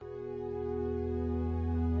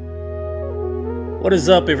What is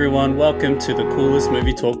up, everyone? Welcome to the coolest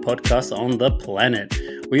movie talk podcast on the planet.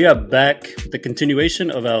 We are back with the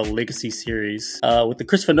continuation of our Legacy series with the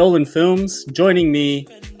Christopher Nolan films. Joining me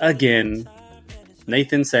again,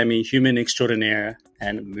 Nathan Sammy, human extraordinaire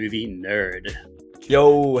and movie nerd.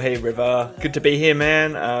 Yo, hey River. Good to be here,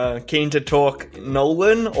 man. Keen to talk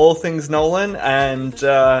Nolan, all things Nolan, and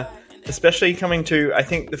especially coming to, I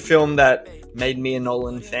think, the film that made me a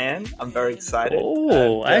Nolan fan. I'm very excited.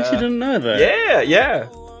 Oh, I actually didn't know that. Yeah.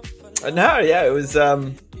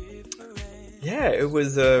 It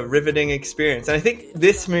was a riveting experience. And I think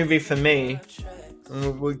this movie for me,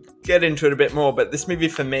 we'll get into it a bit more, but this movie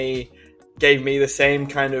for me gave me the same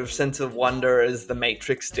kind of sense of wonder as The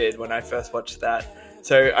Matrix did when I first watched that.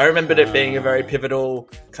 So I remembered it being a very pivotal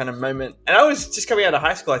kind of moment. And I was just coming out of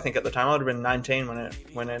high school, I think, at the time. I would have been 19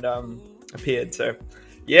 when it appeared. So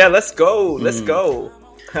yeah, let's go. Let's go.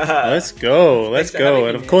 Let's go.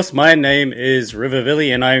 And of course, my name is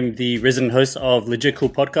Rivervilli, and I'm the resident host of Legit Cool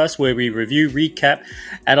Podcast, where we review, recap,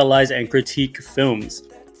 analyze, and critique films.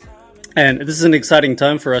 And this is an exciting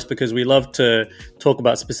time for us because we love to talk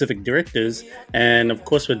about specific directors. And of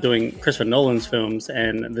course, we're doing Christopher Nolan's films.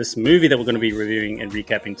 And this movie that we're going to be reviewing and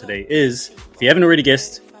recapping today is, if you haven't already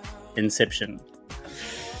guessed, Inception.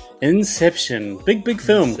 Big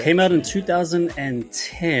film, came out in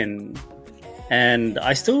 2010, and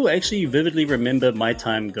I still actually vividly remember my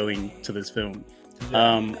time going to this film.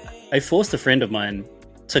 I forced a friend of mine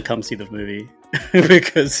to come see the movie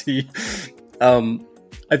because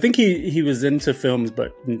I think he was into films,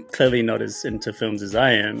 but clearly not as into films as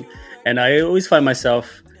I am, and I always find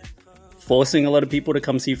myself forcing a lot of people to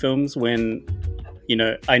come see films when,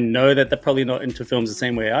 I know that they're probably not into films the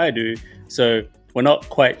same way I do, so we're not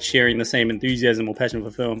quite sharing the same enthusiasm or passion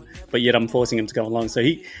for film, but yet I'm forcing him to go along. So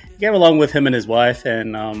he came along with him and his wife,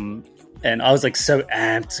 and I was like so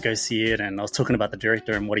amped to go see it. And I was talking about the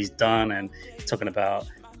director and what he's done, and talking about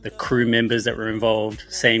the crew members that were involved,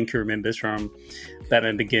 same crew members from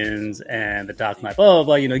Batman Begins and The Dark Knight, blah,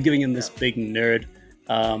 blah, blah, giving him this big nerd,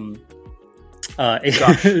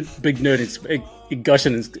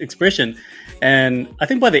 gushing expression. And I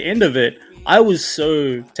think by the end of it, I was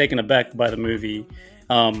so taken aback by the movie.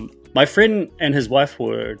 My friend and his wife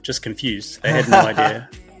were just confused. They had no idea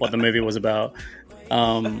what the movie was about.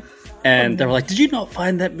 And they were like, "Did you not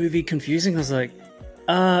find that movie confusing?" I was like,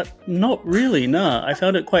 not really, nah. I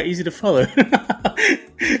found it quite easy to follow.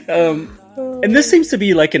 And this seems to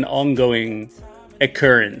be like an ongoing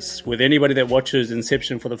occurrence with anybody that watches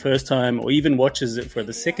Inception for the first time or even watches it for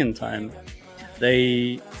the second time.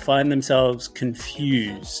 They find themselves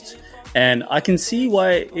confused. And I can see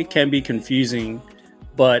why it can be confusing,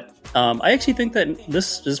 but I actually think that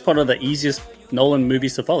this is part of the easiest Nolan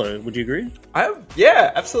movies to follow. Would you agree?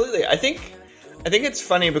 Yeah, absolutely. I think it's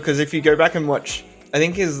funny because if you go back and watch, I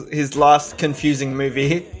think his last confusing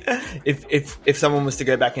movie, if someone was to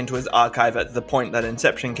go back into his archive at the point that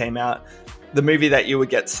Inception came out, the movie that you would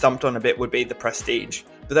get stumped on a bit would be The Prestige.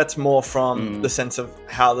 But that's more from the sense of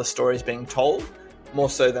how the story is being told, more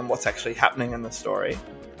so than what's actually happening in the story.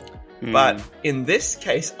 But in this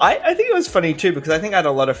case, I think it was funny too, because I think I had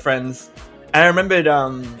a lot of friends, and I remembered,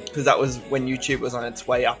 because that was when YouTube was on its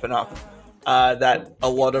way up and up, that a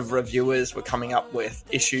lot of reviewers were coming up with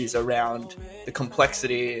issues around the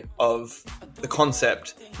complexity of the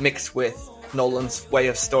concept mixed with Nolan's way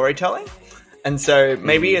of storytelling. And so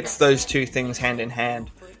maybe it's those two things hand in hand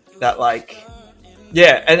that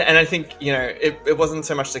and I think, it wasn't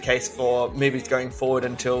so much the case for movies going forward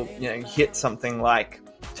until, you hit something like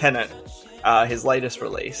Tenet, his latest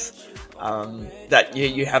release, that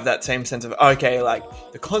you have that same sense of, okay,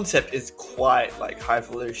 the concept is quite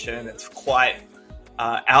highfalutin, it's quite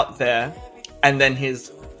out there, and then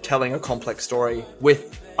he's telling a complex story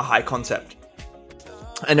with a high concept.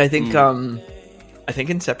 And I think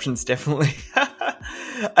Inception's definitely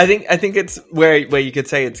I think it's where you could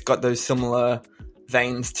say it's got those similar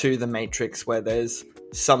veins to The Matrix, where there's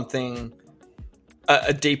something,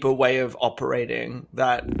 a deeper way of operating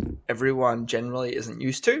that everyone generally isn't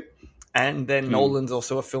used to. And then Nolan's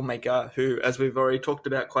also a filmmaker who, as we've already talked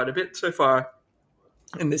about quite a bit so far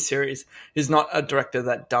in this series, is not a director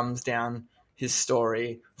that dumbs down his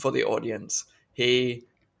story for the audience. He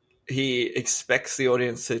expects the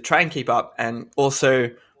audience to try and keep up, and also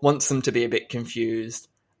wants them to be a bit confused,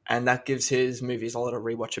 and that gives his movies a lot of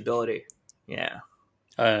rewatchability. Yeah.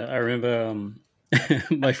 I remember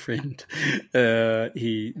my friend,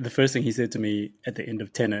 the first thing he said to me at the end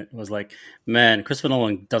of Tenet was like, "Man, Christopher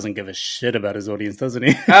Nolan doesn't give a shit about his audience, doesn't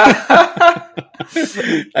he?"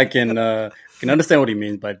 I can understand what he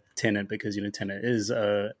means by Tenet, because Tenet is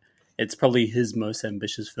it's probably his most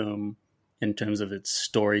ambitious film in terms of its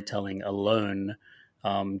storytelling alone.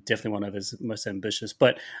 Definitely one of his most ambitious.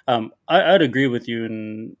 But I'd agree with you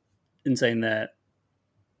in saying that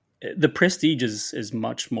The Prestige is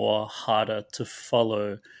much more harder to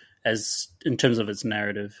follow as in terms of its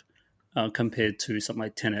narrative compared to something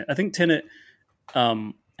like Tenet. I think Tenet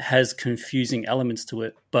has confusing elements to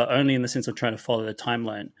it, but only in the sense of trying to follow the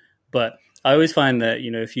timeline. But I always find that,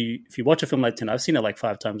 if you watch a film like Tenet, I've seen it like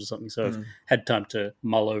 5 times or something, so I've had time to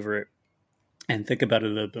mull over it and think about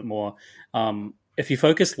it a little bit more. If you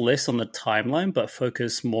focus less on the timeline, but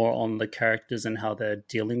focus more on the characters and how they're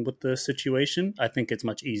dealing with the situation, I think it's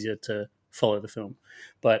much easier to follow the film.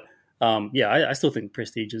 But I still think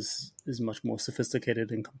Prestige is much more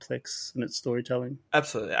sophisticated and complex in its storytelling.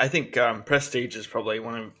 Absolutely. I think Prestige is probably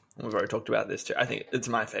we've already talked about this too. I think it's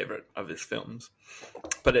my favorite of his films.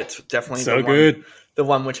 But it's definitely the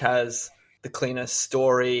one which has the cleanest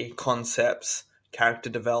story, concepts, character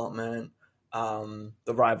development,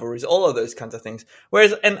 the rivalries, all of those kinds of things.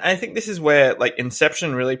 Whereas, and I think this is where like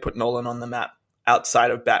Inception really put Nolan on the map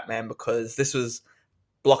outside of Batman, because this was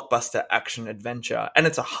blockbuster action adventure and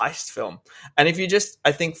it's a heist film. And if you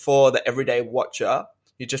I think for the everyday watcher,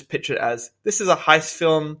 you just picture it as this is a heist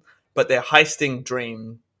film, but they're heisting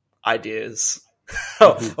dream ideas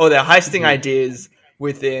or they're heisting ideas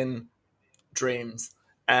within dreams.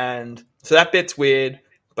 And so that bit's weird.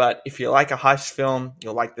 But if you like a heist film,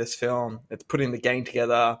 you'll like this film. It's putting the gang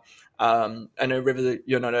together. I know, River,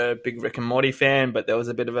 you're not a big Rick and Morty fan, but there was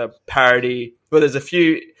a bit of a parody. Well, there's a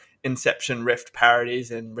few Inception riffed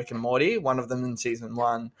parodies in Rick and Morty, one of them in season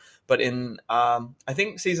 1. But in, I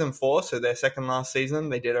think, season 4, so their second last season,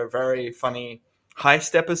 they did a very funny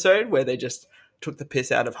heist episode where they just took the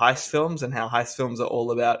piss out of heist films and how heist films are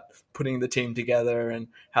all about putting the team together and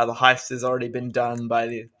how the heist has already been done by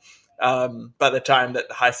the time that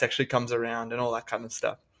the heist actually comes around and all that kind of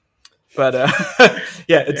stuff. But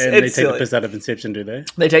yeah, it's they take silly. the piss out of Inception, do they?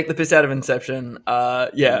 They take the piss out of Inception. A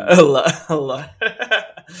lot.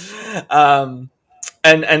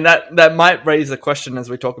 And that might raise a question as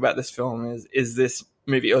we talk about this film: is this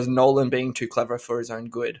movie, or is Nolan being too clever for his own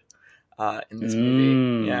good in this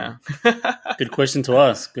movie? Yeah. Good question to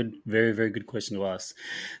ask. Very, very good question to ask.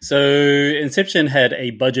 So Inception had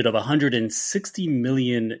a budget of $160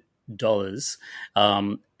 million.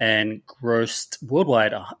 And grossed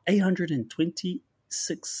worldwide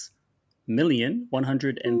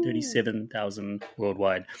 $826,137,000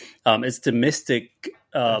 worldwide. Its domestic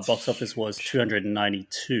box office was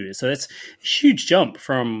 292. So that's a huge jump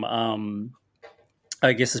from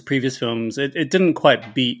I guess his previous films. It didn't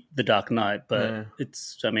quite beat The Dark Knight, but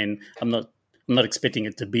I'm not expecting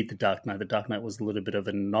it to beat The Dark Knight. The Dark Knight was a little bit of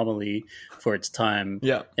an anomaly for its time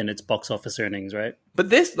in its box office earnings, right? But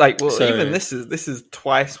this, even this is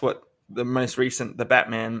twice what the most recent, the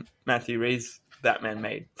Batman, Matthew Reeves Batman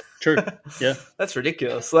made. True, yeah. That's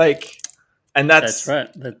ridiculous. And that's right.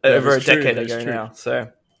 That over a decade ago now. So,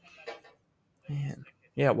 man,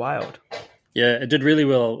 yeah, wild. Yeah, it did really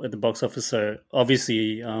well at the box office. So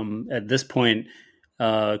obviously, at this point,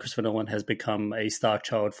 Christopher Nolan has become a star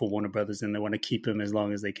child for Warner Brothers, and they want to keep him as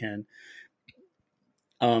long as they can.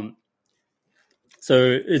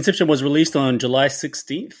 So Inception was released on July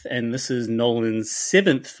 16th, and this is Nolan's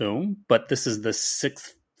 7th film, but this is the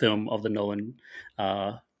 6th film of the Nolan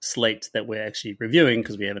slate that we're actually reviewing,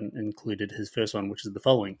 because we haven't included his first one, which is the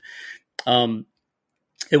following.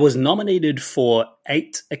 It was nominated for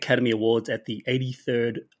 8 Academy Awards at the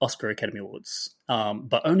 83rd Oscar Academy Awards,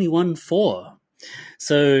 but only won 4.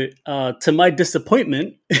 So, to my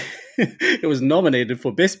disappointment, it was nominated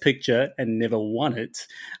for Best Picture and never won it.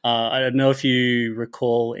 I don't know if you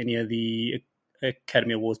recall any of the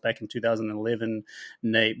Academy Awards back in 2011,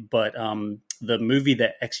 Nate, but the movie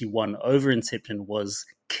that actually won over Inception was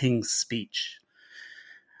King's Speech.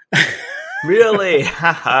 Really?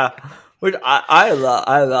 Which I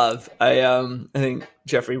love. I think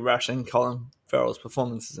Jeffrey Rush and Colin Farrell's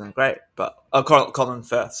performances are great, but Colin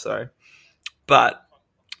Firth, sorry. But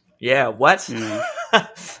yeah, what?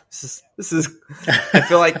 This is. I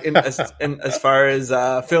feel like as far as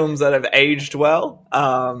films that have aged well,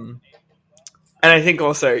 and I think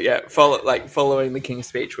also following the King's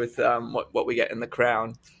Speech with what we get in The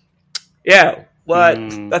Crown. Yeah, what?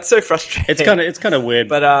 That's so frustrating. It's kind of weird,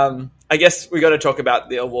 but I guess we got to talk about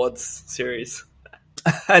the awards series,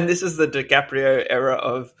 and this is the DiCaprio era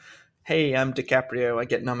of. Hey, I'm DiCaprio. I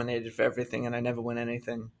get nominated for everything, and I never win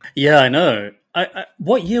anything. Yeah, I know.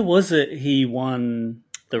 What year was it he won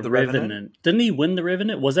The Revenant? Didn't he win The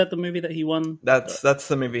Revenant? Was that the movie that he won? That's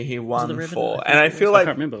the movie he won for. And I feel like I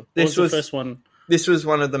can't remember. This was the first one. This was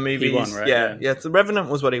one of the movies. He won, right? Yeah. The Revenant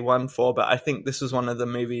was what he won for, but I think this was one of the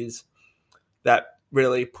movies that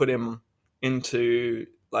really put him into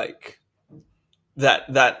like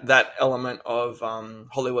that element of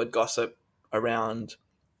Hollywood gossip around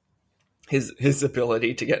his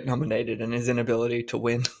ability to get nominated and his inability to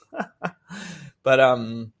win. But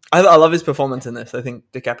I love his performance in this. I think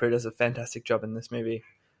DiCaprio does a fantastic job in this movie.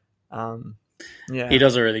 Yeah, he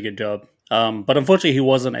does a really good job. But unfortunately, he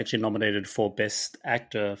wasn't actually nominated for Best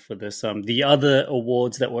Actor for this. The other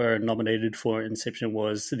awards that were nominated for Inception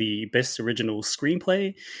was the Best Original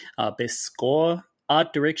Screenplay, Best Score,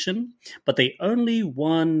 Art Direction, but they only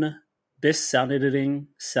won Best Sound Editing,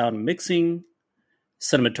 Sound Mixing,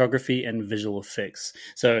 Cinematography, and Visual Effects.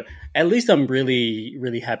 So at least I'm really,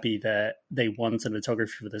 really happy that they won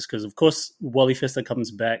cinematography for this, because of course Wally Pfister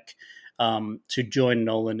comes back to join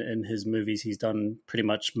Nolan in his movies. He's done pretty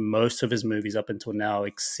much most of his movies up until now,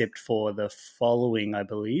 except for the following, I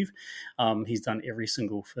believe. He's done every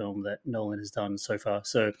single film that Nolan has done so far.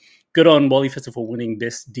 So good on Wally Pfister for winning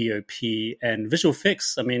Best DOP and Visual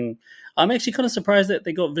Effects. I mean, I'm actually kind of surprised that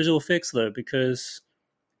they got Visual Effects though, because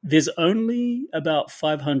there's only about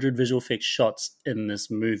 500 visual effects shots in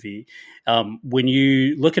this movie. When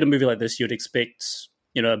you look at a movie like this, you'd expect,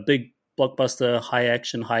 a big blockbuster, high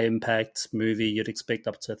action, high impact movie. You'd expect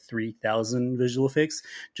up to 3,000 visual effects,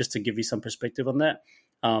 just to give you some perspective on that.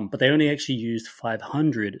 But they only actually used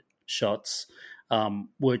 500 shots,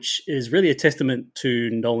 which is really a testament to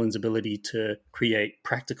Nolan's ability to create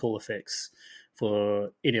practical effects for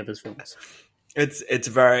any of his films. It's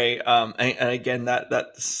very and again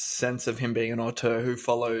that sense of him being an auteur who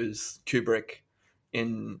follows Kubrick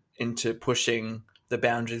into pushing the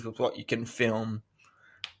boundaries with what you can film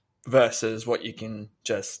versus what you can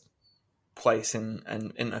just place in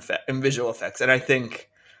visual effects. And I think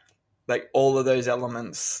like all of those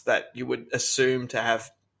elements that you would assume to have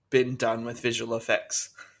been done with visual effects,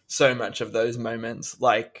 so much of those moments,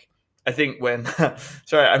 like I think when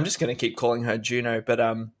sorry, I'm just going to keep calling her Juno, but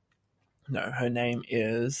no, her name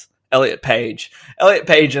is Elliot Page. Elliot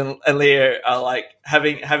Page and Leo are like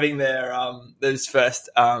having their those first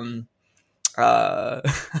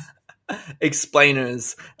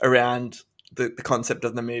explainers around the concept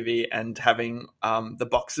of the movie, and having the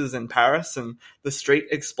boxes in Paris and the street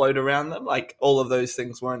explode around them. Like all of those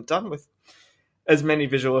things weren't done with as many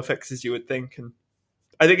visual effects as you would think, and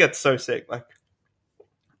I think that's so sick. Like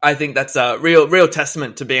I think that's a real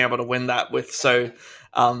testament to being able to win that with so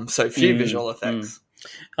few visual effects.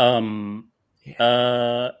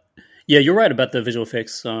 Yeah, you're right about the visual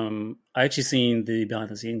effects. I actually seen the behind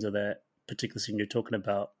the scenes of that particular scene you're talking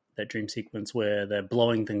about, that dream sequence where they're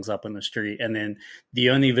blowing things up in the street, and then the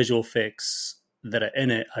only visual effects that are in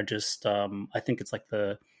it are just I think it's like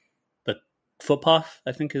the footpath,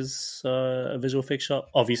 I think, is a visual effects shot.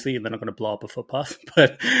 Obviously they're not going to blow up a footpath,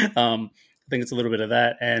 but I think it's a little bit of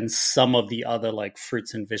that, and some of the other like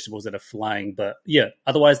fruits and vegetables that are flying. But yeah,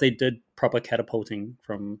 otherwise they did proper catapulting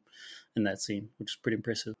in that scene, which is pretty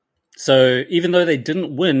impressive. So even though they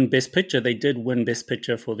didn't win Best Picture, they did win Best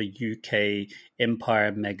Picture for the UK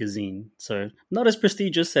Empire magazine. So not as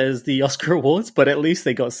prestigious as the Oscar Awards, but at least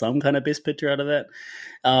they got some kind of Best Picture out of that.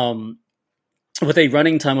 With a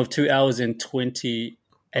running time of 2 hours and 28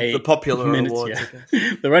 the popular minutes, awards.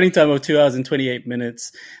 Yeah. The running time of 2 hours and 28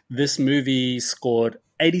 minutes. This movie scored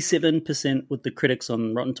 87% with the critics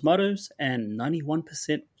on Rotten Tomatoes and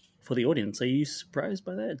 91% for the audience. Are you surprised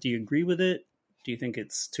by that? Do you agree with it? Do you think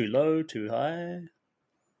it's too low, too high?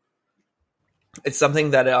 It's something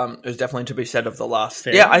that is definitely to be said of the last.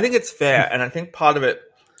 Fair. Yeah, I think it's fair, and I think part of it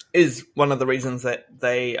is one of the reasons that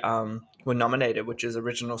they were nominated, which is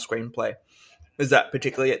original screenplay, is that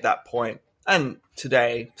particularly at that point, and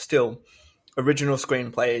today still, original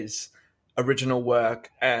screenplays, original work,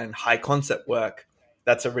 and high concept work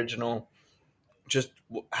that's original just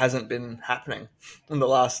hasn't been happening in the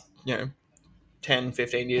last 10,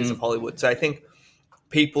 15 years of Hollywood. So I think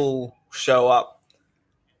people show up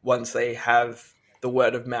once they have the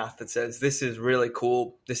word of mouth that says, this is really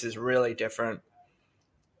cool, this is really different,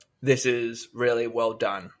 this is really well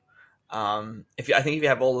done. I think if you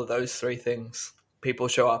have all of those three things, people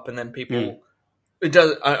show up, and then people, it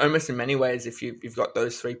does almost in many ways, if you've got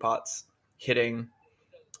those three parts hitting,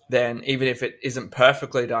 then even if it isn't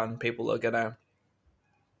perfectly done, people are gonna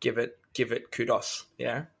give it kudos.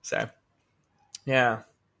 Yeah. So yeah.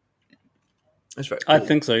 That's very cool. I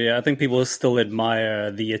think so, yeah. I think people still admire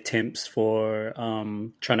the attempts for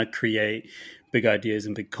trying to create big ideas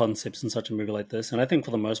and big concepts in such a movie like this. And I think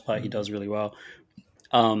for the most part, he does really well.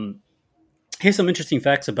 Here's some interesting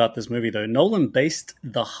facts about this movie, though. Nolan based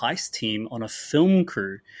the heist team on a film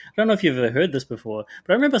crew. I don't know if you've ever heard this before,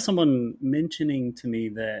 but I remember someone mentioning to me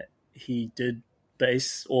that he did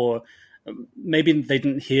base, or maybe they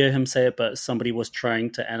didn't hear him say it, but somebody was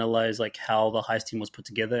trying to analyze like how the heist team was put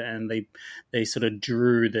together, and they sort of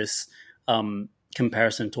drew this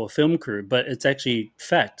comparison to a film crew. But it's actually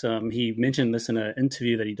fact. He mentioned this in an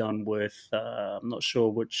interview that he done with I'm not sure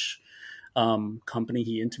which company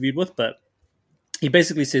he interviewed with, but he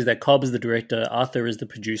basically says that Cobb is the director, Arthur is the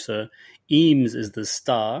producer, Eames is the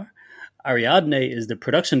star, Ariadne is the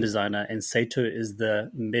production designer, and Sato is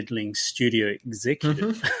the meddling studio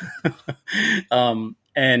executive.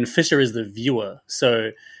 And Fisher is the viewer.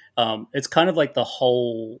 So it's kind of like the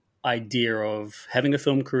whole idea of having a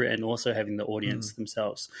film crew and also having the audience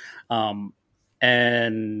themselves.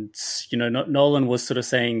 And, you know, Nolan was sort of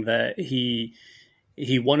saying that he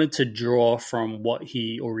wanted to draw from what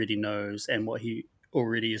he already knows and what he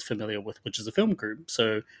already is familiar with, which is a film crew.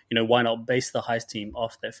 So, you know, why not base the heist team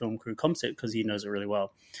off that film crew concept, because he knows it really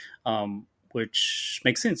well, which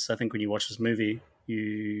makes sense. I think when you watch this movie,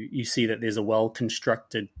 you see that there's a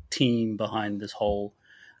well-constructed team behind this whole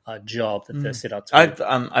job that they're set out to do.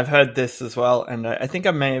 I've heard this as well, and I think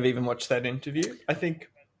I may have even watched that interview. I think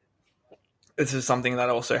this is something that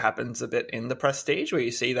also happens a bit in The Prestige, where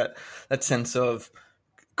you see that sense of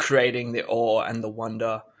creating the awe and the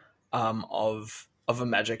wonder of a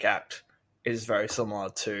magic act is very similar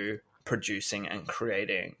to producing and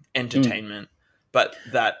creating entertainment. But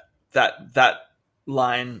that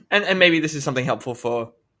line, and maybe this is something helpful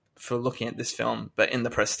for looking at this film, but in The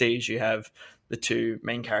Prestige you have the two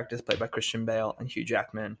main characters played by Christian Bale and Hugh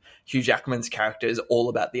Jackman. Hugh Jackman's character is all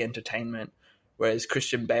about the entertainment, whereas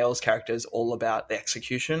Christian Bale's character is all about the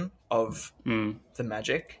execution of the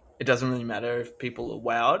magic. It doesn't really matter if people are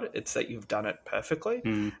wowed. It's that you've done it perfectly.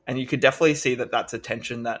 And you could definitely see that that's a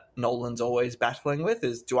tension that Nolan's always battling with,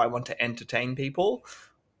 is, do I want to entertain people?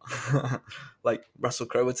 Like Russell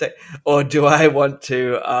Crowe would say, or do I want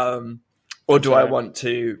to, I want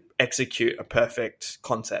to execute a perfect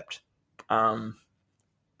concept? And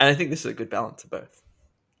I think this is a good balance of both.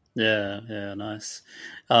 Yeah, nice.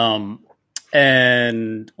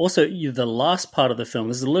 And also, the last part of the film,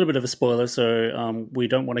 this is a little bit of a spoiler, so we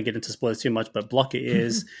don't want to get into spoilers too much, but block your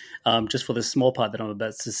ears just for the small part that I'm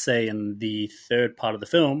about to say in the third part of the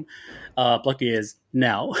film. Block your ears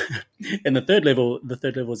now. And the third level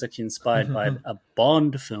is actually inspired by a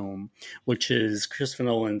Bond film, which is Christopher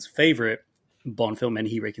Nolan's favorite Bond film, and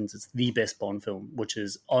he reckons it's the best Bond film, which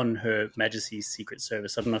is On Her Majesty's Secret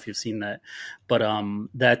Service. I don't know if you've seen that, but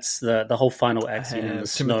that's the whole final act scene in the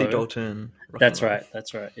Timothy snow. Dalton. That's right.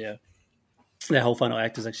 Yeah, that whole final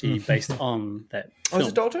act is actually based on that film. Oh,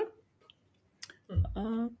 is it Dalton?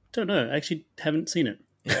 Don't know. I actually haven't seen it.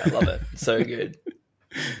 Yeah, I love it. So good.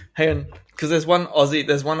 Hang on, because there's one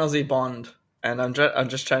Aussie Bond. And I'm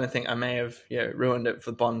just trying to think. I may have ruined it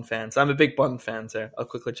for Bond fans. I'm a big Bond fan, so I'll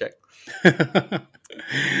quickly check.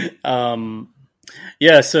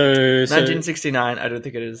 Yeah, so 1969. I don't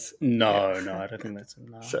think it is. No, I don't think that's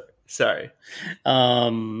no. Sorry.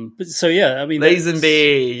 But so yeah, I mean,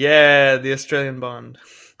 Lazenby, the Australian Bond.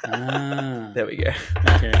 There we go.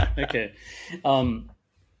 Okay.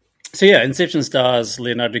 So yeah, Inception stars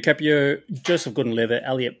Leonardo DiCaprio, Joseph Gordon-Levitt,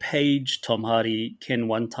 Elliot Page, Tom Hardy, Ken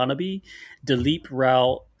Watanabe, Dileep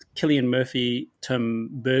Rao, Cillian Murphy, Tim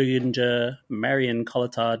Berginger, Marion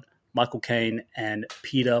Cotillard, Michael Caine, and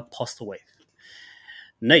Peter Postlethwaite.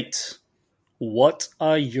 Nate, what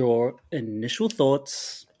are your initial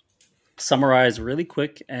thoughts? Summarize really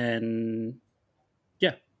quick, and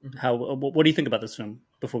what do you think about this film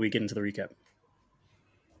before we get into the recap?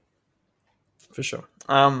 For sure.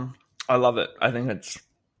 I love it. I think it's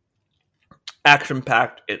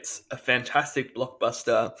action-packed. It's a fantastic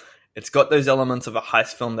blockbuster. It's got those elements of a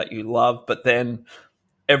heist film that you love, but then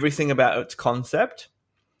everything about its concept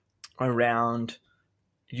around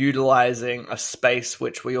utilizing a space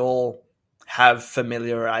which we all have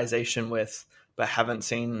familiarization with, but haven't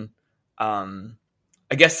seen, I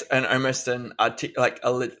guess,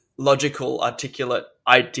 a logical, articulate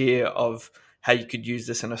idea of how you could use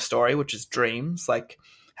this in a story, which is dreams. Like,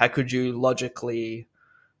 how could you logically,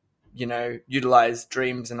 utilize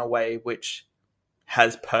dreams in a way which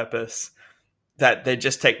has purpose? That they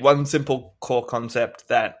just take one simple core concept,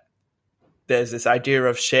 that there's this idea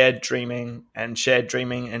of shared dreaming, and shared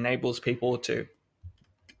dreaming enables people to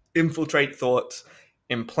infiltrate thoughts,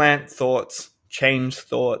 implant thoughts, change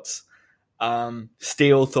thoughts,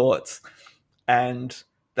 steal thoughts, and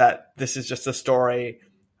that this is just a story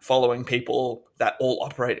following people that all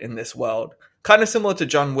operate in this world. Kind of similar to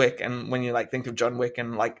John Wick, and when you think of John Wick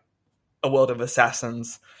and a world of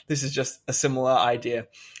assassins, this is just a similar idea.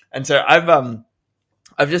 And so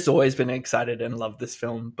I've just always been excited and loved this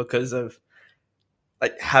film because of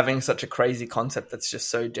like having such a crazy concept that's just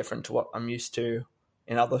so different to what I'm used to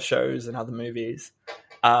in other shows and other movies.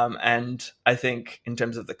 And I think in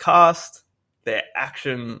terms of the cast, their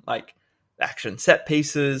action, like action set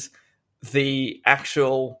pieces, the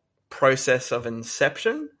actual process of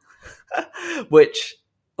Inception, which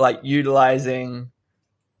like utilizing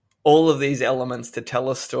all of these elements to tell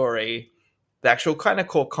a story. The actual kind of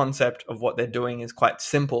core concept of what they're doing is quite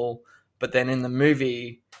simple, but then in the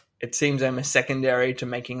movie, it seems almost secondary to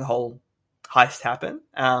making the whole heist happen.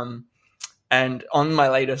 And on my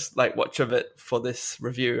latest like watch of it for this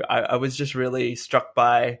review, I was just really struck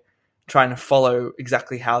by trying to follow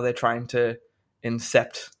exactly how they're trying to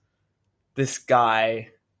incept this guy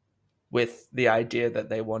with the idea that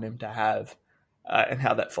they want him to have, and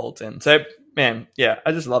how that folds in. So, man, yeah,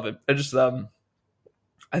 I just love it.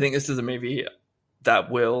 I think this is a movie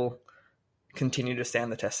that will continue to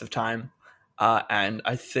stand the test of time. And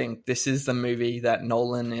I think this is the movie that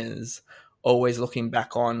Nolan is always looking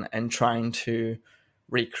back on and trying to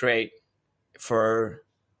recreate for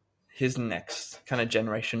his next kind of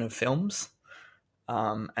generation of films.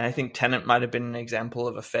 And I think Tenet might have been an example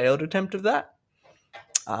of a failed attempt of that.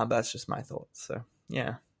 But that's just my thoughts. So,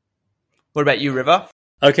 yeah. What about you, River?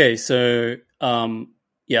 Okay, so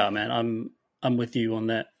yeah, man, I'm with you on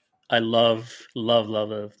that. I love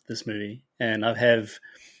this movie, and I have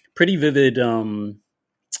pretty vivid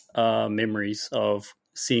memories of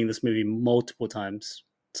seeing this movie multiple times.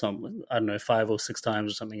 Some, I don't know, 5 or 6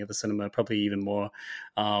 times or something at the cinema, probably even more.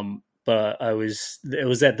 But it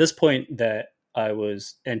was at this point that I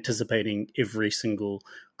was anticipating every single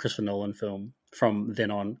Christopher Nolan film from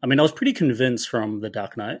then on. I mean, I was pretty convinced from The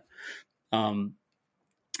Dark Knight.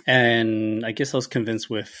 And I guess I was convinced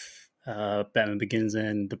with Batman Begins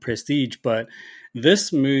and The Prestige, but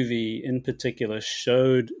this movie in particular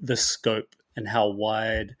showed the scope and how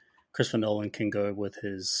wide Christopher Nolan can go with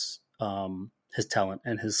his talent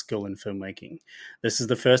and his skill in filmmaking. This is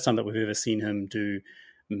the first time that we've ever seen him do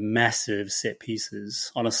massive set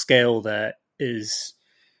pieces on a scale that is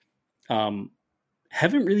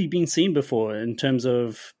haven't really been seen before, in terms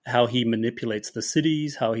of how he manipulates the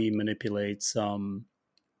cities, how he manipulates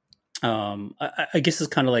I guess it's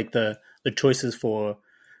kind of like the choices for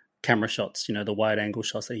camera shots, you know, the wide angle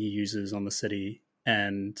shots that he uses on the city,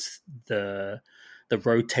 and the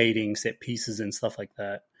rotating set pieces and stuff like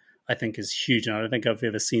that, I think is huge. And I don't think I've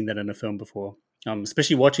ever seen that in a film before.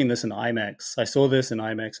 Especially watching this in IMAX. I saw this in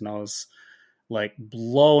IMAX and I was like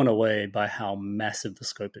blown away by how massive the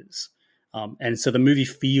scope is. And so the movie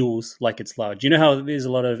feels like it's large. You know how there's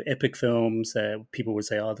a lot of epic films that people would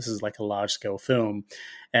say, oh, this is like a large scale film.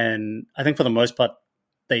 And I think for the most part,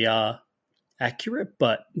 they are accurate,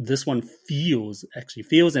 but this one feels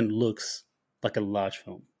and looks like a large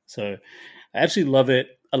film. So I actually love it.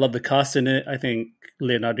 I love the cast in it. I think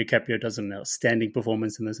Leonardo DiCaprio does an outstanding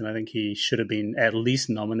performance in this, and I think he should have been at least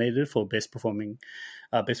nominated for best performance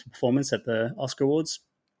at the Oscar Awards.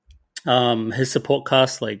 His support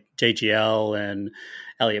cast, like JGL and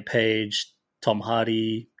Elliot Page, Tom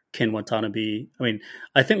Hardy, Ken Watanabe. I mean,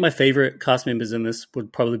 I think my favorite cast members in this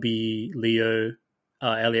would probably be Leo,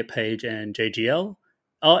 Elliot Page, and JGL.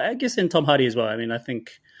 Oh, I guess in Tom Hardy as well. I mean, I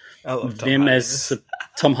think them as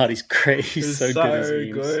Tom Hardy's great. He's so good as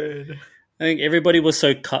memes. Good. I think everybody was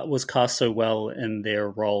cast so well in their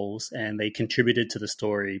roles, and they contributed to the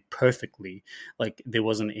story perfectly. Like there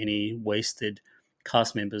wasn't any wasted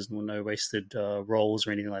cast members, no wasted roles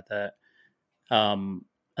or anything like that. I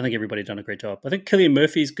think everybody done a great job. I think Cillian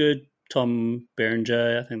Murphy's good. Tom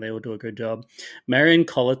Berenger, I think they all do a good job. Marion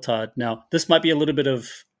Cotillard. Now, this might be a little bit of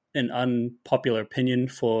an unpopular opinion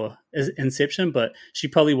for Inception, but she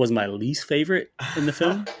probably was my least favorite in the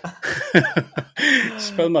film.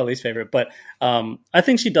 She's probably my least favorite, but I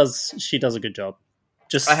think she does a good job.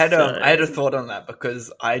 Just I had a thought on that,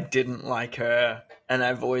 because I didn't like her, and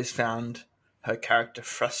I've always found her character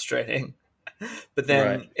frustrating. But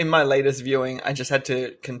then in my latest viewing, I just had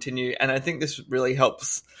to continue, and I think this really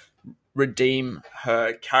helps redeem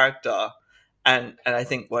her character. And I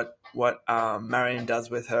think what Marion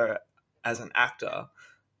does with her as an actor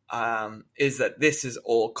is that this is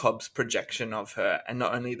all Cobb's projection of her, and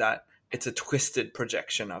not only that, it's a twisted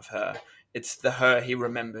projection of her. It's the her he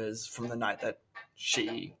remembers from the night that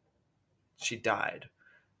she died,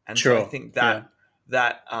 and so I think that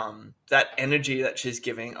that energy that she's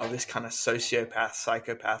giving of this kind of sociopath,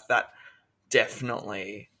 psychopath, that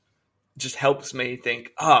definitely just helps me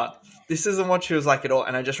think, this isn't what she was like at all.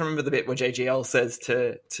 And I just remember the bit where JGL says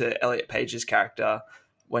to Elliot Page's character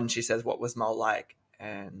when she says, "What was Mel like?"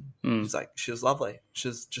 and Mm. she's like, she was lovely.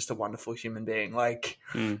 She's just a wonderful human being. Like,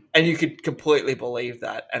 Mm. and you could completely believe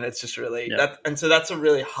that. And it's just really Yeah. and so that's a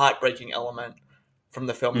really heartbreaking element from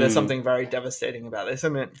the film. There's something very devastating about this,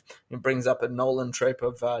 and it brings up a Nolan trope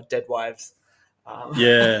of dead wives.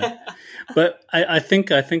 Yeah, but I think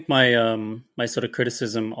my my sort of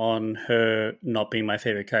criticism on her not being my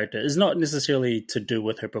favorite character is not necessarily to do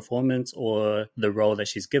with her performance or the role that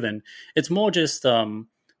she's given. It's more just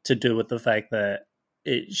to do with the fact that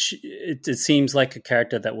it seems like a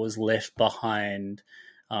character that was left behind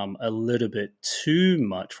a little bit too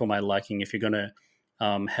much for my liking. If you're gonna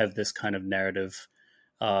have this kind of narrative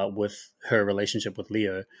with her relationship with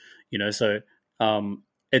Leo, so.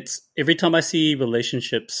 It's every time I see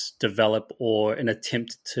relationships develop or an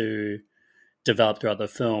attempt to develop throughout the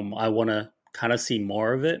film, I want to kind of see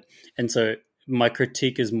more of it. And so my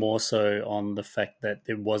critique is more so on the fact that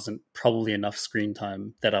there wasn't probably enough screen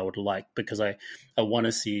time that I would like, because I want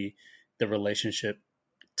to see the relationship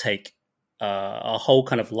take a whole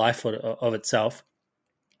kind of life of itself,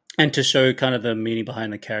 and to show kind of the meaning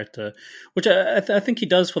behind the character, which I think he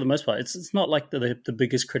does for the most part. It's not like the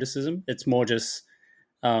biggest criticism. It's more just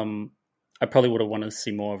I probably would have wanted to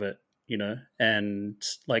see more of it, and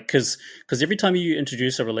like because every time you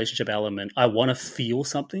introduce a relationship element, I want to feel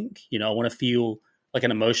something, I want to feel like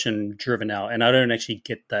an emotion driven out, and I don't actually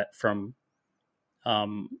get that from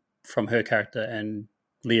her character and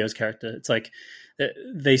Leo's character. It's like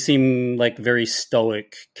they seem like very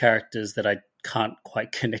stoic characters that I can't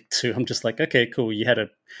quite connect to. I'm just like, okay, cool, you had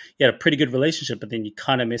a pretty good relationship, but then you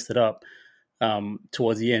kind of messed it up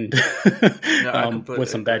towards the end with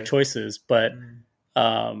some bad choices. But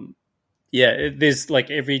there's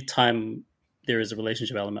like every time there is a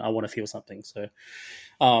relationship element, I want to feel something. So,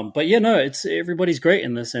 but yeah, no, it's everybody's great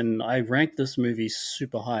in this, and I rank this movie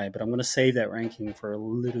super high. But I'm going to save that ranking for a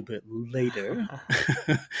little bit later.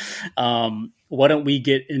 Why don't we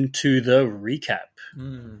get into the recap?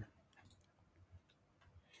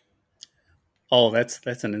 Oh,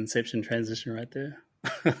 that's an Inception transition right there.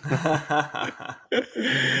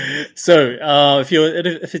 So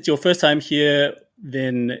if it's your first time here,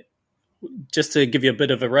 then just to give you a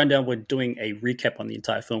bit of a rundown, we're doing a recap on the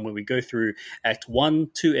entire film where we go through Act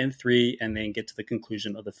 1, 2, and 3, and then get to the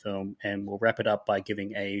conclusion of the film, and we'll wrap it up by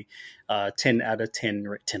giving a 10 out of 10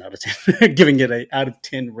 giving it a out of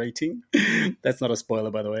 10 rating. That's not a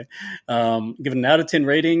spoiler, by the way. Give it an out of 10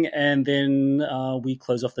 rating, and then we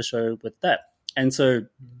close off the show with that. And so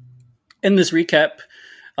in this recap,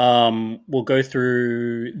 we'll go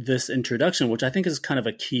through this introduction, which I think is kind of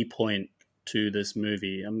a key point to this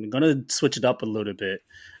movie. I'm going to switch it up a little bit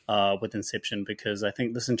with Inception, because I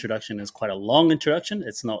think this introduction is quite a long introduction.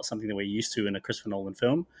 It's not something that we're used to in a Christopher Nolan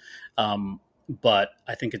film, but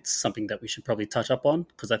I think it's something that we should probably touch up on,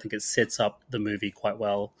 because I think it sets up the movie quite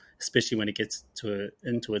well, especially when it gets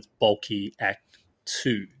into its bulky Act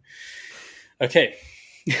 2. Okay,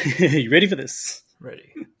 you ready for this?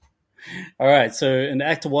 Ready. All right, so in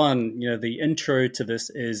Act 1, the intro to this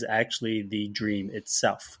is actually the dream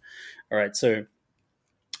itself. All right, so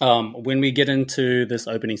when we get into this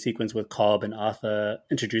opening sequence with Cobb and Arthur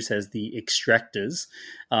introduced as the extractors,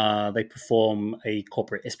 they perform a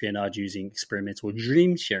corporate espionage using experimental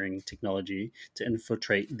dream-sharing technology to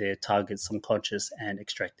infiltrate their target's subconscious and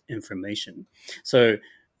extract information. So,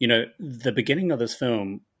 the beginning of this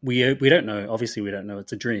film, we don't know. Obviously, we don't know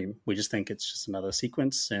it's a dream. We just think it's just another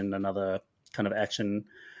sequence and another kind of action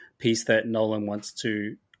piece that Nolan wants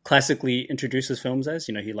to classically introduce his films as.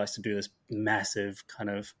 He likes to do this massive kind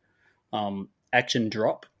of action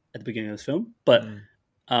drop at the beginning of the film. But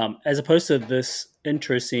as opposed to this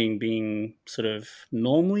intro scene being sort of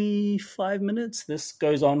normally 5 minutes, this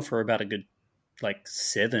goes on for about a good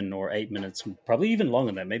 7 or 8 minutes, probably even longer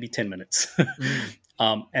than that, maybe 10 minutes.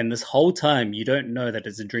 And this whole time, you don't know that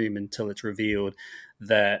it's a dream until it's revealed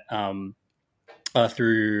that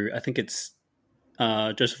through, I think it's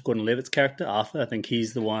Joseph Gordon-Levitt's character, Arthur. I think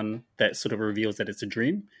he's the one that sort of reveals that it's a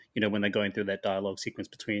dream, when they're going through that dialogue sequence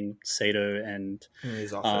between Sato and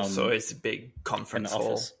his office. So it's a big conference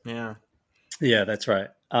hall. Office. Yeah, that's right.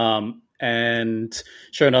 And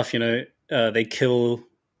sure enough, they kill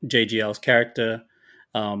JGL's character.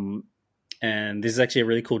 And this is actually a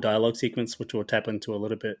really cool dialogue sequence, which we'll tap into a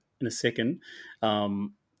little bit in a second.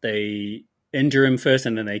 They injure him first,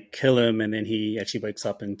 and then they kill him, and then he actually wakes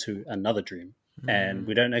up into another dream. And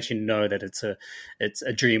we don't actually know that it's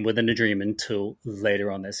a dream within a dream until later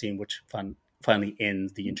on that scene, which finally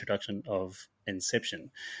ends the introduction of Inception.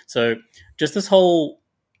 So just this whole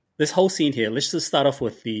scene here. Let's just start off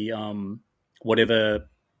with the whatever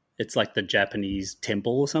it's like the Japanese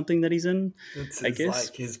temple or something that he's in. It's I guess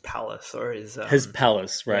like his palace or his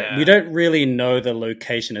palace, right? yeah. We don't really know the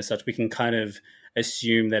location as such. We can kind of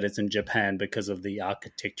assume that it's in Japan because of the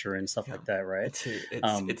architecture and stuff like that, right?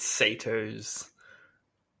 It's Sato's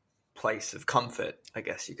place of comfort, I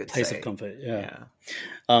guess you could Place say. of comfort, yeah.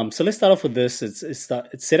 So let's start off with this. It's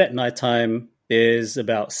set at nighttime. There's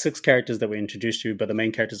about 6 characters that we're introduced to, but the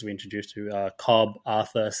main characters we're introduced to are Cobb,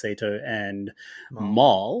 Arthur, Sato, and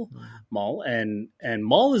Maul. And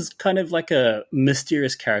Maul is kind of like a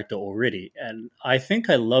mysterious character already. And I think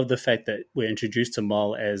I love the fact that we're introduced to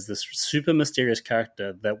Maul as this super mysterious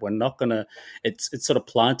character that we're not gonna. It's sort of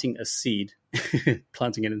planting a seed,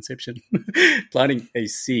 planting an Inception, planting a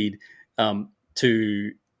seed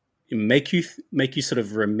to make you sort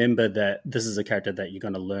of remember that this is a character that you're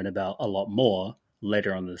going to learn about a lot more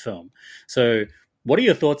later on in the film. So what are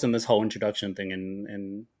your thoughts on this whole introduction thing,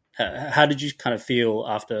 and how did you kind of feel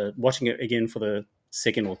after watching it again for the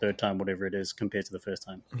second or third time, whatever it is, compared to the first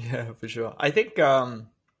time? Yeah, for sure. I think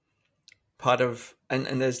part of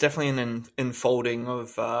and there's definitely an unfolding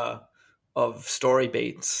of story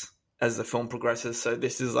beats as the film progresses. So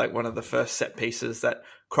this is like one of the first set pieces that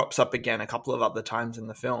crops up again a couple of other times in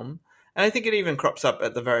the film, and I think it even crops up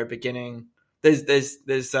at the very beginning. There's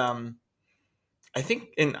I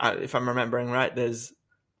think if I'm remembering right, there's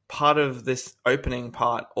part of this opening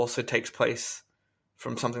part also takes place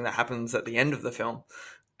from something that happens at the end of the film.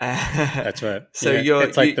 That's right. So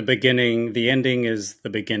it's like the beginning. The ending is the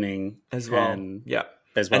beginning as well. Yeah.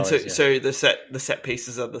 As well, so the set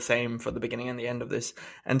pieces are the same for the beginning and the end of this,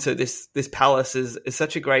 and so this palace is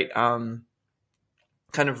such a great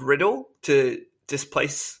kind of riddle to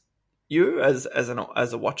displace you as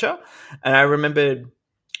a watcher. And I remembered,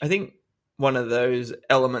 I think one of those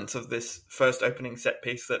elements of this first opening set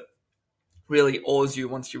piece that really awes you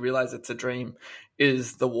once you realize it's a dream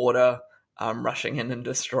is the water rushing in and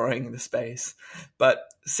destroying the space. But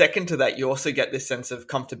second to that, you also get this sense of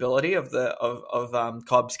comfortability of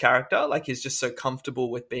Cobb's character. Like, he's just so comfortable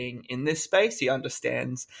with being in this space. He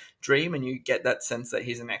understands dream, and you get that sense that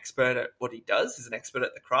he's an expert at what he does. He's an expert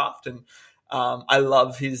at the craft. And I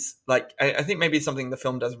love his, like, I think maybe something the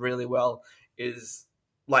film does really well is,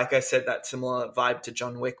 like I said, that similar vibe to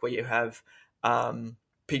John Wick, where you have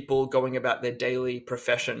people going about their daily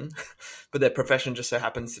profession, but their profession just so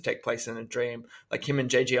happens to take place in a dream. Like, him and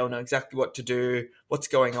JGL know exactly what to do, what's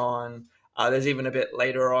going on. There's even a bit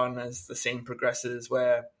later on as the scene progresses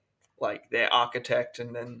where, like, they're architect,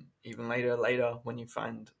 and then even later when you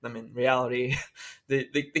find them in reality,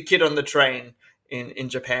 the kid on the train in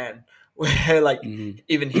Japan, where like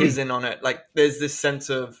even he's in on it. Like, there's this sense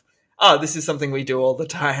of, this is something we do all the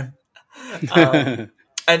time.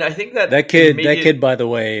 And I think that kid, by the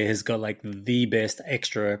way, has got like the best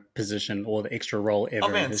extra position or the extra role ever. Oh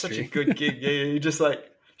man, in history. Such a good gig. Yeah, you just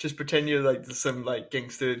pretend you're like some like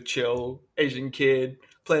gangster, chill Asian kid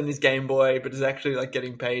playing his Game Boy, but is actually like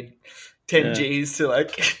getting paid 10 G's to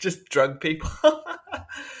like just drug people.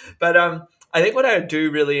 But I think what I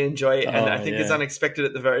do really enjoy, and I think is unexpected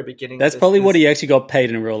at the very beginning. That's probably what he actually got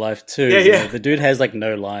paid in real life too. Yeah, yeah. The dude has like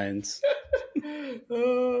no lines.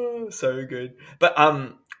 Oh, so good. But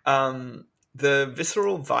the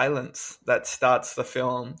visceral violence that starts the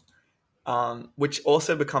film, which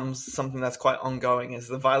also becomes something that's quite ongoing, is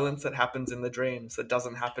the violence that happens in the dreams that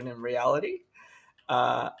doesn't happen in reality.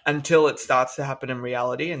 Until it starts to happen in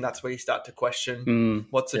reality, and that's where you start to question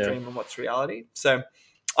what's a dream and what's reality. So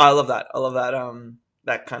I love that. I love that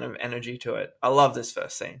that kind of energy to it. I love this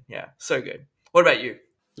first scene. Yeah, so good. What about you?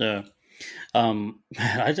 Yeah. I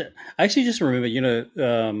actually just remember,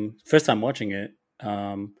 first time watching it,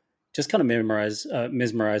 just kind of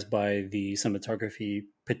mesmerized by the cinematography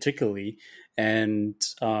particularly. And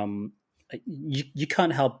you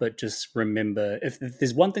can't help but just remember, if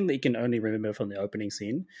there's one thing that you can only remember from the opening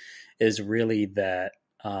scene, is really that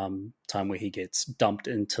time where he gets dumped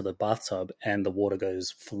into the bathtub and the water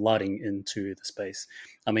goes flooding into the space.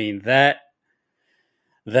 I mean, that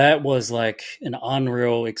was like an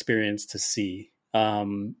unreal experience to see.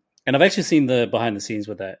 And I've actually seen the behind the scenes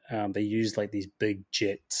with that. They used like these big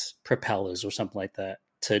jet propellers or something like that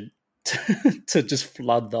to just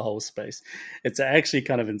flood the whole space. It's actually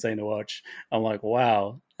kind of insane to watch. I'm like,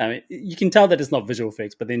 wow. I mean, you can tell that it's not visual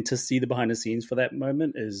effects, but then to see the behind the scenes for that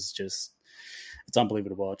moment is just, it's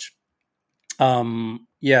unbelievable to watch.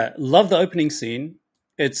 Love the opening scene.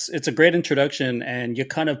 It's a great introduction, and you're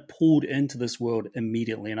kind of pulled into this world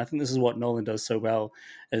immediately. And I think this is what Nolan does so well,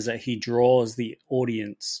 is that he draws the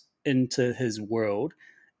audience into his world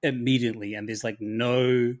immediately, and there's like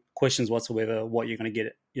no questions whatsoever what you're going to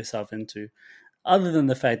get yourself into. other than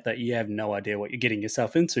the fact that you have no idea what you're getting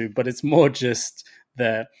yourself into, but it's more just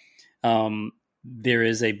that there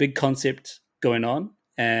is a big concept going on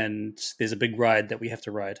and there's a big ride that we have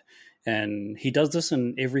to ride. And he does this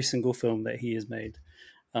in every single film that he has made.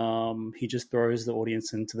 He just throws the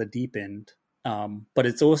audience into the deep end. But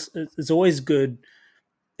it's always good.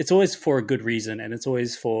 It's always for a good reason, and it's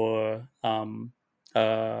always for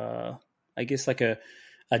I guess like a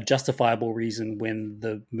justifiable reason when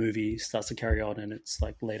the movie starts to carry on and it's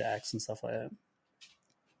like later acts and stuff like that.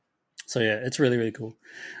 So yeah, it's really, really cool.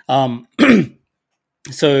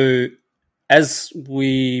 So as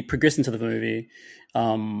we progress into the movie,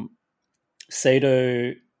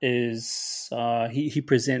 Sato is he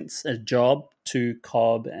presents a job to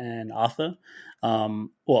Cobb and Arthur.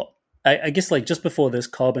 Well, I guess like just before this,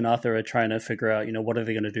 Cobb and Arthur are trying to figure out, what are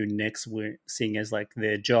they going to do next. We're seeing as like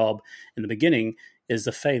their job in the beginning is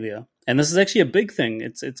a failure, and this is actually a big thing.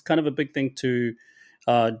 It's kind of a big thing to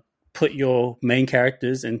put your main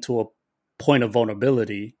characters into a point of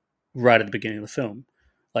vulnerability right at the beginning of the film,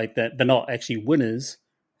 like that they're not actually winners.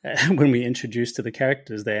 When we introduce to the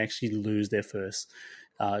characters, they actually lose their first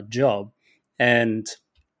job, and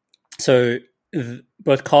so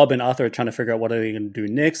both Cobb and Arthur are trying to figure out what are they going to do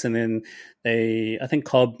next. And then I think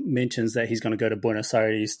Cobb mentions that he's going to go to Buenos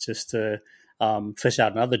Aires just to fish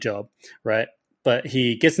out another job, right? But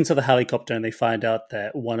he gets into the helicopter and they find out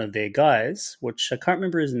that one of their guys, which I can't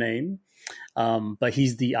remember his name, but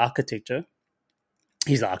he's the architecture.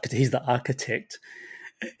 He's the architect.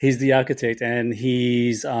 He's the architect, and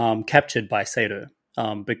he's captured by Sato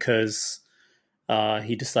because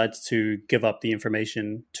he decides to give up the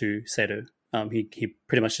information to Sato. He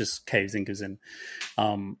pretty much just caves and gives in.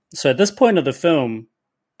 So at this point of the film,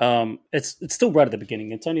 it's still right at the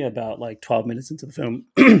beginning. It's only about like 12 minutes into the film.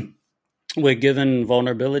 We're given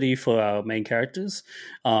vulnerability for our main characters.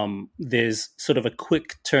 There's sort of a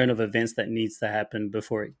quick turn of events that needs to happen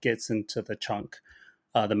before it gets into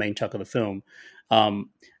the main chunk of the film.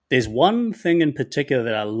 There's one thing in particular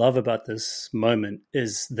that I love about this moment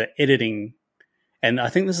is the editing. And I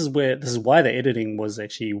think this is why the editing was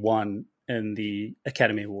actually won in the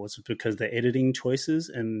Academy Awards, because the editing choices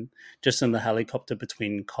and just in the helicopter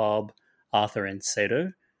between Cobb, Arthur, and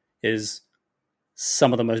Sato is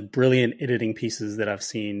some of the most brilliant editing pieces that I've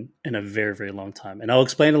seen in a very, very long time. And I'll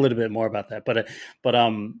explain a little bit more about that.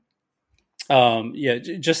 Yeah,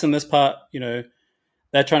 just in this part,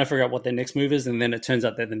 they're trying to figure out what their next move is, and then it turns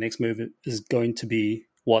out that the next move is going to be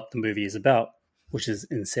what the movie is about, which is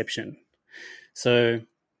Inception. So,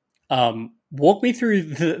 walk me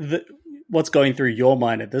through what's going through your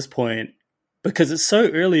mind at this point, because it's so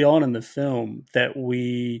early on in the film that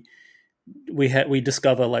we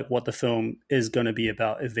discover like what the film is going to be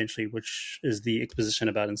about eventually, which is the exposition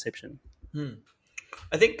about Inception.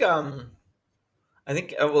 I think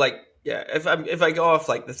like, yeah, if I go off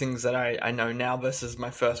like the things that I know now versus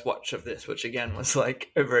my first watch of this, which again was like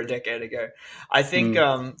over a decade ago, I think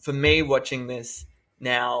for me watching this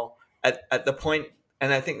now at the point,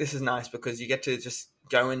 and I think this is nice because you get to just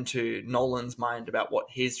go into Nolan's mind about what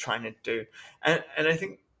he's trying to do, and I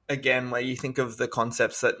think again where you think of the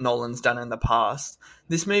concepts that Nolan's done in the past,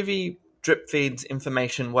 this movie drip feeds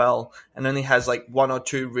information well and only has like one or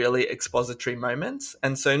two really expository moments.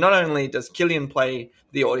 And so not only does Killian play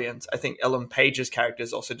the audience, I think Ellen Page's character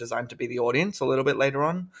is also designed to be the audience a little bit later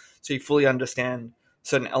on. So you fully understand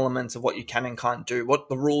certain elements of what you can and can't do, what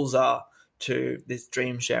the rules are to this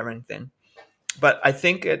dream sharing thing. But I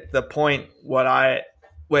think at the point where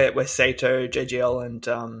Sato,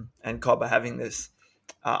 JGL and Cobb are having this,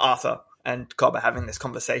 Arthur and Cobb are having this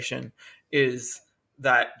conversation is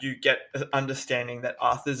that you get understanding that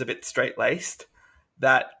Arthur's a bit straight-laced,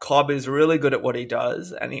 that Cobb is really good at what he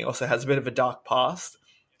does, and he also has a bit of a dark past.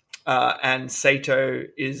 And Sato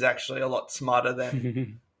is actually a lot smarter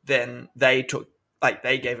than they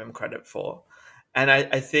gave him credit for. And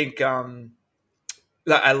I think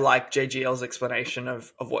I like JGL's explanation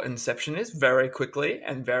of what Inception is very quickly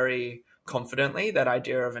and very confidently. That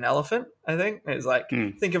idea of an elephant, I think, is like,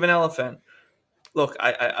 think of an elephant. Look,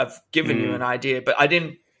 I've given you an idea, but I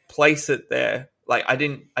didn't place it there. Like I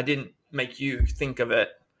didn't make you think of it.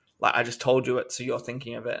 Like I just told you it, so you're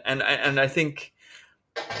thinking of it. And I think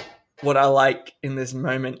what I like in this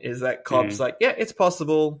moment is that Cobb's like, yeah, it's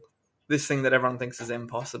possible. This thing that everyone thinks is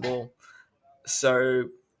impossible. So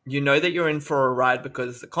you know that you're in for a ride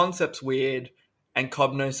because the concept's weird, and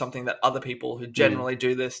Cobb knows something that other people who generally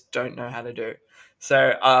do this don't know how to do.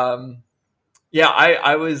 So yeah,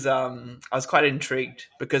 I was quite intrigued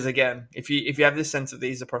because again, if you have this sense of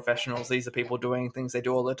these are professionals, these are people doing things they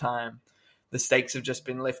do all the time, the stakes have just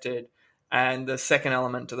been lifted, And the second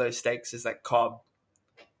element to those stakes is that Cobb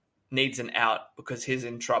needs an out because he's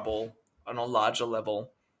in trouble on a larger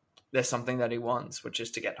level. There's something that he wants, which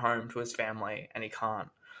is to get home to his family, and he can't.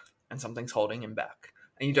 And something's holding him back.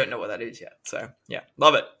 And you don't know what that is yet. So, yeah,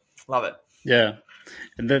 love it. Love it. Yeah.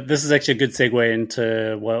 And this is actually a good segue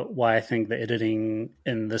into why I think the editing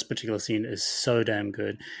in this particular scene is so damn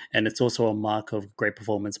good. And it's also a mark of great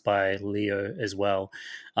performance by Leo as well.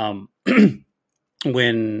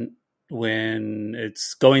 When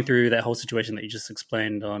it's going through that whole situation that you just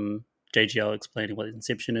explained on JGL explaining what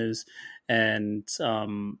Inception is, and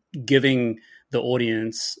giving the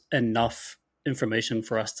audience enough information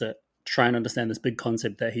for us to try and understand this big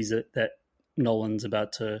concept that Nolan's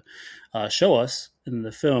about to show us in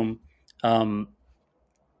the film.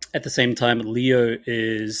 At the same time, Leo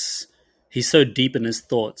he's so deep in his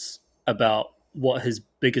thoughts about what his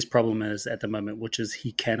biggest problem is at the moment, which is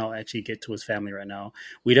he cannot actually get to his family right now.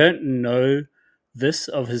 We don't know this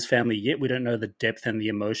of his family yet. We don't know the depth and the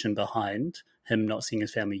emotion behind him not seeing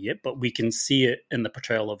his family yet, but we can see it in the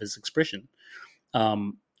portrayal of his expression.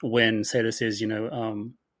 When Sato says,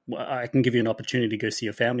 I can give you an opportunity to go see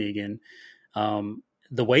your family again.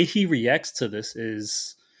 The way he reacts to this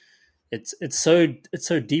is it's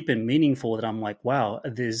so deep and meaningful that I'm like, wow,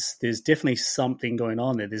 there's definitely something going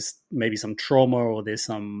on there. There's maybe some trauma, or there's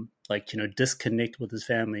some disconnect with his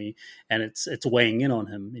family, and it's weighing in on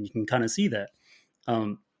him, and you can kind of see that.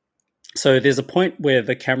 So there's a point where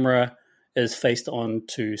the camera is faced on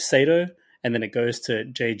to Sato, and then it goes to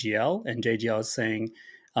JGL, and JGL is saying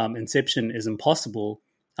Inception is impossible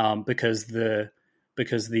because the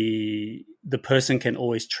person can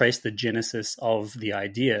always trace the genesis of the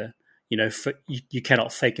idea. You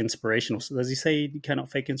cannot fake inspiration. Does he say you cannot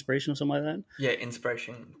fake inspiration or something like that? Yeah,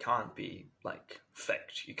 inspiration can't be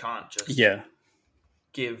faked. You can't just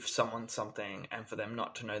give someone something and for them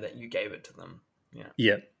not to know that you gave it to them.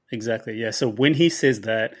 Yeah, exactly. Yeah. So when he says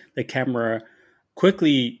that, the camera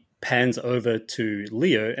quickly pans over to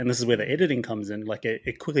Leo, and this is where the editing comes in.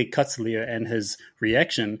 It quickly cuts to Leo, and his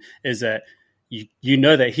reaction is that you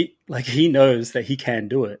know that he knows that he can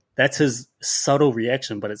do it. That's his subtle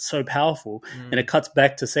reaction, but it's so powerful. And it cuts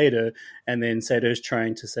back to Sato, and then Sato's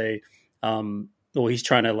trying to say, or he's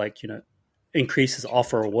trying to increase his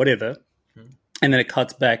offer or whatever. And then it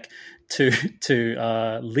cuts back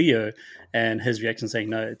to Leo and his reaction saying,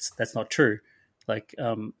 no, that's not true.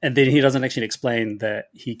 And then he doesn't actually explain that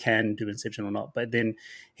he can do Inception or not, but then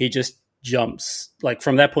he just jumps,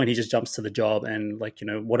 from that point, he just jumps to the job and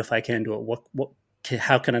what if I can do it?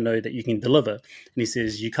 How can I know that you can deliver? And he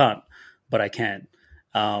says, you can't, but I can.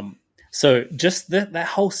 So just that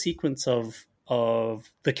whole sequence of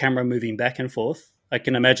the camera moving back and forth, I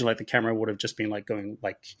can imagine the camera would have just been going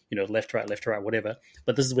left, right, whatever.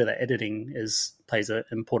 But this is where the editing plays an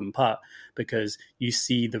important part, because you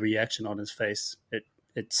see the reaction on his face.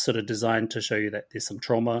 It's sort of designed to show you that there's some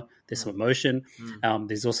trauma, there's some emotion.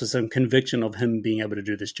 There's also some conviction of him being able to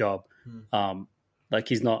do this job.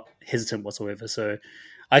 He's not hesitant whatsoever. So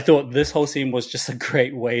I thought this whole scene was just a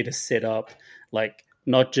great way to set up,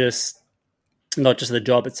 not just the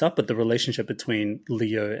job itself, but the relationship between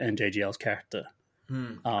Leo and JGL's character.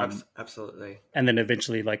 Absolutely. And then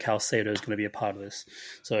eventually how Sato is going to be a part of this.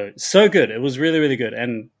 So good. It was really, really good.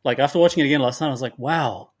 And after watching it again last night, I was like,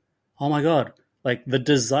 wow, oh my God.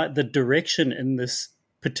 The direction in this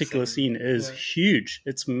particular scene is huge.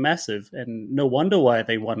 It's massive. And no wonder why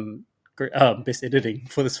they won best editing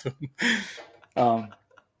for this film. So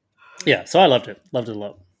I loved it. Loved it a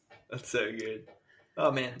lot. That's so good. Oh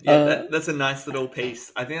man. Yeah, that's a nice little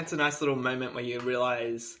piece. I think that's a nice little moment where you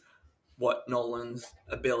realize what Nolan's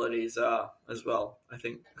abilities are as well. I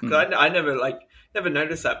think I never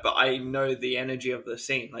noticed that, but I know the energy of the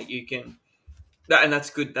scene. You can, and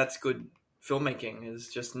that's good. That's good filmmaking, is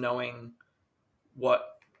just knowing what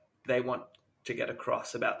they want to get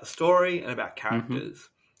across about the story and about characters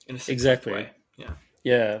in a exactly way.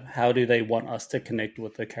 Yeah. How do they want us to connect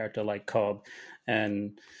with a character like Cobb?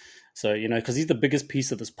 And so, because he's the biggest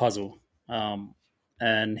piece of this puzzle.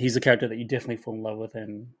 And he's a character that you definitely fall in love with,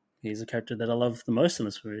 and he's a character that I love the most in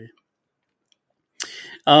this movie.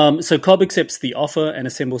 So Cobb accepts the offer and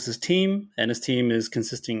assembles his team, and his team is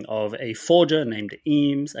consisting of a forger named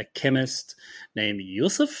Eames, a chemist named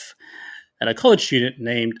Yusuf, and a college student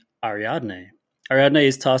named Ariadne. Ariadne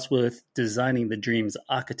is tasked with designing the dream's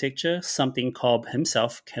architecture, something Cobb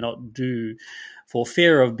himself cannot do for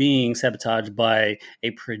fear of being sabotaged by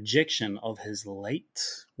a projection of his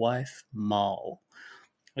late wife, Mal.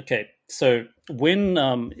 Okay, so when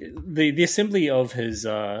the assembly of his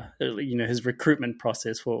his recruitment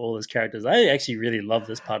process for all his characters, I actually really love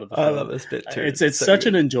this part of the I love film. this bit too. It's So such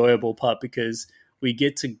good. an enjoyable part because we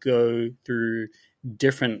get to go through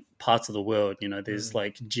different parts of the world. You know, there's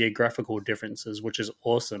like geographical differences, which is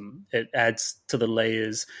awesome. It adds to the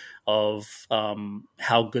layers of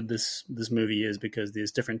how good this movie is because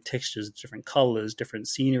there's different textures, different colors, different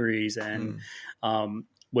sceneries, and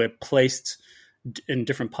we're placed in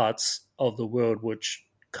different parts of the world, which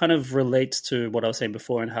kind of relates to what I was saying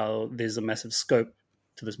before and how there's a massive scope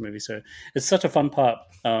to this movie. So it's such a fun part.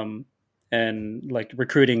 And like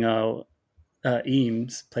recruiting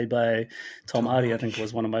Eames, played by Tom Hardy, I think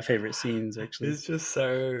was one of my favorite scenes. Actually, He's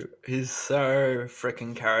so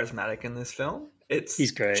freaking charismatic in this film. It's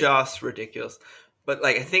he's great. just ridiculous. But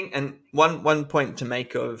like I think, and one point to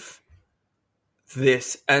make of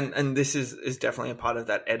this, and this is definitely a part of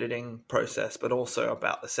that editing process, but also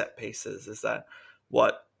about the set pieces, is that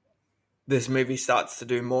what this movie starts to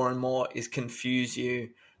do more and more is confuse you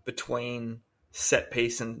between set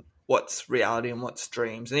piece and what's reality and what's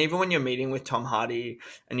dreams. And even when you're meeting with Tom Hardy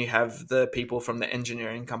and you have the people from the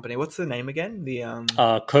engineering company, what's the name again?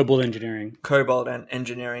 The Cobalt Engineering. Cobalt and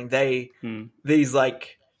Engineering. These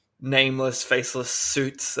like nameless, faceless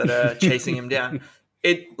suits that are chasing him down.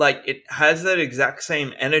 It has that exact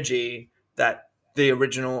same energy that the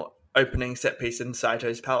original opening set piece in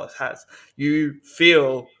Saito's Palace has. You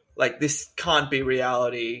feel like this can't be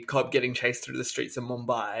reality. Cobb getting chased through the streets of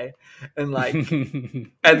Mumbai, and like,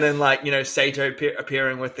 and then like Saito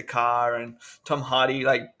appearing with the car, and Tom Hardy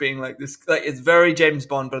like being like this. Like it's very James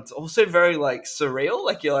Bond, but it's also very like surreal.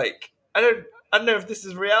 Like you're like, I don't know if this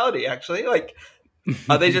is reality actually. Like,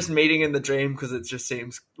 are they just meeting in the dream because it just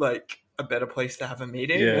seems like a better place to have a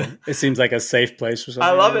meeting? Yeah, it seems like a safe place or something.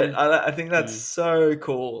 I love it. I think that's so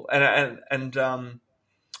cool, and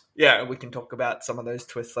yeah, we can talk about some of those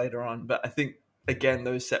twists later on. But I think again,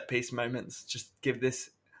 those set piece moments just give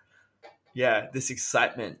this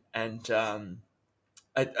excitement, and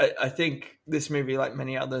I think this movie, like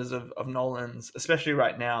many others of Nolan's, especially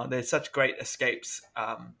right now, there's such great escapes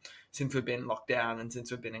since we've been locked down and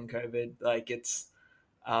since we've been in COVID. Like it's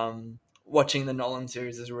watching the Nolan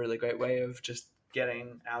series is a really great way of just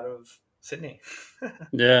getting out of Sydney.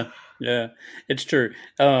 Yeah, it's true.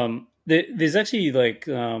 There's actually like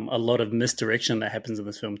a lot of misdirection that happens in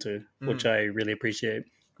this film too, which I really appreciate.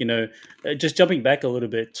 Just jumping back a little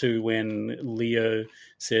bit to when Leo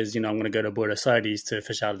says, I'm going to go to Buenos Aires to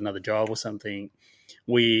fish out another job or something.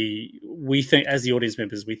 We think, as the audience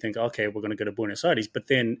members, we think, okay, we're going to go to Buenos Aires, but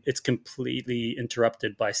then it's completely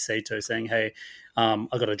interrupted by Saito saying, hey, I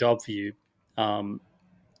got a job for you.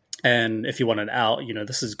 And if you want it out,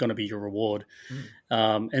 this is going to be your reward.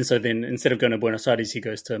 And so then instead of going to Buenos Aires, he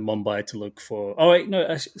goes to Mumbai to look for... Oh, wait,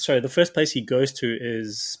 no, sorry. The first place he goes to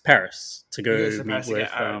is Paris to go meet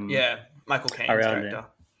with... Michael Caine's character.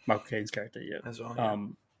 Michael Caine's character, yeah. As well, yeah.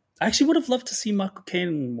 I actually would have loved to see Michael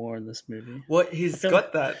Caine more in this movie. Well, he's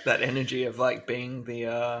got that energy of like being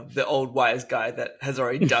the old wise guy that has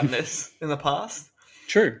already done this in the past.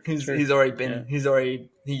 True. He's already been. Yeah.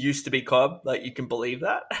 He used to be Cobb. Like you can believe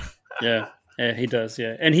that. Yeah, he does.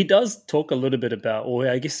 Yeah, and he does talk a little bit about, or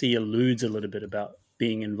I guess he alludes a little bit about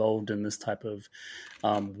being involved in this type of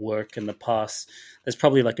work in the past. There's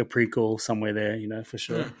probably like a prequel somewhere there, for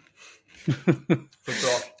sure. For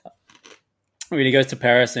sure. I mean, he goes to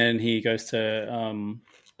Paris and he goes to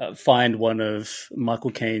find one of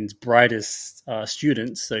Michael Caine's brightest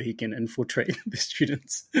students so he can infiltrate the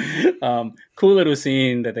students. Cool little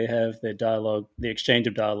scene that they have, their dialogue, the exchange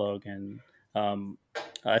of dialogue. And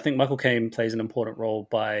I think Michael Caine plays an important role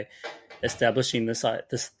by establishing the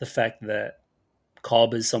fact that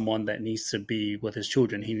Cobb is someone that needs to be with his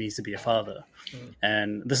children. He needs to be a father.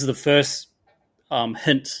 And this is the first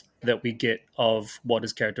hint that we get of what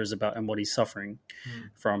his character is about and what he's suffering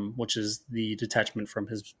from, which is the detachment from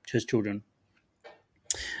his children.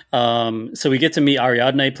 So we get to meet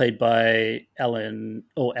Ariadne, played by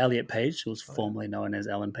Elliot Page, who was formerly known as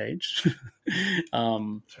Ellen Page.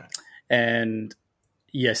 And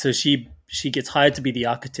yeah, so she gets hired to be the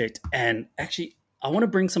architect. And actually, I want to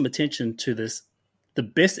bring some attention to this, the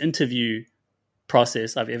best interview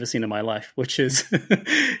process I've ever seen in my life, which is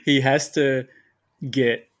he has to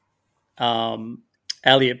get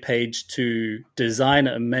Elliot Page to design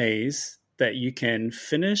a maze that you can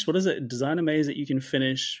finish. What is it? Design a maze that you can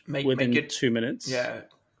finish within 2 minutes. Yeah.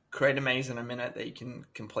 Create a maze in a minute that you can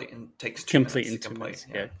complete and takes 2 minutes to complete.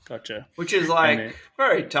 Yeah, gotcha. Which is like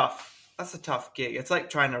very tough. That's a tough gig. It's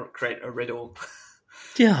like trying to create a riddle.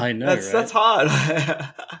 Yeah, I know. That's hard.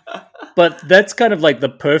 But that's kind of like the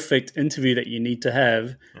perfect interview that you need to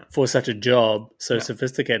have Yeah. for such a job so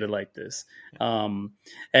sophisticated like this. And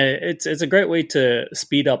it's a great way to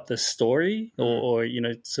speed up the story, or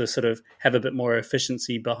to sort of have a bit more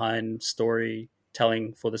efficiency behind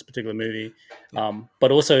storytelling for this particular movie,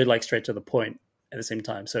 but also like straight to the point at the same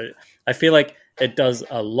time. So I feel like it does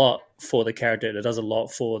a lot for the character. It does a lot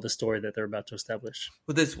for the story that they're about to establish.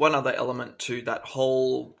 Well, there's one other element to that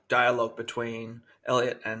whole dialogue between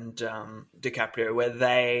Elliot and DiCaprio, where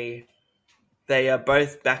they are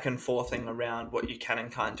both back and forthing around what you can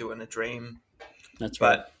and can't do in a dream. That's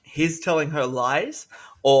right. But he's telling her lies,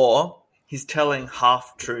 or he's telling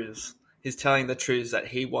half truths. He's telling the truths that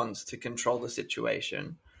he wants to control the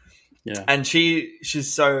situation. Yeah. And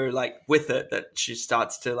she's so like with it that she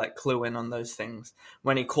starts to like clue in on those things.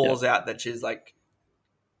 When he calls out that she's like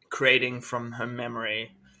creating from her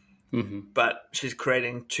memory, but she's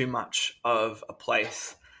creating too much of a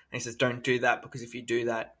place. And he says, don't do that, because if you do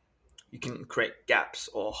that, you can create gaps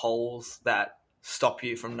or holes that stop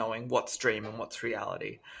you from knowing what's dream and what's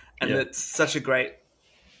reality. And it's such a great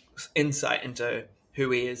insight into who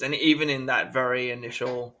he is. And even in that very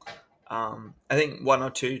initial, I think 1 or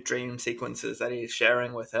 2 dream sequences that he's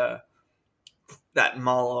sharing with her, that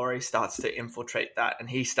Mallory starts to infiltrate that, and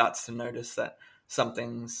he starts to notice that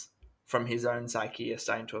something's from his own psyche is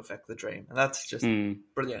starting to affect the dream. And that's just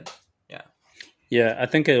brilliant. Yeah. Yeah, I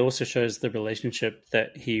think it also shows the relationship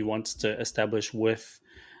that he wants to establish with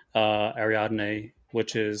Ariadne,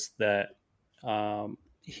 which is that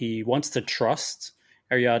he wants to trust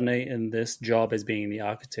Ariadne in this job as being the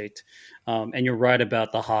architect. And you're right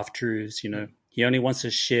about the half-truths. He only wants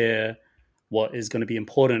to share what is going to be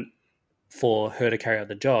important for her to carry out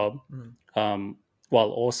the job, while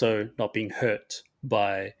also not being hurt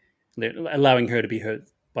by allowing her to be hurt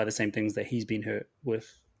by the same things that he's been hurt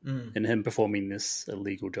with in him performing this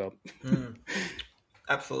illegal job.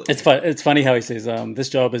 Absolutely. It's funny how he says, this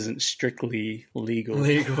job isn't strictly legal.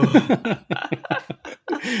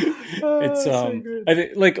 It's so I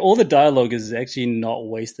think, like, all the dialogue is actually not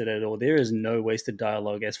wasted at all. There is no wasted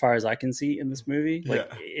dialogue as far as I can see in this movie.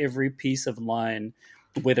 Like every piece of line,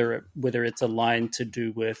 whether it's a line to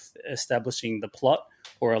do with establishing the plot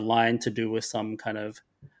or a line to do with some kind of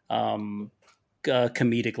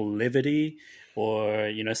comedic levity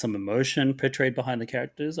or some emotion portrayed behind the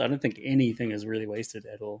characters, I don't think anything is really wasted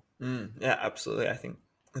at all. Yeah, absolutely. I think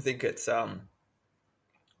it's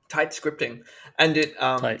tight scripting, and it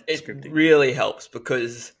really helps,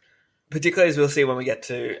 because particularly as we'll see when we get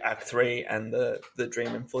to Act 3 and the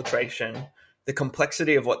dream infiltration, the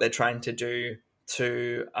complexity of what they're trying to do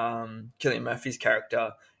to Cillian Murphy's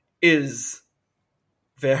character is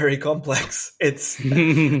very complex. It's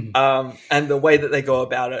and the way that they go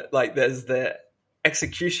about it, like there's the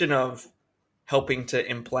execution of helping to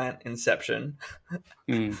implant Inception,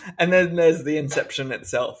 and then there's the Inception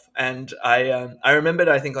itself. And I remembered,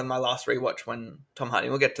 I think on my last rewatch, when Tom Hardy,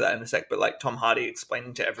 we'll get to that in a sec, but like Tom Hardy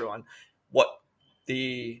explaining to everyone what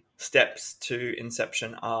the steps to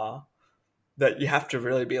Inception are, that you have to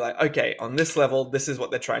really be like, okay, on this level, this is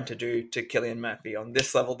what they're trying to do to Cillian Murphy. On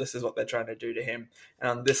this level, this is what they're trying to do to him. And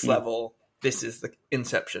on this level, this is the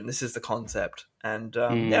Inception. This is the concept. And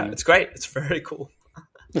yeah, it's great. It's very cool.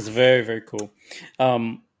 It's very, very cool.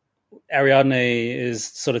 Ariadne is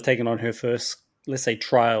sort of taking on her first, let's say,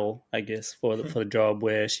 trial, I guess, for the job,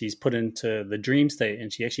 where she's put into the dream state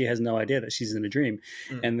and she actually has no idea that she's in a dream.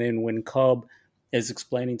 And then when Cobb is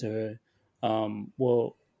explaining to her,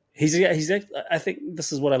 well, he's I think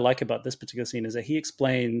this is what I like about this particular scene, is that he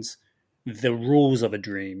explains the rules of a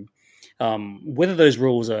dream. Whether those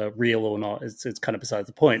rules are real or not, it's kind of beside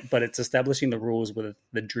the point, but it's establishing the rules with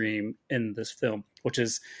the dream in this film, which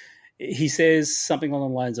is, he says something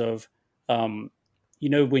along the lines of,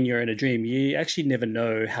 when you're in a dream, you actually never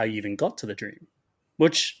know how you even got to the dream,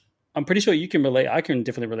 which I'm pretty sure you can relate. I can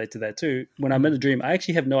definitely relate to that too. When I'm in a dream, I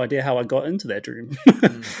actually have no idea how I got into that dream.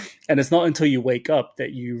 And it's not until you wake up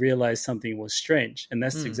that you realize something was strange. And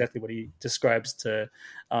that's exactly what he describes to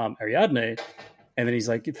Ariadne. And then he's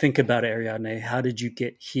like, think about it, Ariadne. How did you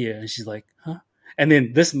get here? And she's like, huh? And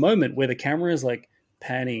then this moment where the camera is like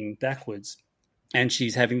panning backwards and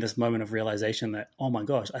she's having this moment of realization that, oh my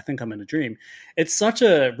gosh, I think I'm in a dream. It's such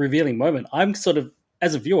a revealing moment. I'm sort of,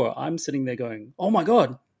 as a viewer, I'm sitting there going, oh my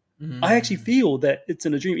God, I actually feel that it's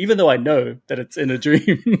in a dream. Even though I know that it's in a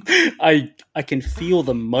dream, I can feel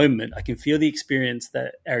the moment. I can feel the experience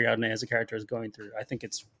that Ariadne as a character is going through. I think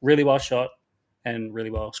it's really well shot and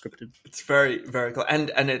really well scripted. It's very, very cool.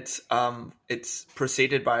 And it's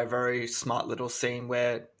preceded by a very smart little scene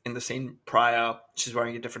where in the scene prior, she's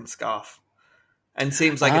wearing a different scarf. and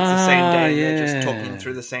seems like it's the same day, and they're just yeah. talking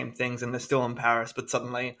through the same things, and they're still in Paris, but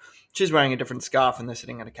suddenly she's wearing a different scarf, and they're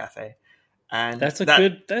sitting at a cafe. And That's a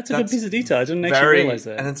good piece of detail. I didn't actually realize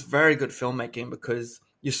that. And it's very good filmmaking because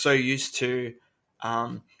you're so used to,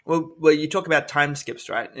 well, you talk about time skips,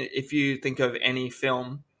 right? If you think of any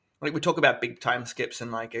film, like we talk about big time skips,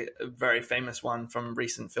 and like a very famous one from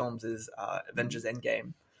recent films is Avengers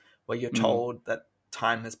Endgame, where you're told that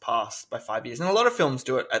time has passed by 5 years. And a lot of films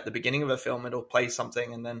do it at the beginning of a film. It'll play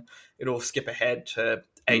something and then it'll skip ahead to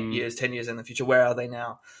 8 years, 10 years in the future. Where are they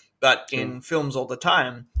now? But in films all the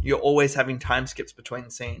time, you're always having time skips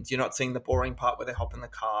between scenes. You're not seeing the boring part where they hop in the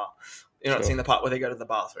car. You're not seeing the part where they go to the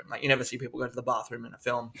bathroom. Like, you never see people go to the bathroom in a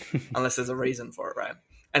film unless there's a reason for it, right?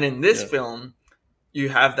 And in this film, you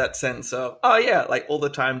have that sense of, oh yeah, like all the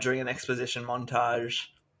time during an exposition montage,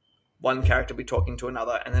 one character will be talking to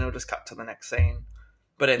another, and then it'll just cut to the next scene.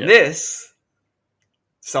 But in this,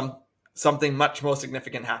 something much more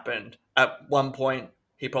significant happened. At one point,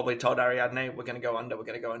 he probably told Ariadne, we're going to go under, we're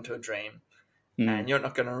going to go into a dream. And you're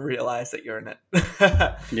not going to realize that you're in it.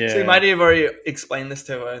 So he might have already explained this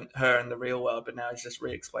to her in the real world, but now he's just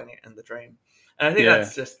re-explaining it in the dream. And I think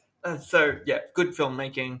that's good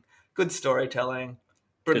filmmaking, good storytelling.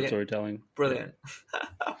 Brilliant. Good storytelling. Brilliant.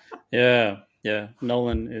 Yeah.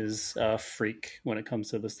 Nolan is a freak when it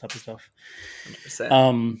comes to this type of stuff.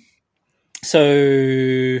 100%.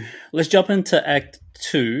 So let's jump into Act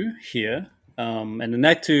 2 here. And in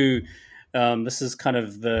Act 2, this is kind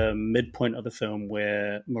of the midpoint of the film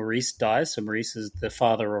where Maurice dies. So Maurice is the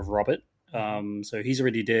father of Robert. So he's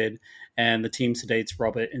already dead. And the team sedates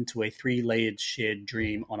Robert into a 3-layered shared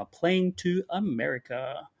dream on a plane to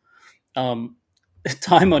America.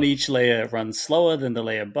 Time on each layer runs slower than the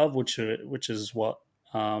layer above, which is what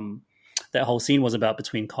that whole scene was about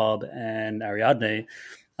between Cobb and Ariadne.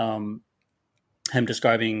 Him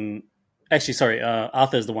describing,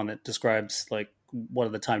 Arthur is the one that describes like what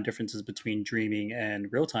are the time differences between dreaming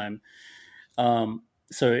and real time.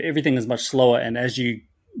 So everything is much slower, and as you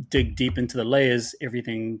dig deep into the layers,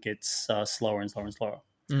 everything gets slower and slower and slower.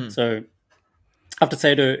 So after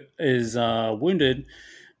Sato is wounded,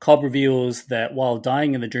 Cobb reveals that while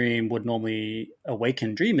dying in the dream would normally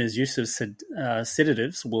awaken dreamers, use of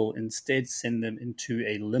sedatives will instead send them into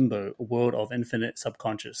a limbo, a world of infinite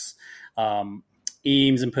subconscious.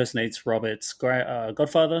 Eames impersonates Robert's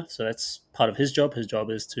godfather, so that's part of his job. His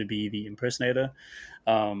job is to be the impersonator.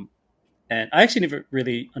 And I actually never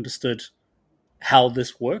really understood how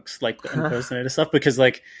this works, like the impersonator stuff, because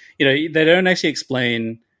like, they don't actually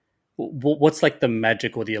explain what's like the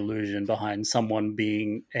magic or the illusion behind someone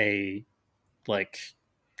being a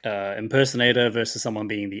impersonator versus someone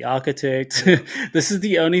being the architect. This is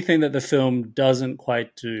the only thing that the film doesn't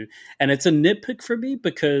quite do, and it's a nitpick for me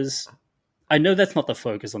because I know that's not the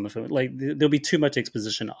focus on the film. Like, there'll be too much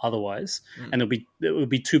exposition otherwise, and it would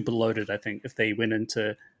be too bloated, I think, if they went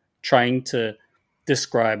into trying to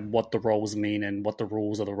describe what the roles mean and what the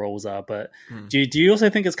rules of the roles are. But do you also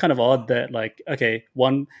think it's kind of odd that, like, okay,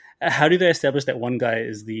 how do they establish that one guy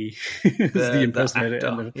is the the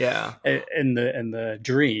impersonator in the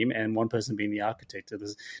dream, and one person being the architect?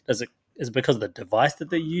 Is it because of the device that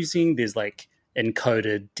they're using? There's like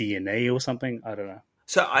encoded DNA or something. I don't know.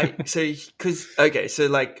 I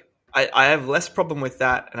have less problem with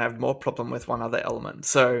that, and I have more problem with one other element.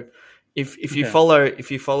 So if you follow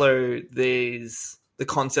the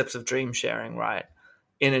concepts of dream sharing, right?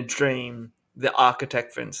 In a dream, the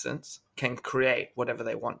architect, for instance, can create whatever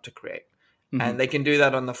they want to create, and they can do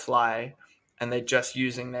that on the fly, and they're just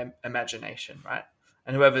using their imagination, right?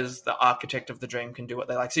 And whoever's the architect of the dream can do what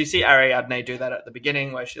they like. So you see Ariadne do that at the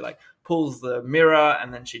beginning, where she like pulls the mirror,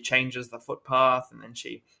 and then she changes the footpath, and then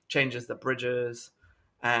she changes the bridges,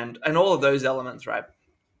 and all of those elements, right?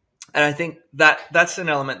 And I think that's an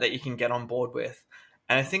element that you can get on board with.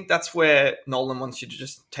 And I think that's where Nolan wants you to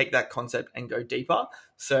just take that concept and go deeper.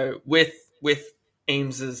 So with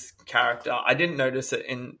Eames's character, I didn't notice it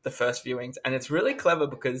in the first viewings, and it's really clever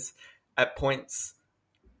because at points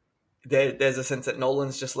there's a sense that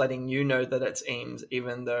Nolan's just letting you know that it's Eames,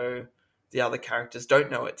 even though the other characters don't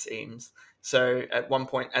know it's Eames. So at one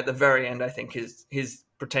point, at the very end, I think he's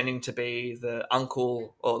pretending to be the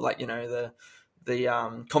uncle, or like,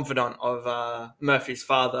 the confidant of Murphy's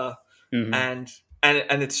father, and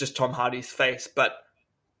it's just Tom Hardy's face. But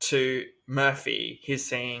to Murphy, he's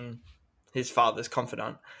seeing his father's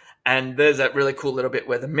confidant, and there's that really cool little bit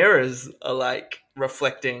where the mirrors are like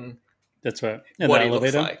reflecting. That's right. What he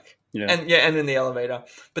looks like. Yeah. And in the elevator.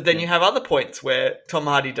 But then you have other points where Tom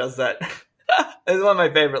Hardy does that. It's one of my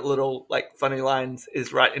favorite little like funny lines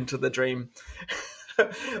is right into the dream.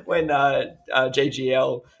 when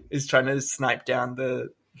JGL is trying to snipe down the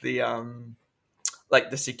like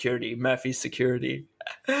the security, Murphy's security,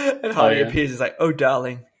 and Hardy appears. He's like, "Oh,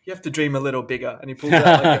 darling, you have to dream a little bigger," and he pulls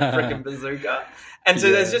out like a freaking bazooka. And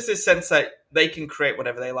so there's just this sense that they can create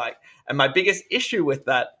whatever they like. And my biggest issue with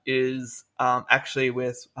that is actually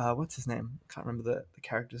with what's his name? I can't remember the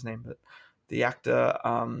character's name, but the actor,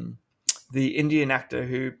 the Indian actor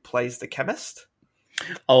who plays the chemist.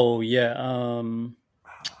 Oh yeah, I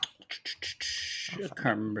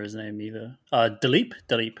can't remember his name either. Dileep's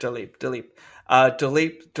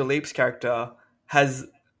character has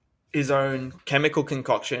his own chemical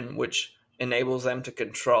concoction, which enables them to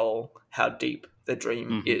control how deep the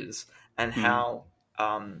dream is and how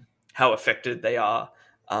affected they are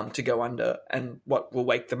to go under, and what will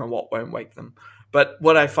wake them and what won't wake them. But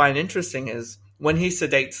what I find interesting is when he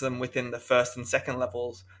sedates them within the first and second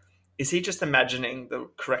levels, is he just imagining the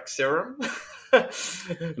correct serum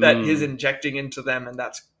that he's injecting into them, and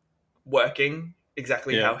that's working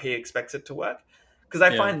exactly how he expects it to work? Because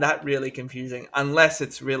I find that really confusing, unless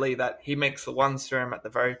it's really that he makes the one serum at the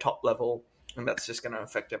very top level, and that's just going to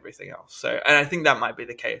affect everything else. So, and I think that might be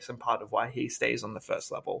the case, and part of why he stays on the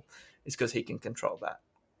first level is because he can control that.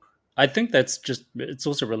 I think that's just, it's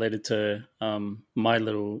also related to my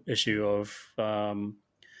little issue of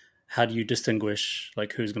how do you distinguish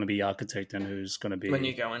like who's going to be architect and who's going to be... When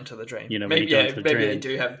you go into the dream. You know, maybe they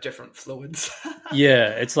do have different fluids.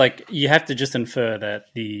 Yeah, it's like you have to just infer that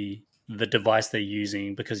the device they're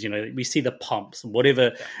using, because, you know, we see the pumps,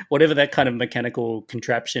 whatever that kind of mechanical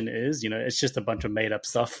contraption is, you know, it's just a bunch of made up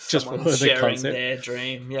stuff. Someone's just for the sharing concept. Their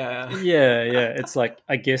dream. Yeah. It's like,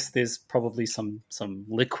 I guess there's probably some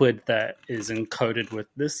liquid that is encoded with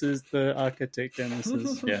this is the architect, and this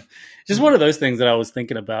is just one of those things that I was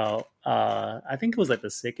thinking about. I think it was like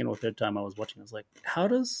the second or third time I was watching. I was like, how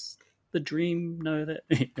does the dream know that?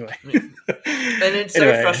 Anyway. And it's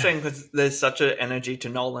so frustrating because there's such an energy to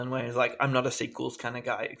Nolan where he's like, I'm not a sequels kind of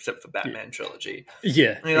guy except for Batman trilogy.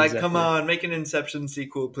 Yeah. And you're like, come on, make an Inception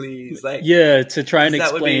sequel, please. Like, to try and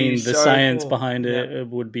explain the so science cool. behind it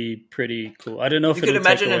would be pretty cool. I don't know if you could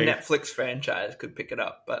imagine a Netflix franchise could pick it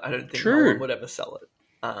up, but I don't think Nolan would ever sell it.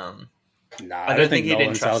 I don't think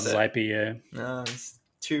Nolan sells his IP. Yeah. No, it's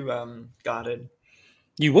too guarded.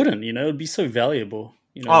 You wouldn't, you know, it'd be so valuable.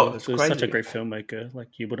 You know, it was such a great filmmaker. Like,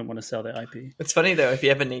 you wouldn't want to sell their IP. It's funny though, if he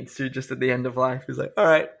ever needs to, just at the end of life, he's like, "All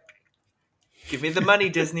right, give me the money,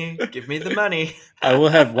 Disney. Give me the money. I will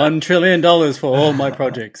have $1 trillion for all my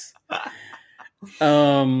projects."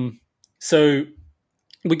 So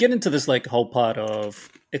we get into this like whole part of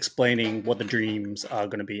explaining what the dreams are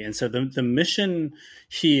going to be, and so the mission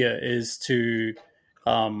here is to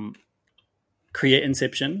create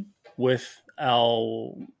Inception with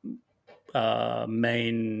our our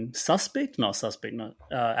main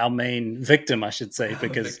victim, I should say,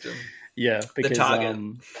 because the target.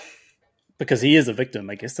 Because he is a victim,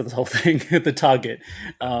 I guess, to this whole thing. The target.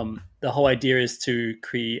 The whole idea is to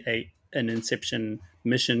create an Inception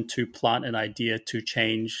mission to plant an idea to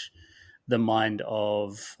change the mind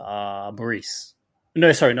of Maurice.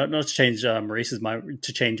 No, sorry, not to change Maurice's mind,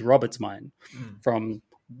 to change Robert's mind from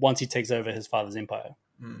once he takes over his father's empire.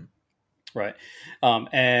 Right.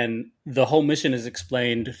 And the whole mission is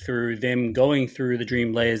explained through them going through the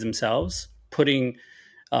dream layers themselves, planning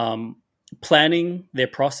their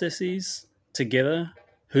processes together,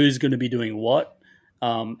 who's going to be doing what,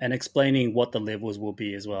 and explaining what the levels will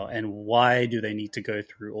be as well, and why do they need to go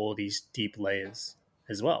through all these deep layers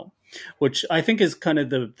as well, which I think is kind of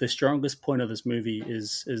the strongest point of this movie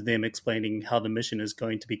is them explaining how the mission is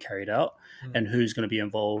going to be carried out and who's going to be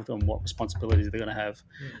involved and what responsibilities they're going to have.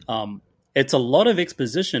 It's a lot of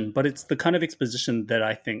exposition, but it's the kind of exposition that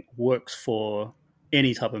I think works for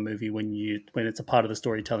any type of movie when it's a part of the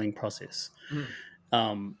storytelling process.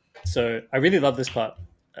 So I really love this part.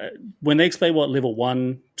 When they explain what level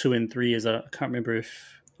 1, 2, and 3 is, I can't remember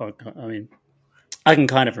I can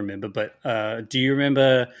kind of remember, but do you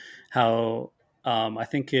remember how I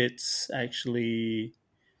think it's actually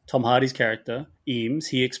Tom Hardy's character, Eames,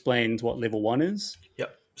 he explains what level 1 is?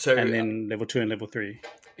 Yep. So, and then level 2 and level 3.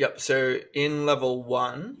 Yep. So in level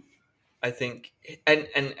 1, I think, and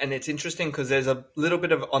it's interesting because there's a little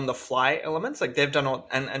bit of on the fly elements. Like they've done all,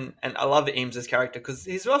 and I love Eames's character because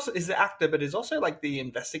he's the actor, but he's also like the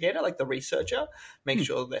investigator, like the researcher, make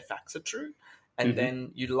sure their facts are true, and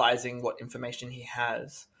then utilizing what information he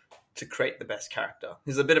has to create the best character.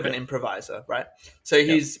 He's a bit of an improviser, right? So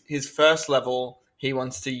his first level, he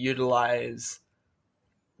wants to utilize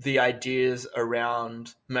the ideas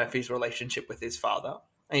around Murphy's relationship with his father.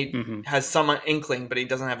 And he has some inkling, but he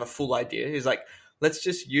doesn't have a full idea. He's like, let's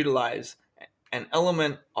just utilize an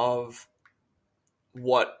element of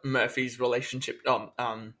what Murphy's relationship,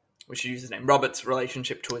 we should use his name, Robert's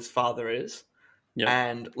relationship to his father is. Yep.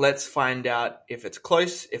 And let's find out if it's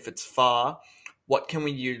close, if it's far, what can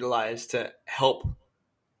we utilize to help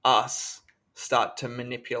us start to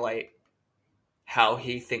manipulate how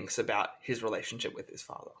he thinks about his relationship with his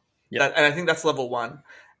father. Yep. And I think that's level 1.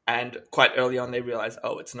 And quite early on, they realize,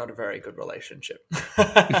 it's not a very good relationship.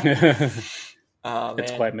 It's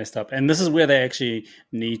quite messed up. And this is where they actually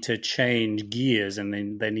need to change gears, and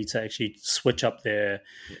then they need to actually switch up their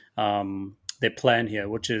plan here,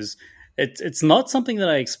 which is, it's not something that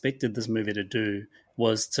I expected this movie to do,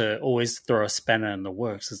 was to always throw a spanner in the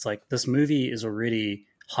works. It's like, this movie is already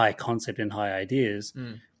high concept and high ideas.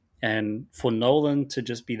 And for Nolan to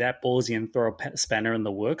just be that ballsy and throw a spanner in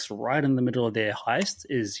the works right in the middle of their heist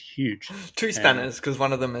is huge. 2 spanners, because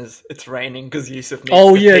one of them is it's raining because Yusuf needs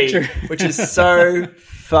to pee, true. which is so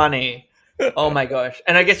funny. Oh my gosh.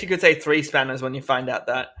 And I guess you could say 3 spanners when you find out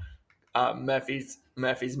that Murphy's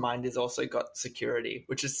mind has also got security,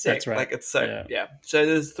 which is sick. That's right. Like, it's so, yeah. So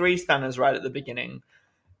there's 3 spanners right at the beginning.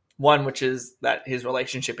 One, which is that his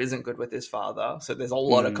relationship isn't good with his father. So there's a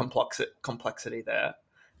lot of complexity there.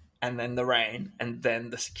 And then the rain, and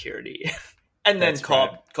then the security. And then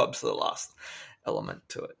Cobb's the last element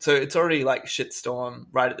to it. So it's already like shitstorm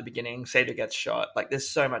right at the beginning. Sato gets shot. Like, there's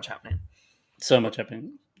so much happening. A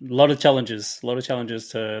lot of challenges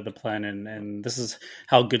to the plan, and this is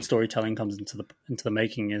how good storytelling comes into the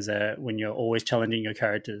making, is that when you're always challenging your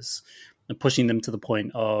characters and pushing them to the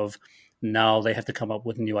point of, now they have to come up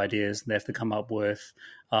with new ideas. They have to come up with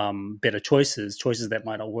better choices that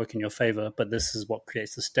might not work in your favor, but this is what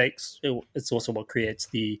creates the stakes. It's also what creates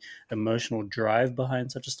the emotional drive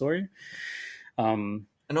behind such a story. And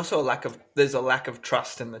also there's a lack of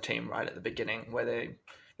trust in the team right at the beginning, where they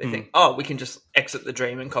think, we can just exit the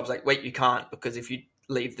dream. And Cobb's like, wait, you can't, because if you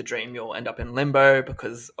leave the dream, you'll end up in limbo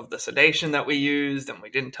because of the sedation that we used, and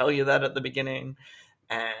we didn't tell you that at the beginning.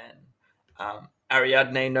 And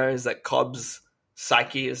Ariadne knows that Cobb's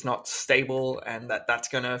psyche is not stable, and that's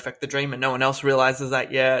going to affect the dream, and no one else realizes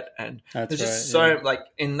that yet. And there's just like,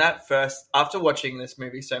 in that first, after watching this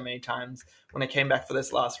movie so many times, when I came back for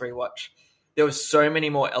this last rewatch, there was so many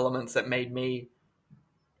more elements that made me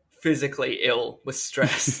physically ill with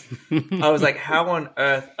stress. I was like, how on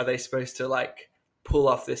earth are they supposed to like pull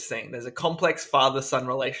off this thing? There's a complex father-son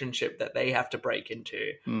relationship that they have to break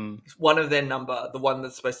into. One of their number, the one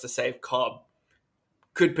that's supposed to save Cobb,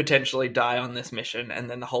 could potentially die on this mission, and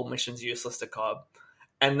then the whole mission's useless to Cobb.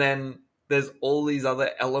 And then there's all these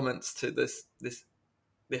other elements to this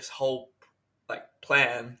whole like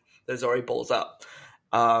plan that's already balls up.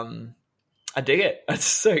 I dig it. It's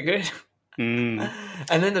so good. And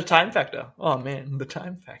then the time factor. Oh man, the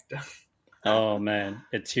time factor. Oh man,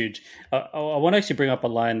 it's huge. I want to actually bring up a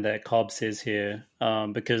line that Cobb says here,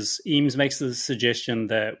 because Eames makes the suggestion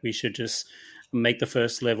that we should just make the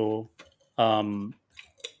first level.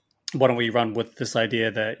 Why don't we run with this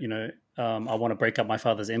idea that, I want to break up my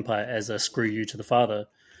father's empire as a screw you to the father.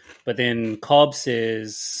 But then Cobb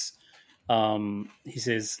says, he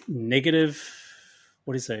says negative,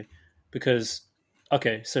 what do you say? Because,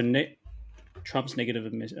 okay, so trumps negative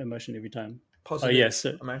emotion every time.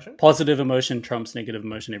 Positive emotion trumps negative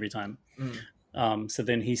emotion every time. So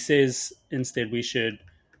then he says, instead we should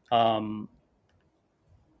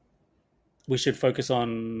focus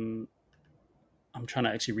on, I'm trying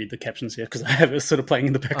to actually read the captions here because I have it sort of playing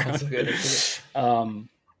in the background. I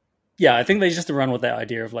think they just run with that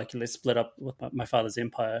idea of like, let's split up with my father's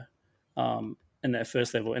empire in that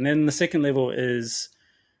first level. And then the second level is,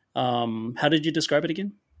 how did you describe it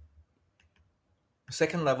again?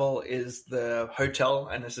 Second level is the hotel,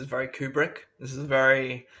 and this is very Kubrick. This is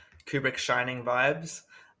very Kubrick Shining vibes.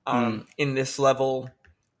 In this level,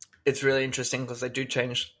 it's really interesting because they do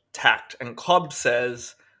change tact. And Cobb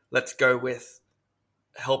says, let's go with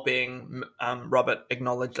helping Robert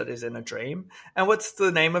acknowledge that he's in a dream. And what's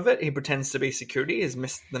the name of it? He pretends to be security. Is it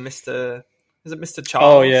Mr.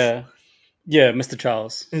 Charles? Oh yeah, Mr.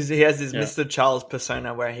 Charles. He has this Mr. Charles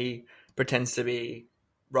persona where he pretends to be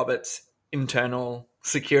Robert's internal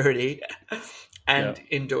security, and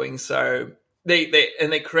in doing so, they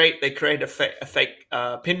create a fake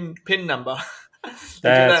pin number. They do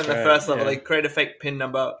that in the first level. They create a fake pin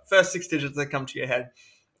number. First 6 digits that come to your head.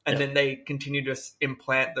 And then they continue to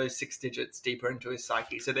implant those 6 digits deeper into his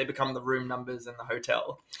psyche. So they become the room numbers in the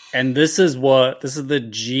hotel. And this is the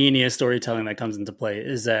genius storytelling that comes into play,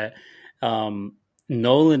 is that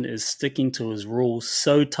Nolan is sticking to his rules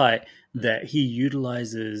so tight that he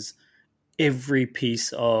utilizes every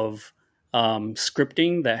piece of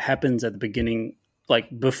scripting that happens at the beginning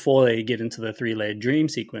like before they get into the 3-layer dream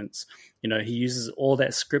sequence, he uses all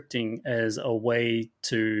that scripting as a way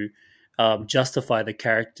to justify the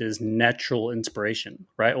character's natural inspiration,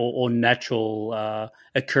 right? Or natural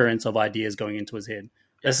occurrence of ideas going into his head.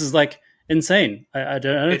 Yeah. This is like insane. I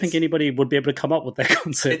don't think anybody would be able to come up with that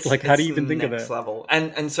concept. Like, how do you even think of that? Level.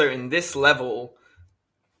 And so in this level,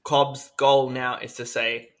 Cobb's goal now is to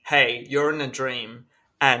say, hey, you're in a dream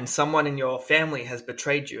and someone in your family has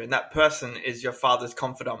betrayed you, and that person is your father's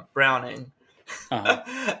confidant, Browning.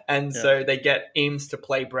 Uh-huh. And so they get Eames to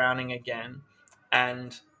play Browning again,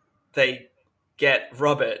 and they get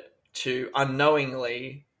Robert to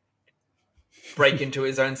unknowingly break into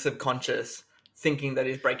his own subconscious, thinking that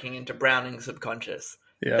he's breaking into Browning's subconscious.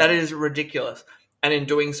 Yeah. That is ridiculous. And in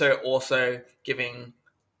doing so, also giving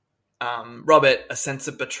Robert a sense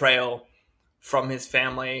of betrayal from his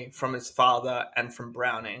family, from his father, and from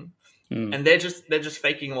Browning. And they're just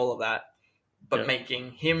faking all of that, but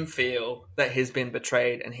making him feel that he's been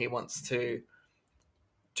betrayed and he wants to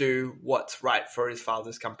do what's right for his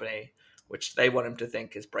father's company, which they want him to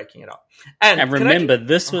think is breaking it up. And remember,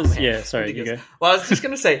 this was... sorry, you go. Well, I was just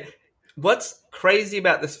going to say, what's crazy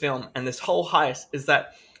about this film and this whole heist is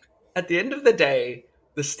that at the end of the day,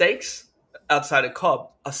 the stakes outside of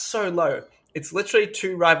Cobb are so low. It's literally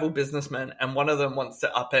two rival businessmen, and one of them wants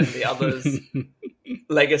to upend the other's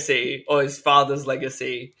legacy or his father's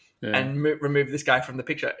legacy and remove this guy from the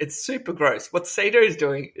picture. It's super gross. What Sato is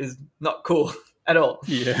doing is not cool at all.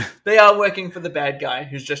 Yeah, they are working for the bad guy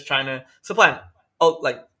who's just trying to supplant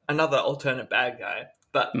another alternate bad guy.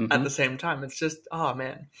 But at the same time, it's just, oh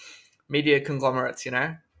man, media conglomerates.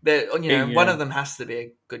 One of them has to be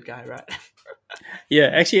a good guy, right? Yeah,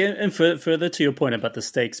 actually, and further to your point about the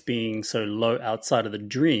stakes being so low outside of the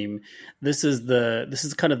dream, this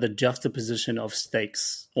is kind of the juxtaposition of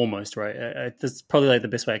stakes, almost, right? That's probably like the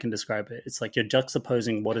best way I can describe it. It's like you're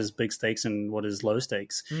juxtaposing what is big stakes and what is low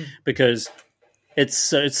stakes, because it's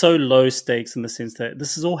so low stakes in the sense that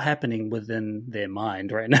this is all happening within their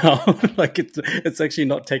mind right now. Like it's actually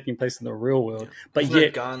not taking place in the real world. But there's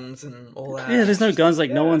yet, no guns and all that. Yeah, there's no guns.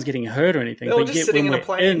 Like no one's getting hurt or anything. They're all just sitting in a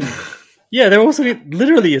plane. Yeah, they're also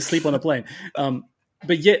literally asleep on a plane.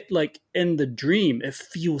 But yet, like in the dream, it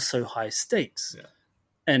feels so high stakes. Yeah.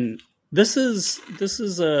 And this is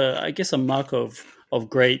I guess a mark of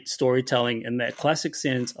great storytelling in that classic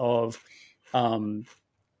sense of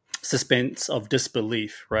suspense of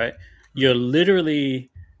disbelief, right? You're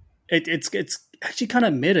literally it's actually kind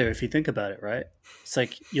of meta if you think about it, right? It's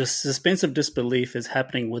like your suspense of disbelief is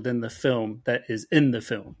happening within the film that is in the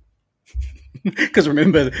film. Because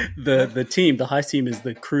remember, the team, the heist team, is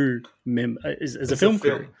the crew is a film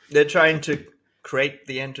crew. They're trying to create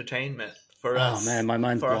the entertainment for us. Oh man, my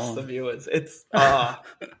mind's blown. For us, the viewers. It's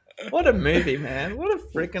what a movie, man! What a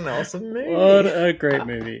freaking awesome movie! What a great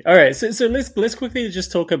movie! All right, so let's quickly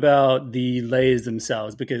just talk about the layers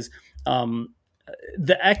themselves, because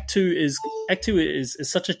the Act 2 is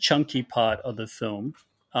such a chunky part of the film.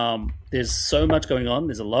 There's so much going on.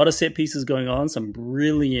 There's a lot of set pieces going on, some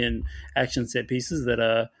brilliant action set pieces that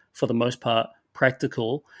are, for the most part,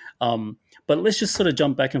 practical. But let's just sort of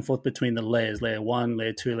jump back and forth between the layers, layer 1,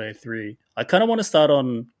 layer 2, layer 3. I kind of want to start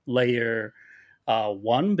on layer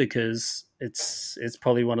 1 because it's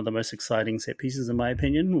probably one of the most exciting set pieces in my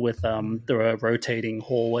opinion, with the rotating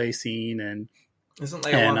hallway scene. And isn't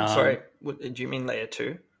layer 1, sorry, do you mean layer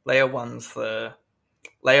 2? Layer 1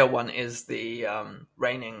 is the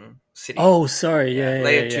raining city. Oh, sorry. Yeah.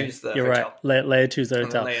 Layer 2's the You're hotel. Right. Layer 2's the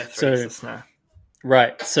hotel. Layer 3 is the snow.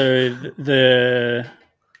 Right. So layer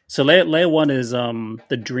 1 is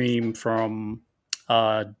the dream from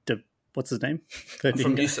what's his name?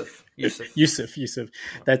 From Yusuf. Yusuf.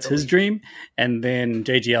 That's his dream, and then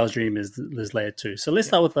JGL's dream is layer 2. So let's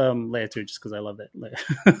start with layer 2, just because I love that layer.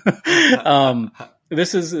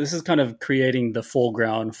 This is kind of creating the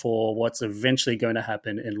foreground for what's eventually going to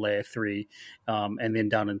happen in layer 3, and then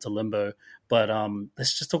down into limbo. But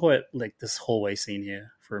let's just talk about like this hallway scene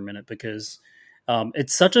here for a minute, because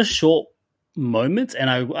it's such a short moment, and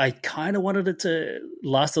I kind of wanted it to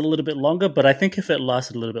last a little bit longer. But I think if it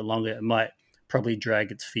lasted a little bit longer, it might probably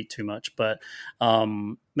drag its feet too much. But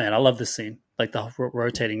man, I love this scene. Like the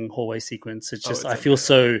rotating hallway sequence. It's just, I feel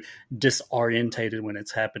so disorientated when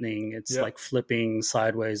it's happening. It's like flipping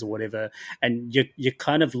sideways or whatever. And you're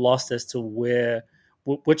kind of lost as to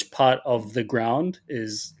which part of the ground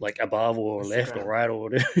is like above or left or right or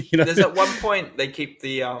whatever. There's at one point they keep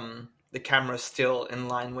the camera still in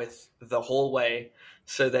line with the hallway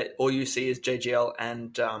so that all you see is JGL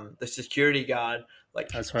and the security guard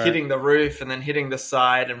hitting the roof and then hitting the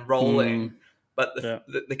side and rolling. But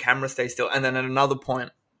the camera stays still. And then at another point,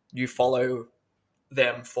 you follow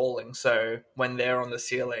them falling. So when they're on the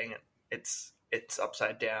ceiling, it's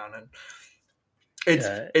upside down, and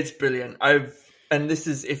it's brilliant. And this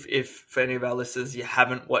is if for any of our listeners you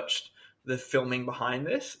haven't watched the filming behind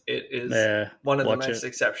this, it is one of the most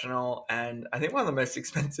exceptional, and I think one of the most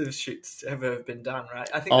expensive shoots to ever have been done. Right?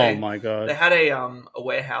 I think my god, they had a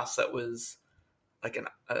warehouse that was like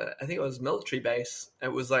I think it was military base.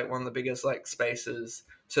 It was like one of the biggest like spaces,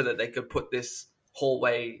 so that they could put this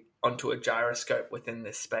hallway onto a gyroscope within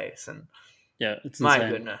this space. And it's my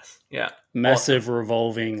insane. goodness, massive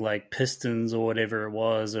revolving like pistons or whatever it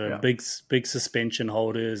was, or big suspension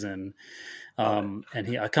holders, and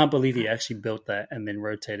I can't believe he actually built that and then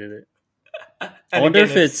rotated it. I wonder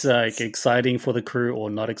if it's like exciting for the crew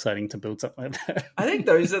or not exciting to build something like that. I think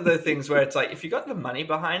those are the things where it's like, if you got the money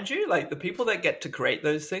behind you, like the people that get to create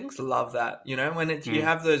those things love that, you know, when you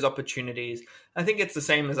have those opportunities. I think it's the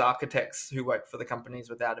same as architects who work for the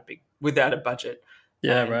companies without a budget.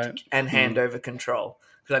 And hand over control.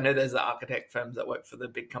 Because I know there's the architect firms that work for the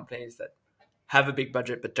big companies that have a big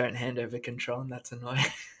budget but don't hand over control, and that's annoying.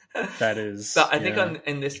 That is. But I think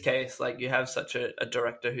in this case, like, you have such a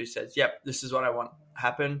director who says, "Yep, this is what I want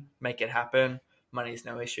happen. Make it happen. Money's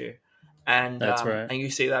no issue." And that's right. And you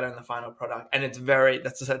see that in the final product, and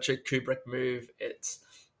that's such a Kubrick move. It's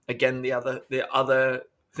again the other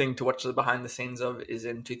thing to watch the behind the scenes of is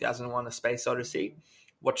in 2001: A Space Odyssey.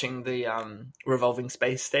 Watching the revolving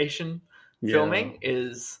space station filming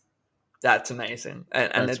that's amazing,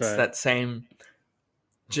 and it's right. That same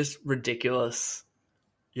just ridiculous.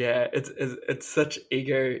 Yeah, it's such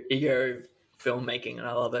ego filmmaking, and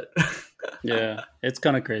I love it. Yeah, it's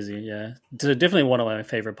kind of crazy. Yeah, it's definitely one of my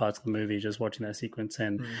favorite parts of the movie, just watching that sequence.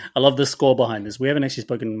 And I love the score behind this. We haven't actually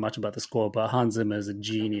spoken much about the score, but Hans Zimmer is a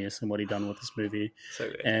genius in what he done with this movie.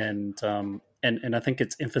 So good. And I think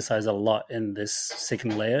it's emphasized a lot in this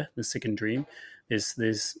second layer, the second dream.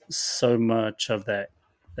 There's so much of that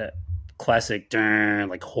classic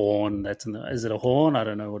like horn that's in the. Is it a horn? I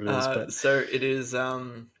don't know what it is. But so it is.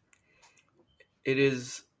 It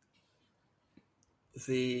is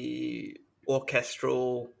the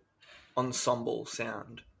orchestral ensemble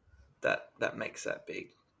sound that makes that big.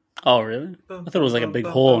 Oh, really? I thought it was like a big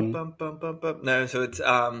horn. No, so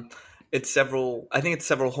it's several. I think it's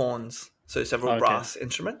several horns. So several brass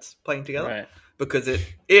instruments playing together, right. Because it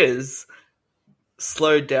is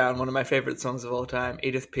slowed down. One of my favorite songs of all time,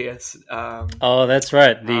 Edith Piaf. That's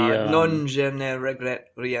right. The Non je ne regrette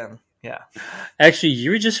rien. Yeah. Actually,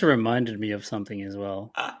 you just reminded me of something as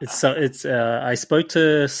well. I spoke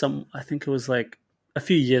to I think it was like a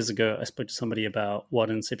few years ago. I spoke to somebody about what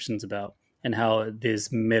Inception's about and how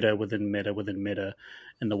there's meta within meta within meta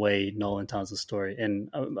in the way Nolan tells the story. And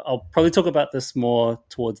I'll probably talk about this more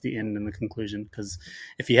towards the end in the conclusion, because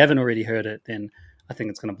if you haven't already heard it, then I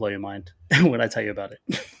think it's going to blow your mind when I tell you about it.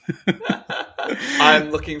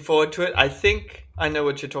 I'm looking forward to it. I think I know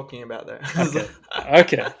what you're talking about there.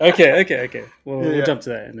 Okay. We'll jump to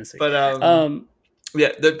that in a second.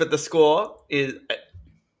 But but the score is,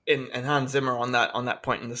 and Hans Zimmer on that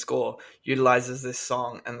point in the score utilizes this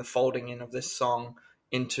song and the folding in of this song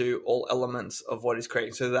into all elements of what he's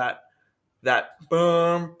creating. So that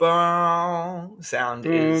boom boom sound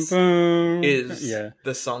is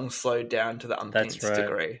the song slowed down to the umpteenth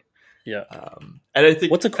degree. Yeah. And I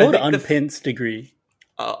think, what's it called? Umpteenth degree.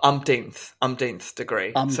 Umpteenth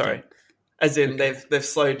degree. Sorry, as in they've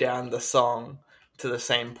slowed down the song to the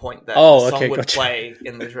same point that the song would play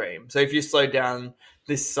in the dream. So if you slow down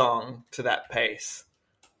this song to that pace,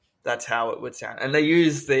 that's how it would sound. And they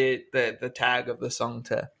use the tag of the song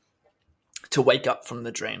to wake up from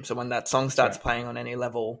the dream. So when that song starts playing on any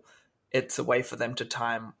level, it's a way for them to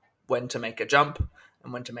time when to make a jump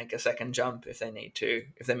and when to make a second jump if they need to,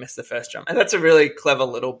 if they miss the first jump. And that's a really clever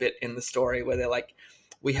little bit in the story where they're like,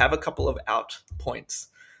 we have a couple of out points,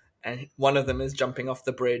 and one of them is jumping off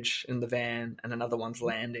the bridge in the van, and another one's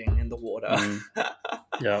landing in the water.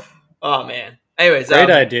 Yeah. Oh, man. Anyways.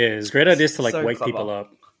 Great ideas to like wake people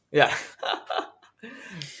up. Yeah.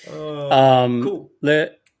 Cool.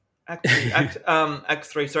 Act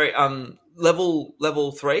 3, sorry. Level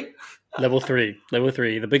 3. Level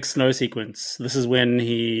 3. The big snow sequence. This is when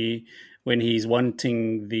he's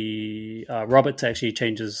wanting the Robert to actually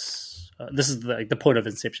change his. This is the point of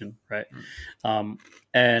Inception, right?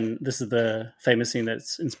 And this is the famous scene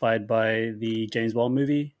that's inspired by the James Bond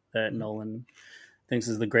movie that Nolan thinks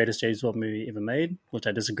is the greatest James Bond movie ever made, which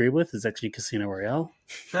I disagree with. Is actually Casino Royale.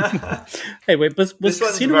 Hey, wait, was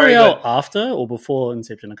Casino Royale after or before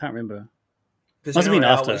Inception? I can't remember. Casino Must have been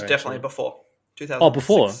after. Was definitely before. 2006,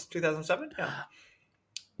 before 2007. Yeah.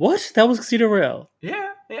 What? That was Casino Royale.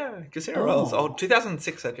 Yeah. Casino Royale.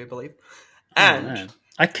 2006, I do believe. Oh And man,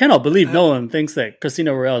 I cannot believe Nolan thinks that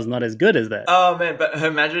Casino Royale is not as good as that. oh man, but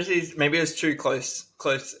Her Majesty's, maybe it was too close.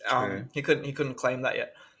 True. He couldn't claim that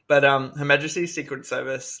yet. But Her Majesty's Secret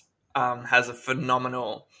Service has a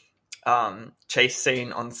phenomenal chase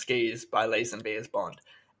scene on skis by Lazenby as Bond,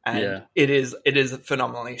 and Yeah. it is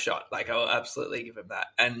phenomenally shot. Like, I'll absolutely give him that.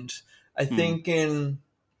 And I think it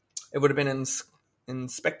would have been in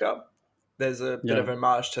Inspector. There's a bit of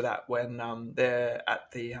homage to that when they're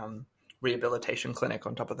at the rehabilitation clinic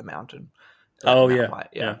on top of the mountain. Oh Mount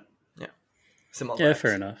yeah. Yeah. Similar. Yeah, vibes.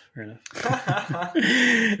 fair enough.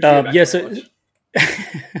 Back Yeah, and so watch.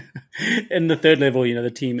 in the third level,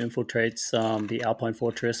 the team infiltrates the Alpine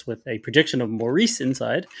fortress with a projection of Maurice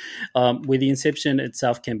inside, where the Inception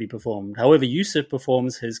itself can be performed. However, Yusuf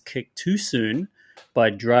performs his kick too soon by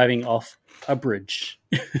driving off a bridge,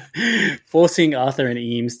 forcing Arthur and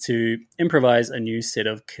Eames to improvise a new set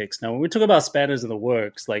of kicks. Now, when we talk about spanners in the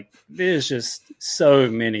works, like, there's just so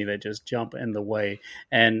many that just jump in the way,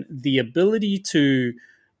 and the ability to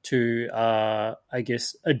I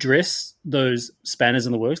guess address those spanners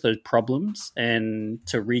in the works, those problems, and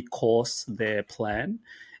to recourse their plan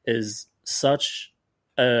is such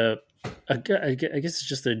I guess it's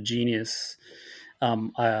just a genius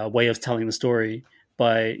way of telling the story.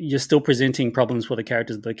 By you're still presenting problems for the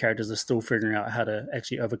characters, but the characters are still figuring out how to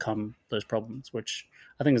actually overcome those problems, which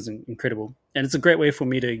I think is incredible. And it's a great way for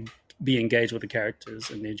me to be engaged with the characters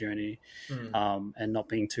and their journey, and not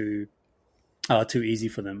being too easy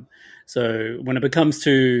for them. So when it becomes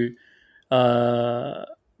to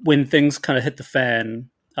when things kind of hit the fan,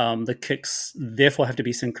 the kicks therefore have to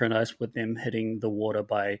be synchronized with them hitting the water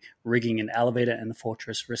by rigging an elevator and the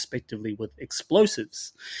fortress respectively with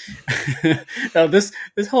explosives. Now this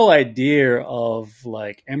whole idea of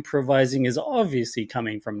like improvising is obviously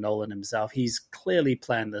coming from Nolan himself. He's clearly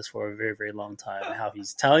planned this for a very, very long time. How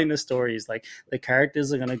he's telling the story is like the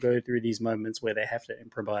characters are going to go through these moments where they have to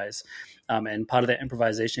improvise, and part of that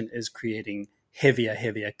improvisation is creating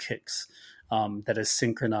heavier kicks that is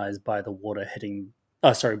synchronized by the water hitting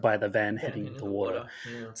by the van hitting the water.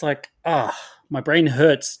 Yeah. It's like, my brain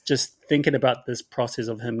hurts just thinking about this process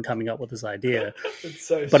of him coming up with this idea. It's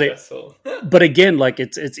so stressful. But again, like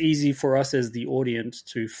it's easy for us as the audience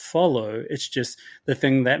to follow. It's just the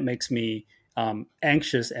thing that makes me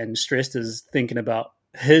anxious and stressed is thinking about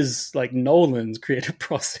his, like, Nolan's creative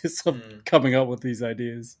process of coming up with these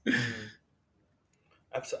ideas.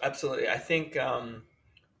 Absolutely. I think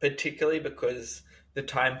particularly because the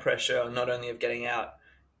time pressure, not only of getting out,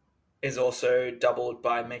 is also doubled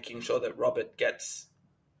by making sure that Robert gets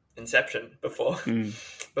Inception before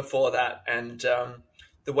that, and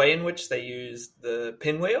the way in which they use the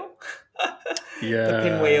pinwheel, the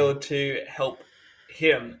pinwheel to help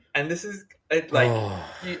him, and this is I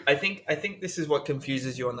think this is what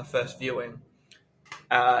confuses you on the first viewing,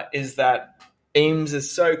 is that Eames is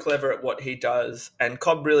so clever at what he does, and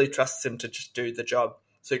Cobb really trusts him to just do the job.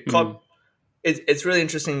 So Cobb. It's really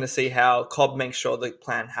interesting to see how Cobb makes sure the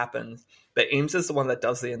plan happens, but Eames is the one that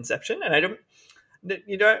does the Inception, and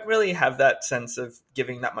you don't really have that sense of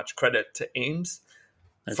giving that much credit to Eames.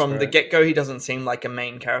 From the get-go, he doesn't seem like a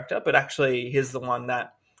main character, but actually he's the one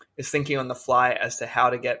that is thinking on the fly as to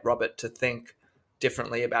how to get Robert to think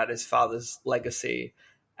differently about his father's legacy.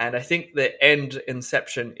 And I think the end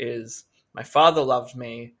Inception is, my father loved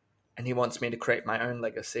me and he wants me to create my own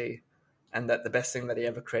legacy, and that the best thing that he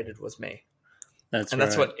ever created was me.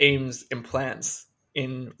 That's what Eames implants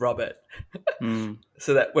in Robert.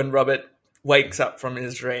 So that when Robert wakes up from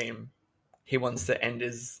his dream, he wants to end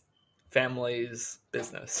his family's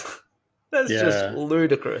business. That's just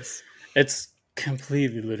ludicrous. It's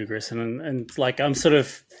completely ludicrous, and like I'm sort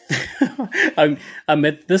of I'm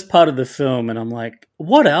at this part of the film and I'm like,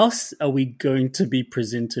 what else are we going to be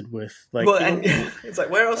presented with? Like, well, and it's like,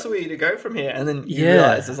 where else are we to go from here? And then you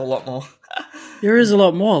realize there's a lot more. There is a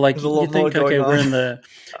lot more. Like, you think, okay, on.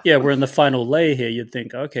 we're in the final lay here. You'd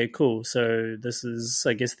think, okay, cool. So this is,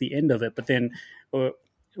 I guess, the end of it. But then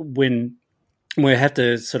when we have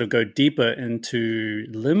to sort of go deeper into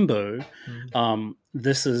Limbo,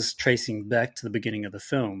 this is tracing back to the beginning of the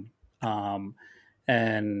film.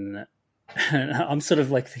 And I'm sort of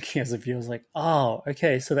like thinking as a viewer, like, oh,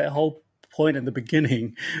 okay, so that whole point at the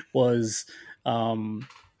beginning was,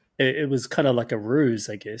 it was kind of like a ruse,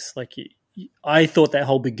 I guess. Like, I thought that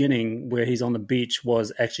whole beginning where he's on the beach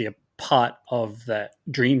was actually a part of that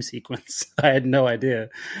dream sequence. I had no idea.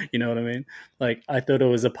 You know what I mean? Like, I thought it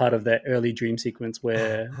was a part of that early dream sequence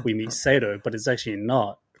where we meet Sato, but it's actually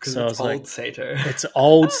not. Because so it's old Sato. It's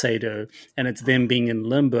old Sato, and it's them being in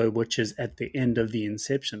limbo, which is at the end of the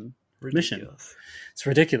Inception. mission. Ridiculous. It's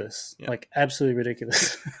ridiculous, Yeah. like absolutely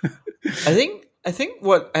ridiculous. I think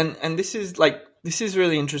what and this is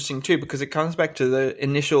really interesting too, because it comes back to the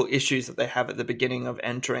initial issues that they have at the beginning of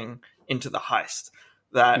entering into the heist.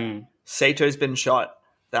 That Sato's been shot,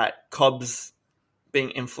 that Cobb's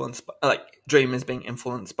being influenced by, like, Dream is being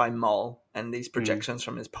influenced by Mole and these projections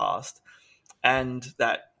from his past, and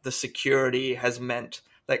that the security has meant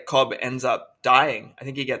that Cobb ends up dying. I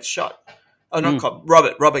think he gets shot. Oh, not Cobb.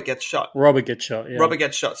 Robert gets shot. Robert gets shot. Yeah. Robert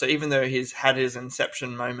gets shot. So even though he's had his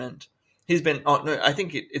Inception moment, he's been... Oh, no, I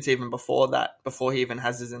think it's even before that, before he even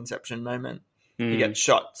has his Inception moment, he gets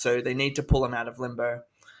shot. So they need to pull him out of limbo.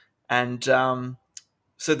 And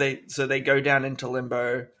so they go down into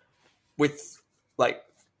limbo with, like,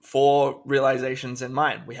 4 realizations in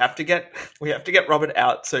mind. We have to get Robert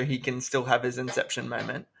out so he can still have his Inception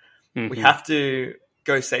moment. We have to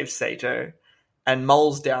go save Sato. And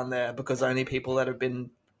Mole's down there because only people that have been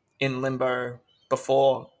in limbo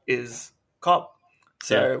before is Cobb.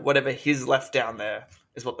 So whatever he's left down there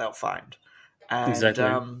is what they'll find. And, Exactly.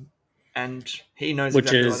 And he knows Which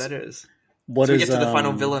exactly is- what that is. What So we is, get to the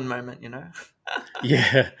final villain moment, you know?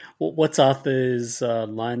 Yeah. What's Arthur's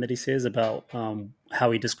line that he says about how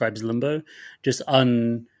he describes limbo? Just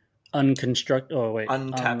unconstruct. Oh wait,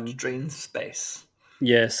 Untapped dream space.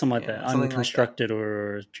 yeah, something like that. something like Unconstructed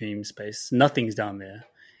or dream space. Nothing's down there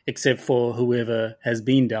except for whoever has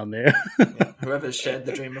been down there. Whoever's shared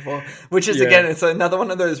the dream before. Which is, again, it's another one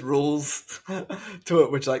of those rules to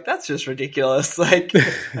it, which, like, that's just ridiculous. Like,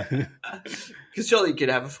 because surely you could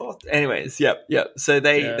have a fourth. Anyways, yep. So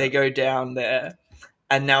they go down there,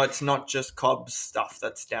 and now it's not just Cobb's stuff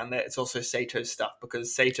that's down there. It's also Sato's stuff,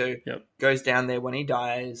 because Sato goes down there when he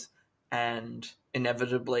dies, and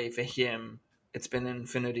inevitably for him, it's been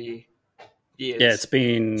infinity years. Yeah, it's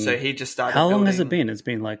been. So he just started. How long has it been? It's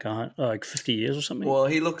been like 50 years or something. Well,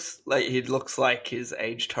 he looks like he's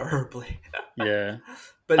aged horribly. Yeah.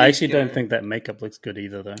 But I actually don't think that makeup looks good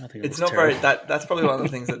either, though. I think it's not very. That's probably one of the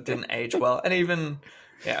things that didn't age well, and even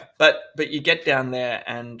But you get down there,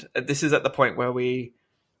 and this is at the point where we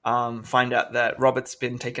find out that Robert's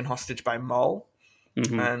been taken hostage by Mole,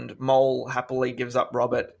 and Mole happily gives up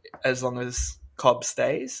Robert as long as Cobb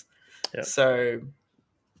stays. Yep.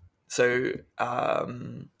 So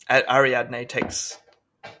Ariadne takes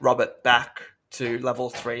Robert back to level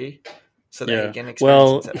 3, so that he can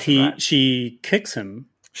experience Inception, right? She kicks him.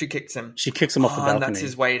 She kicks him. She kicks him off the balcony. And that's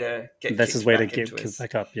his way to get. That's his way to get kicked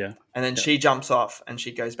back up. Yeah. And then she jumps off, and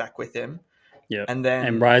she goes back with him. Yeah. And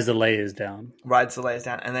then rides the layers down.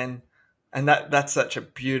 And that's such a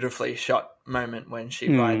beautifully shot moment when she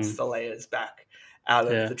rides the layers back out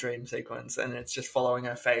of the dream sequence, and it's just following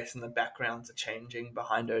her face, and the backgrounds are changing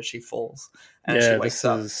behind her as she falls, and she wakes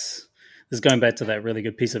up. This is going back to that really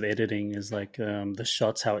good piece of editing, is like the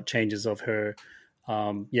shots, how it changes of her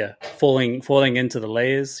falling into the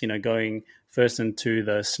layers, going first into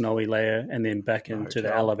the snowy layer and then back into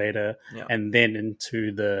the elevator and then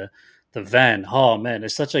into the van. Oh man,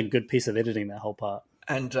 it's such a good piece of editing, that whole part.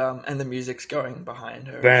 And the music's going behind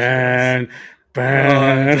her. Bang.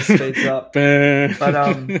 It just speeds up.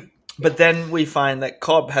 But then we find that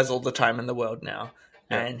Cobb has all the time in the world now,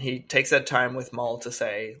 and he takes that time with Mole to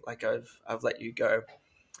say, like, I've let you go.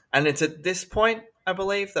 And it's at this point, I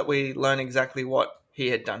believe, that we learn exactly what he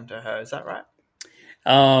had done to her. Is that right?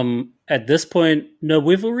 At this point, no,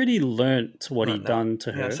 we've already learnt what he'd done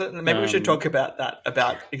to her. So maybe we should talk about that,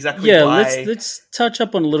 about exactly why. Let's touch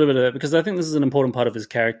up on a little bit of it, because I think this is an important part of his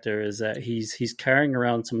character, is that he's carrying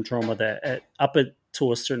around some trauma that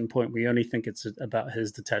to a certain point we only think it's about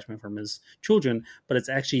his detachment from his children, but it's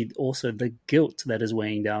actually also the guilt that is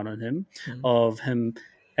weighing down on him of him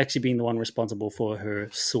actually being the one responsible for her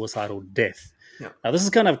suicidal death. Now this is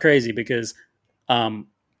kind of crazy, because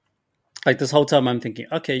like this whole time I'm thinking,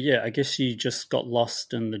 okay, I guess she just got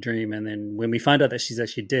lost in the dream, and then when we find out that she's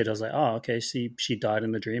actually dead, I was like, oh, okay, she died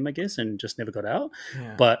in the dream, I guess, and just never got out.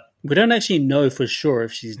 But we don't actually know for sure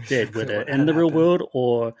if she's dead, whether in the real world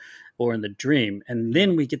or in the dream. And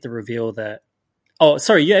then we get the reveal that, oh,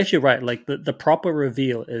 sorry, you're actually right. Like the proper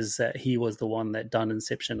reveal is that he was the one that done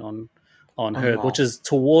Inception on her, which is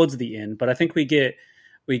towards the end. But I think we get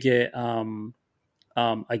I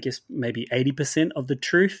guess maybe 80% of the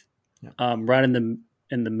truth. Right in the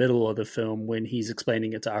middle of the film, when he's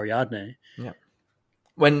explaining it to Ariadne.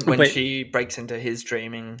 When she breaks into his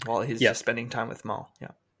dreaming while he's just spending time with Mole.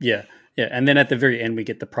 Yeah. And then at the very end, we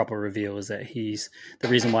get the proper reveal, is that he's the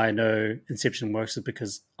reason why I know Inception works is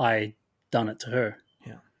because I done it to her.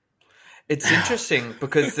 It's interesting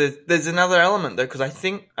because there's another element though,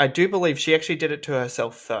 because I do believe she actually did it to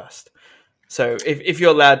herself first. So if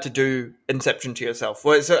you're allowed to do Inception to yourself,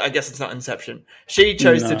 well, so I guess it's not Inception. She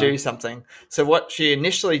chose to do something. So what she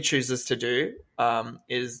initially chooses to do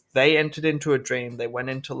is they entered into a dream. They went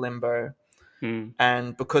into limbo.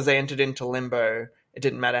 And because they entered into limbo, it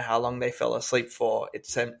didn't matter how long they fell asleep for. It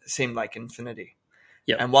seemed like infinity.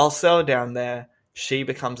 Yep. And while they're down there, she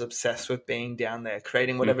becomes obsessed with being down there,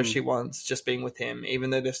 creating whatever she wants, just being with him, even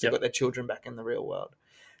though they've still got their children back in the real world.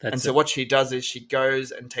 So what she does is she goes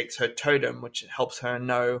and takes her totem, which helps her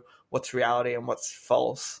know what's reality and what's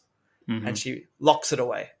false. And she locks it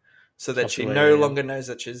away so that she no longer knows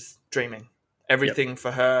that she's dreaming. Everything for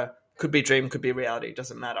her could be dream, could be reality,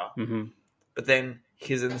 doesn't matter. But then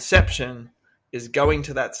his inception is going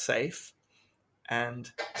to that safe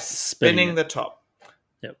and spinning the top.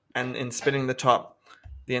 And in spinning the top,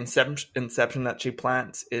 the inception that she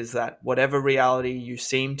plants is that whatever reality you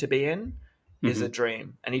seem to be in is a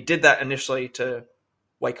dream. And he did that initially to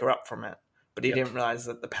wake her up from it. But he didn't realize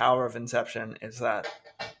that the power of inception is that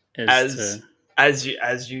as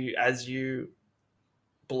you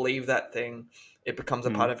believe that thing, it becomes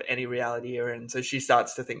a part of any reality you're in. So she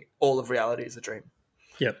starts to think all of reality is a dream.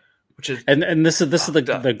 Yep. Which is and this is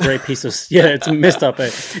the great piece of it's messed up.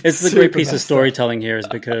 It's the great piece of storytelling here is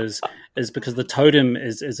because the totem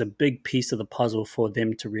is a big piece of the puzzle for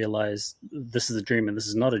them to realize this is a dream and this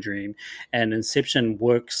is not a dream. And Inception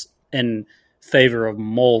works in favor of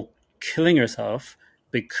Mole killing herself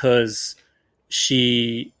because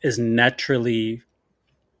she is naturally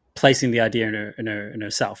placing the idea in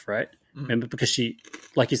herself, right? Remember, because she,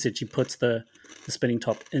 like you said, she puts the spinning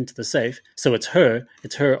top into the safe. So it's her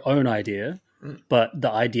own idea, but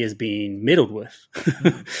the idea is being meddled with.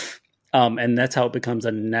 And that's how it becomes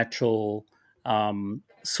a natural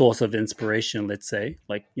source of inspiration, let's say.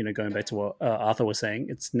 Like, going back to what Arthur was saying,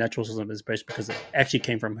 it's natural source of inspiration because it actually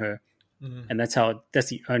came from her. And that's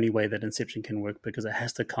the only way that Inception can work, because it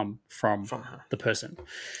has to come from the person.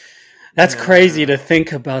 That's crazy to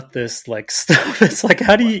think about this stuff. It's like,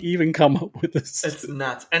 how do you even come up with this? It's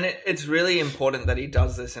nuts. And it's really important that he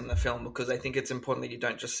does this in the film, because I think it's important that you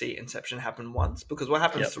don't just see Inception happen once, because what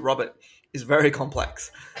happens to Robert is very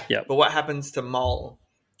complex. But what happens to Mole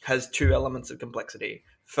has two elements of complexity.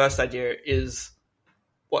 First idea is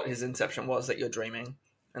what his inception was, that you're dreaming.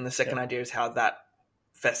 And the second idea is how that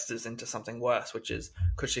festers into something worse, which is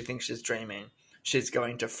because she thinks she's dreaming, she's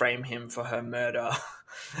going to frame him for her murder.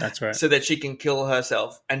 That's right. So that she can kill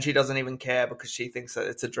herself. And she doesn't even care because she thinks that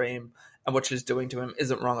it's a dream. And what she's doing to him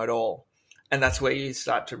isn't wrong at all. And that's where you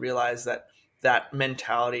start to realize that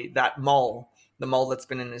mentality, that mole, the mole that's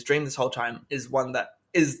been in his dream this whole time, is one that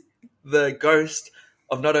is the ghost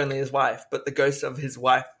of not only his wife, but the ghost of his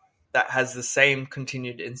wife that has the same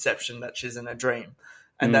continued inception that she's in a dream.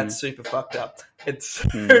 And that's super fucked up. It's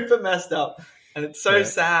super messed up. And it's so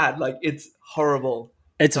sad. It's horrible.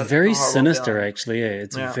 It's very sinister, actually. Yeah.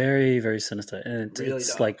 It's very, very sinister. And really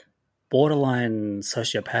it's dark. Borderline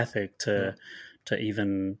sociopathic to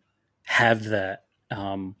even have that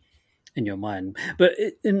in your mind. But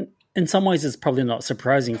in some ways, it's probably not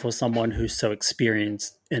surprising for someone who's so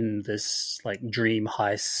experienced in this dream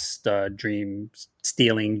heist, dream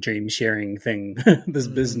stealing, dream sharing thing, this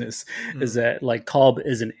business, is that Cobb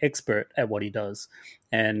is an expert at what he does.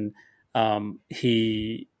 And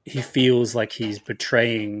he feels like he's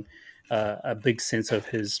betraying a big sense of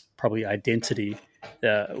his probably identity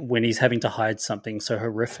when he's having to hide something so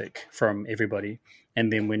horrific from everybody.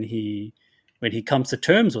 And then when he comes to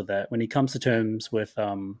terms with that, when he comes to terms with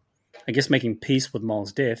I guess making peace with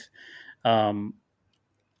Mole's death, there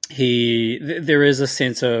is a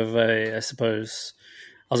sense of I suppose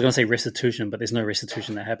I was going to say restitution, but there's no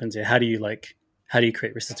restitution that happens here. How do you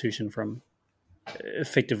create restitution from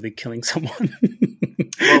effectively killing someone?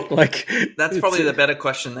 Well, that's probably the better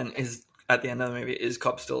question than is at the end of the movie, is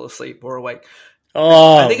Cobb still asleep or awake?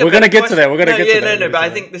 Oh, we're going to get to that. We're going to get to that. But I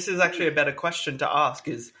think this is actually a better question to ask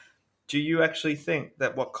is, do you actually think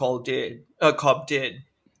that what Cobb did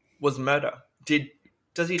was murder?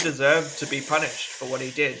 Does he deserve to be punished for what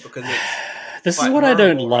he did? Because this is what I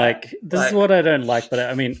don't like. This is what I don't like, but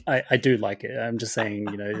I mean, I do like it. I'm just saying,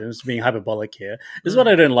 I'm just being hyperbolic here. This is what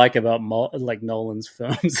I don't like about Nolan's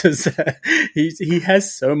films is that he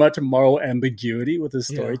has so much moral ambiguity with his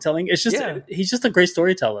storytelling. It's just he's just a great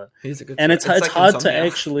storyteller. He's a good, and it's hard to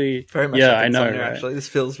actually. Very much yeah, like I know. Insomnia, Right? Actually, this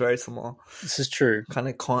feels very similar. This is true. Kind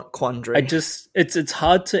of quandary. It's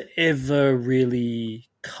hard to ever really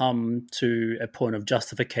come to a point of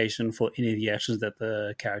justification for any of the actions that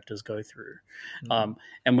the characters go through.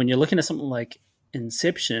 And when you're looking at something like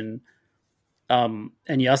Inception, and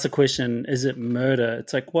you ask the question, is it murder?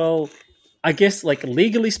 It's like, well, I guess, like,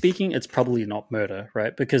 legally speaking, it's probably not murder,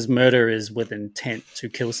 right? Because murder is with intent to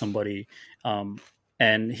kill somebody,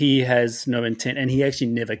 and he has no intent, and he actually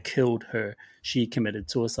never killed her. She committed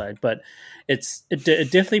suicide, but it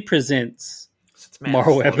definitely presents It's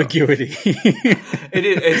moral manslaughter. ambiguity. It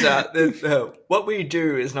is. It's what we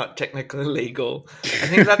do is not technically legal. I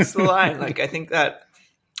think that's the line. Like, I think that,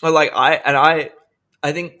 like, I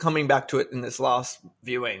think coming back to it in this last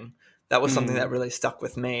viewing, that was something that really stuck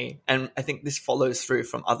with me, and I think this follows through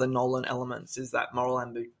from other Nolan elements. Is that moral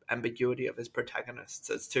ambiguity of his protagonists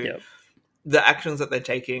as to Yep. the actions that they're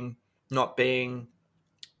taking not being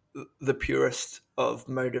the purest of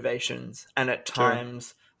motivations, and at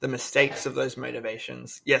times the mistakes of those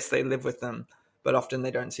motivations. Yes, they live with them, but often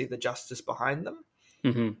they don't see the justice behind them.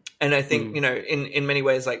 Mm-hmm. And I think, in many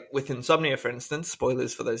ways, like with Insomnia, for instance,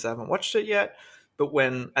 spoilers for those that haven't watched it yet, but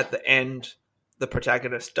when at the end the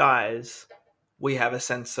protagonist dies, we have a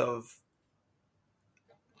sense of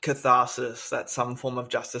catharsis that some form of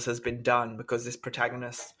justice has been done because this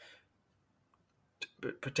protagonist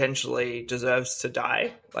potentially deserves to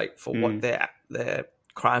die, like for what their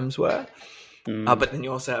crimes were. But then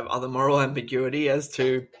you also have other moral ambiguity as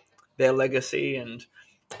to their legacy, and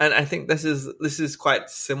I think this is quite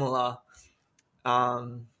similar.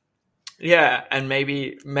 And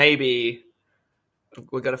maybe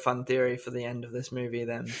we've got a fun theory for the end of this movie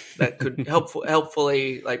then that could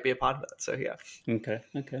helpfully like be a part of that. So yeah. Okay.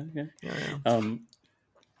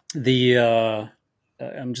 Yeah.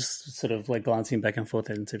 I'm just sort of like glancing back and forth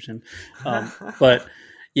at Inception, but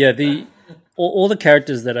yeah, all the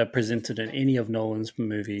characters that are presented in any of Nolan's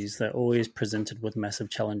movies, they're always presented with massive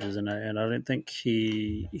challenges, and I don't think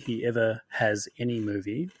he ever has any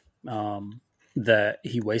movie that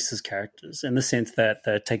he wastes his characters in the sense that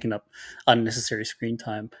they're taking up unnecessary screen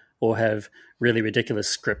time or have really ridiculous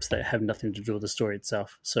scripts that have nothing to do with the story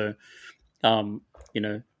itself. So, the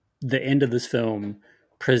end of this film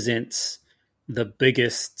presents the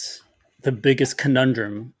biggest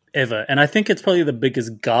conundrum ever, and I think it's probably the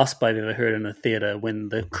biggest gasp I've ever heard in a theater when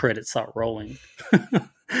the credits start rolling.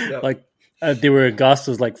 Yep. Like there were gasps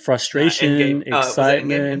of like frustration,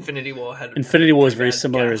 excitement. Infinity War was very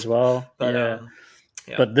similar as well. But,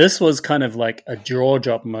 but this was kind of like a jaw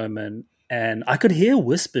drop moment, and I could hear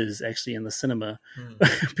whispers actually in the cinema,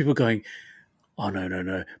 people going, "Oh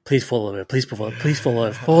no! Please fall over! Please fall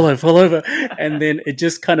over!" And then it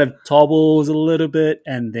just kind of topbles a little bit,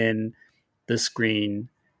 and then the screen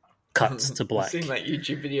cuts to black. I've seen like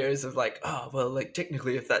YouTube videos of like, oh well, like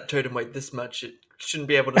technically, if that totem weighed this much, it shouldn't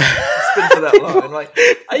be able to spin for that long. And like,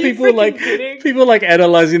 are you kidding? People like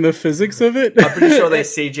analyzing the physics of it. I'm pretty sure they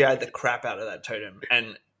CGI'd the crap out of that totem,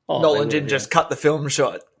 and Nolan didn't just cut the film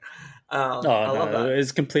short. I love that.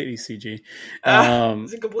 It's completely CG.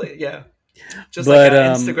 It's a complete just like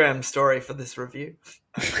an Instagram story for this review.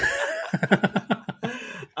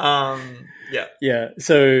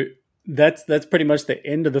 So that's pretty much the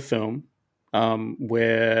end of the film,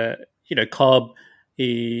 where Cobb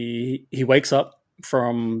he wakes up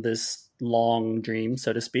from this long dream,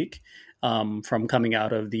 so to speak, from coming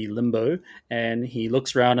out of the limbo, and he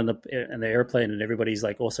looks around in the airplane, and everybody's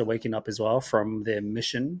like also waking up as well from their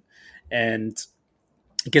mission, and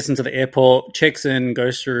gets into the airport, checks in,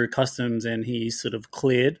 goes through customs, and he's sort of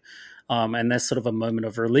cleared. And that's sort of a moment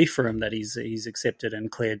of relief for him that he's accepted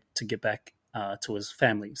and cleared to get back to his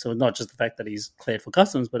family. So not just the fact that he's cleared for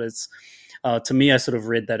customs, but it's to me, I sort of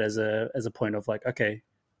read that as a point of like, okay,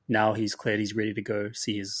 now he's cleared, he's ready to go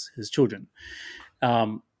see his children.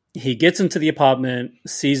 He gets into the apartment,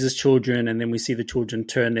 sees his children, and then we see the children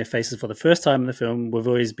turn their faces for the first time in the film. We've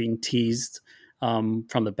always been teased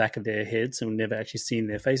from the back of their heads, and we've never actually seen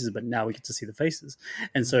their faces, but now we get to see the faces.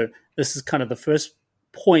 And so this is kind of the first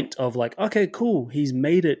point of like, okay, cool, he's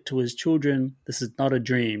made it to his children. This is not a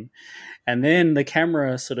dream. And then the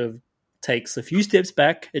camera sort of takes a few steps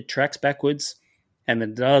back, it tracks backwards, and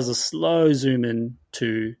then does a slow zoom in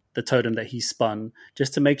to the totem that he spun,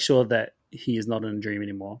 just to make sure that he is not in a dream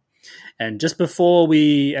anymore. And just before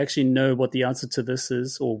we actually know what the answer to this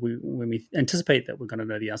is, or when we anticipate that we're going to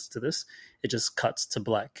know the answer to this, it just cuts to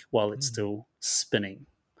black while it's still spinning.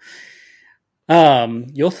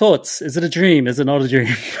 Your thoughts? Is it a dream? Is it not a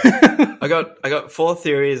dream? I got 4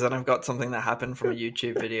 theories, and I've got something that happened from a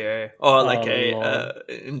YouTube video or like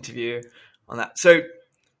interview on that. So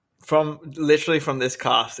from this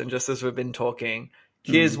cast, and just as we've been talking,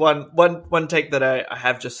 here's one take that I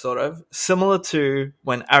have just thought of, similar to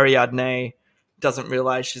when Ariadne doesn't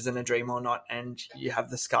realize she's in a dream or not, and you have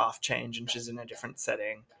the scarf change and she's in a different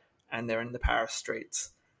setting and they're in the Paris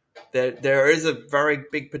streets. There is a very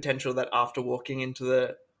big potential that after walking into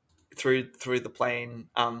the through the plane,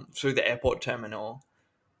 through the airport terminal,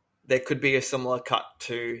 there could be a similar cut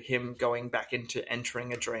to him going back into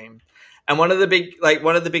entering a dream. And one of the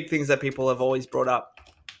big things that people have always brought up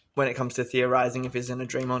when it comes to theorizing if he's in a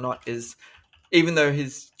dream or not is, even though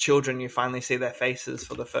his children, you finally see their faces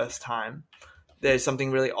for the first time, there's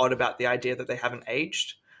something really odd about the idea that they haven't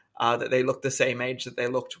aged, that they look the same age that they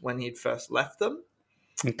looked when he'd first left them.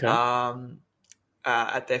 Okay.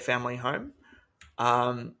 At their family home.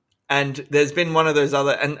 And there's been one of those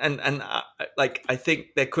other, I think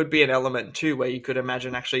there could be an element too where you could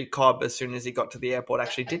imagine actually Cobb, as soon as he got to the airport,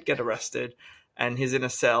 actually did get arrested, and he's in a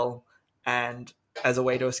cell, and as a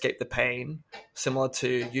way to escape the pain, similar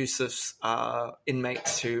to Yusuf's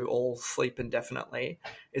inmates who all sleep indefinitely,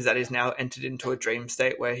 is that he's now entered into a dream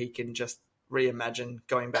state where he can just reimagine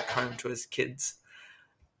going back home to his kids.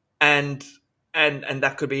 And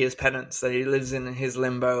that could be his penance, that he lives in his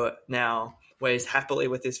limbo now, where he's happily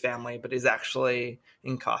with his family, but is actually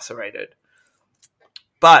incarcerated.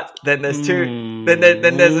 But then there's two. Then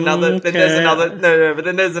there's another. Then there's another. No. But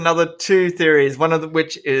then there's another two theories. One of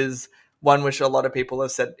which is one which a lot of people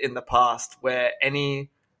have said in the past, where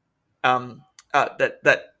any that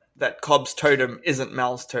Cobb's totem isn't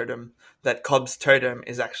Mal's totem. That Cobb's totem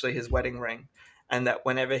is actually his wedding ring. And that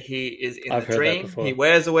whenever he is in a dream, he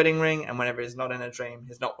wears a wedding ring, and whenever he's not in a dream,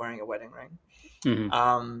 he's not wearing a wedding ring.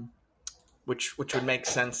 Mm-hmm. Which would make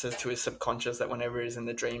sense as to his subconscious, that whenever he's in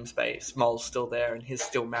the dream space, Mole's still there and he's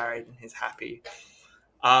still married and he's happy.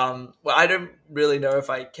 Well, I don't really know if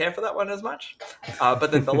I care for that one as much.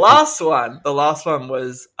 But then the last one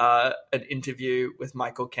was an interview with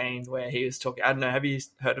Michael Caine where he was talking. I don't know. Have you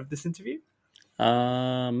heard of this interview?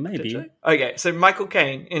 Maybe. Okay, so Michael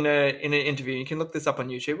Caine in an interview, you can look this up on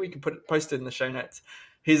YouTube. We can post it in the show notes.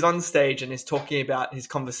 He's on stage and he's talking about his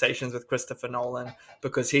conversations with Christopher Nolan,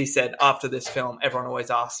 because he said after this film, everyone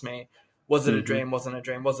always asks me, was it a dream? Wasn't a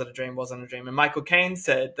dream? Was it a dream? Wasn't a dream? And Michael Caine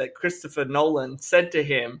said that Christopher Nolan said to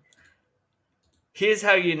him, "Here's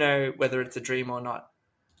how you know whether it's a dream or not.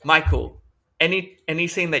 Michael, any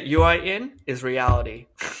scene that you are in is reality,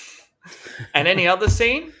 and any other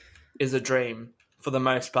scene is a dream for the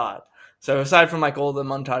most part. So aside from like all the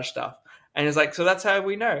montage stuff." And he's like, so that's how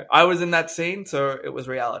we know. I was in that scene, so it was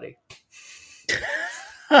reality.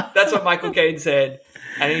 That's what Michael Caine said.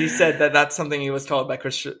 And he said that that's something he was told by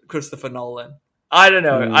Christopher Nolan. I don't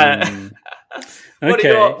know.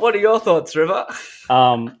 What are your thoughts, River?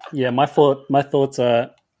 Yeah, my thoughts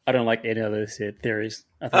are, I don't like any of those theories.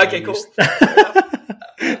 Okay, cool.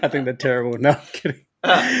 I think they're terrible. No, I'm kidding.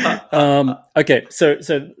 Okay, so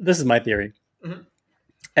this is my theory. Mm-hmm.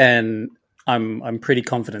 And I'm pretty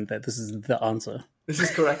confident that this is the answer. This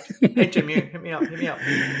is correct. Hey, Jim, hit me up.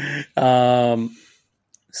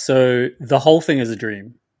 So the whole thing is a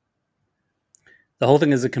dream. The whole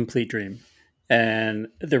thing is a complete dream. And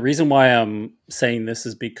the reason why I'm saying this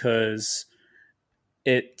is because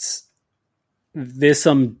there's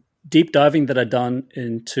some deep diving that I've done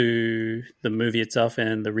into the movie itself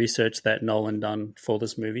and the research that Nolan done for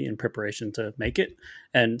this movie in preparation to make it.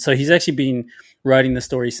 And so he's actually been writing the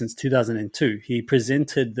story since 2002. He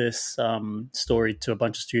presented this story to a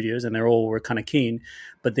bunch of studios and they all were kind of keen.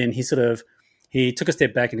 But then he took a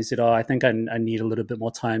step back and he said, I think I need a little bit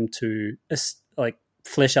more time to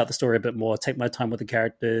flesh out the story a bit more, take my time with the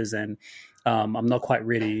characters. And I'm not quite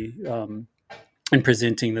ready in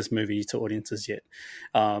presenting this movie to audiences yet.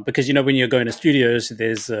 Because, when you're going to studios,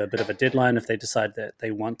 there's a bit of a deadline. If they decide that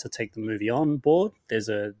they want to take the movie on board, there's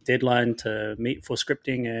a deadline to meet for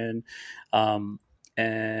scripting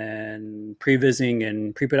and pre-vising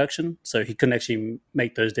and pre-production. So he couldn't actually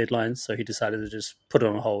make those deadlines. So he decided to just put it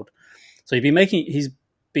on hold. So he's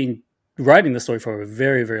been writing the story for a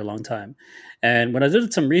very, very long time. And when I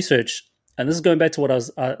did some research, and this is going back to what I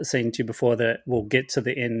was saying to you before, that we'll get to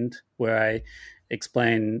the end where I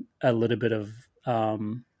explain a little bit of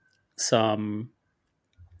some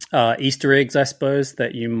Easter eggs, I suppose,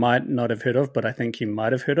 that you might not have heard of, but I think you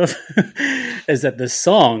might have heard of, is that the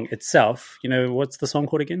song itself, what's the song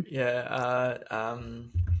called again? Yeah,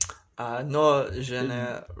 No, je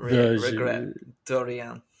ne regrette de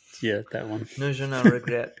rien. Yeah, that one. No, je ne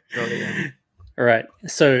regrette de rien. All right,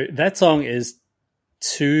 so that song is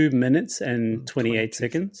 2 minutes and 28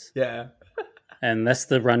 seconds. Yeah. And that's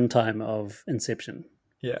the runtime of Inception.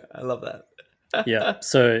 Yeah, I love that. Yeah,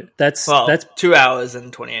 so that's 2 hours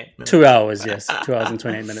and 28 minutes. 2 hours, yes, 2 hours and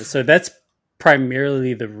 28 minutes. So that's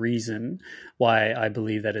primarily the reason why I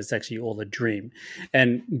believe that it's actually all a dream.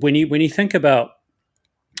 And when you think about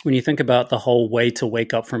the whole way to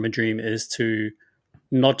wake up from a dream is to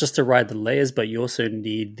not just to ride the layers, but you also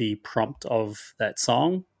need the prompt of that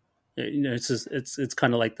song. it's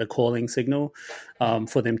kind of like the calling signal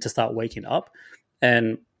for them to start waking up.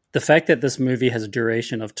 And the fact that this movie has a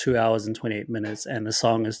duration of 2 hours and 28 minutes and the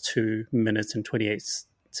song is 2 minutes and 28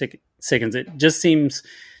 seconds, it just seems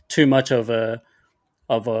too much of a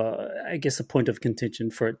I guess a point of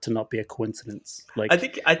contention for it to not be a coincidence. Like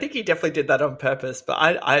I think he definitely did that on purpose, but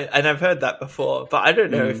and I've heard that before, but I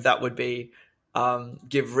don't know if that would be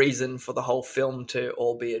give reason for the whole film to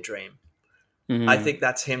all be a dream. I think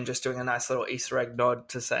that's him just doing a nice little Easter egg nod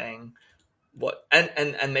to saying what,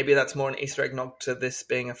 and maybe that's more an Easter egg nod to this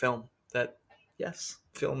being a film, that yes,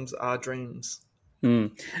 films are dreams.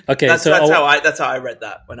 Okay, that's how I read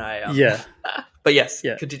that when I yeah. But yes,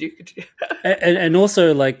 yeah. Continue. and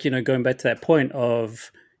also, like, going back to that point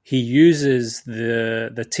of he uses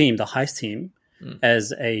the team, the heist team,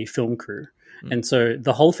 as a film crew. And so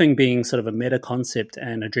the whole thing being sort of a meta concept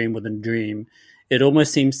and a dream within a dream, it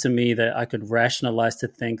almost seems to me that I could rationalize to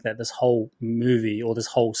think that this whole movie or this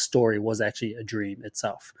whole story was actually a dream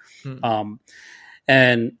itself.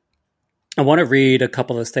 And I want to read a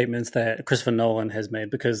couple of statements that Christopher Nolan has made,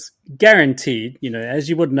 because guaranteed, as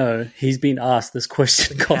you would know, he's been asked this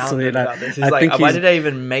question constantly. And He's like, why did I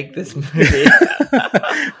even make this movie?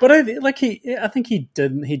 But I think he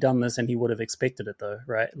done this and he would have expected it though,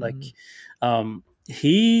 right? Like,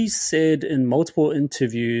 he said in multiple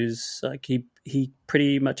interviews, like he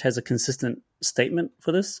pretty much has a consistent statement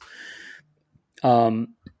for this.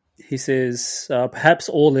 He says, perhaps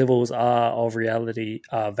all levels of reality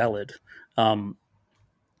are valid. All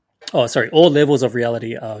levels of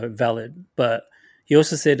reality are valid, but he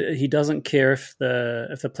also said he doesn't care if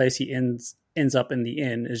the place he ends up in the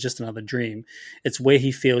end is just another dream. It's where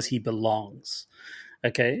he feels he belongs.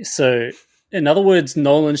 Okay, so in other words,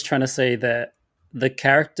 Nolan's trying to say that the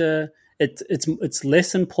character, it's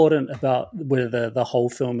less important about whether the whole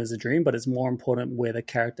film is a dream, but it's more important where the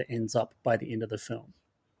character ends up by the end of the film.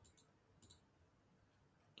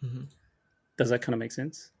 Does that kind of make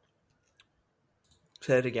sense?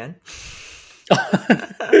 Say it again.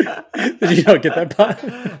 Did you not get that part?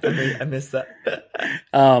 I missed that.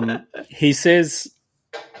 He says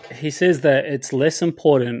that it's less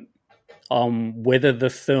important whether the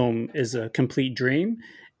film is a complete dream,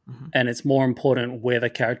 and it's more important where the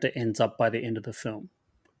character ends up by the end of the film,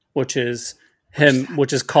 which is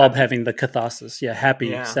Cobb having the catharsis. Yeah,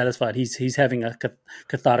 happy, satisfied. He's having a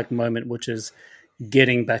cathartic moment, which is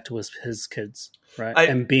getting back to his kids, right?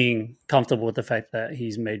 And being comfortable with the fact that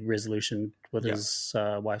he's made resolution with his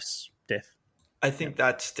wife's death. I think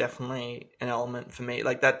that's definitely an element for me.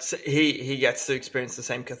 Like, that's he gets to experience the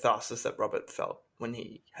same catharsis that Robert felt when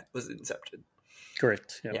he was incepted.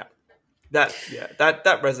 Correct. Yeah. That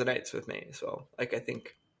resonates with me as well. Like, I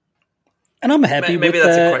think, and I'm happy with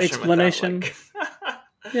the explanation.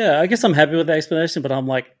 Yeah, I guess I'm happy with the explanation, but I'm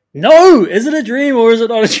like, no, is it a dream or is it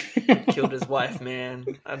not a dream? Killed his wife, man.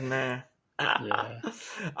 I don't know.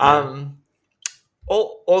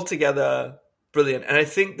 Altogether brilliant. And I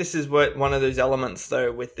think this is what one of those elements,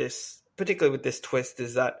 though, with this, particularly with this twist,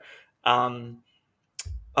 is that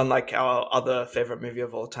unlike our other favorite movie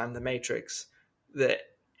of all time, The Matrix, the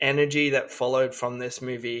energy that followed from this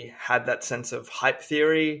movie had that sense of hype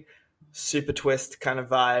theory, super twist kind of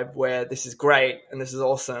vibe, where this is great and this is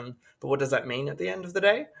awesome, but what does that mean at the end of the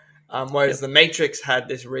day? Whereas The Matrix had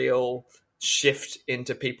this real shift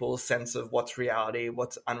into people's sense of what's reality,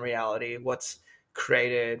 what's unreality, what's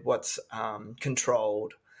created, what's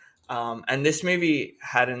controlled. And this movie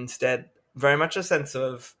had instead very much a sense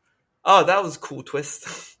of, oh, that was a cool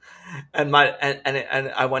twist. and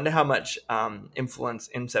I wonder how much influence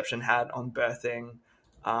Inception had on birthing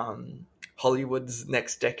Hollywood's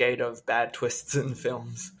next decade of bad twists in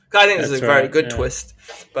films. I think this is a very good twist,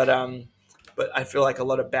 but I feel like a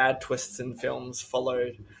lot of bad twists in films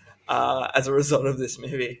followed as a result of this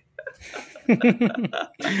movie.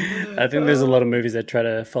 I think there's a lot of movies that try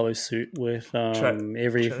to follow suit with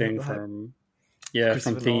everything from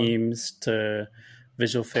themes to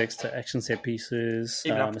visual effects to action set pieces,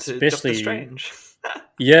 even up to especially Doctor Strange.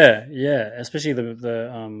 Especially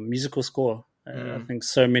the musical score. I think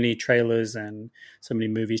so many trailers and so many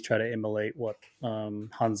movies try to emulate what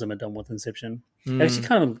Hans Zimmer done with Inception. It actually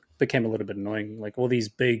kind of became a little bit annoying. Like, all these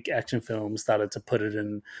big action films started to put it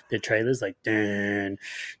in their trailers, like, dun,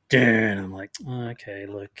 dun. I'm like, oh, okay,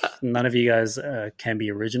 look, none of you guys can be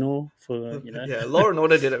original for, Yeah, Law and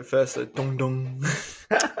Order did it first, so dong dong.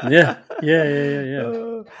 Yeah.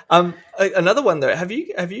 Another one though. Have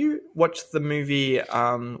you watched the movie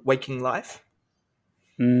Waking Life?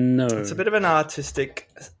 No. It's a bit of an artistic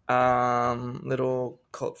little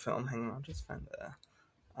cult film. Hang on, I'll just find the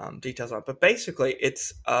details on it. But basically,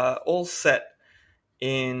 it's all set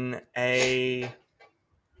in a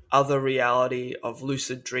other reality of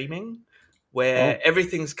lucid dreaming, where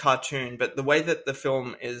everything's cartoon, but the way that the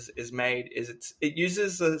film is made is it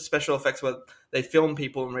uses the special effects where they film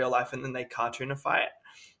people in real life and then they cartoonify it.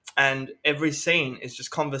 And every scene is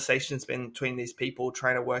just conversations between these people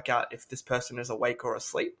trying to work out if this person is awake or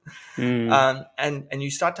asleep. And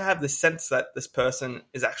you start to have this sense that this person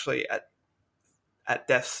is actually at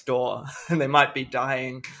death's door and they might be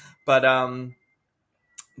dying. But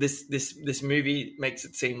this movie makes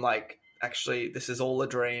it seem like actually this is all a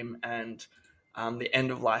dream, and the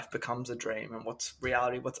end of life becomes a dream, and what's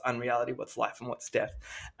reality, what's unreality, what's life, and what's death.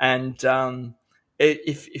 And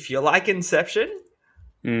if you like Inception,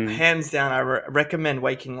 hands down, I recommend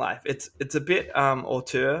Waking Life. It's a bit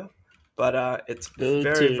auteur, but it's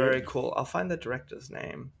very, very cool. I'll find the director's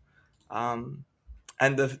name, and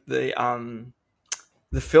the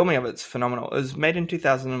filming of it's phenomenal. It was made in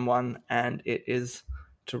 2001, and it is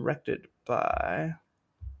directed by,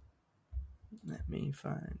 let me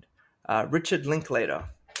find, Richard Linklater,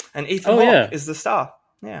 and Ethan Hawke is the star.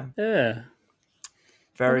 Yeah,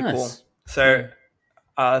 very cool. So.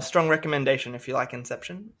 Strong recommendation if you like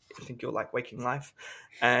Inception. I think you'll like Waking Life.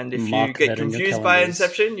 And if you get confused by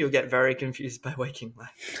Inception, you'll get very confused by Waking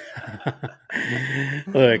Life.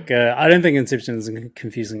 Look, I don't think Inception is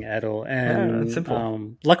confusing at all. And it's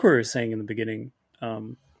simple. Like we were saying in the beginning,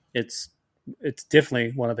 it's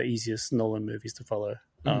definitely one of the easiest Nolan movies to follow.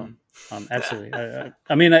 Absolutely.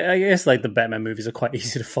 I mean, I guess like the Batman movies are quite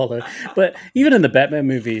easy to follow. But even in the Batman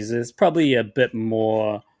movies, there's probably a bit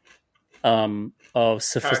more... of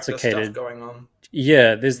sophisticated stuff going on.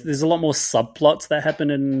 Yeah, there's a lot more subplots that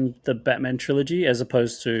happen in the Batman trilogy as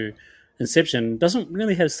opposed to Inception. Doesn't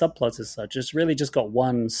really have subplots as such. It's really just got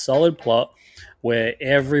one solid plot where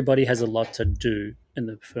everybody has a lot to do in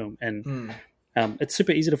the film, and it's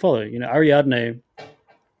super easy to follow. You know, Ariadne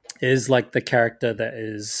is like the character that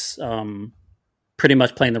is pretty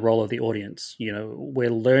much playing the role of the audience. You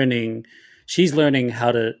know, she's learning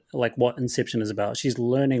how to, like, what Inception is about. She's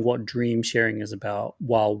learning what dream sharing is about,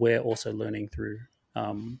 while we're also learning through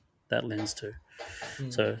that lens too.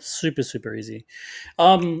 So super, super easy.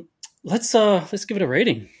 Let's give it a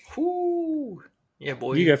rating. Ooh. Yeah,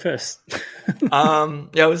 boy. You go first.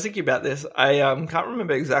 I was thinking about this. I can't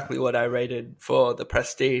remember exactly what I rated for The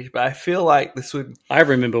Prestige, but I feel like this would... I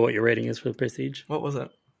remember what your rating is for The Prestige. What was it?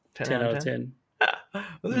 10 out of 10. Well,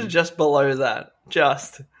 this is just below that.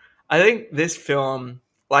 I think this film,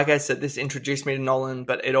 like I said, this introduced me to Nolan,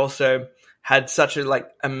 but it also had such a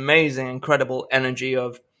amazing, incredible energy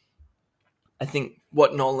of, I think,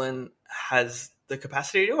 what Nolan has the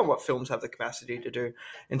capacity to do and what films have the capacity to do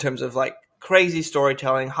in terms of crazy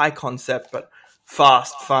storytelling, high concept, but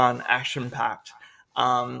fast, fun, action-packed.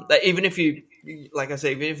 That even if you, like I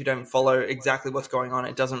say, even if you don't follow exactly what's going on,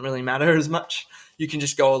 it doesn't really matter as much. You can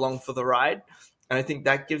just go along for the ride. And I think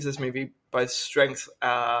that gives this movie both strength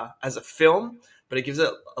as a film, but it gives it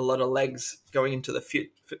a lot of legs going into the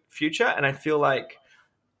future. And I feel like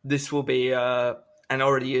this will be, and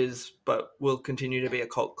already is, but will continue to be a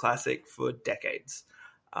cult classic for decades.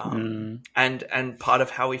 And part of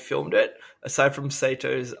how we filmed it, aside from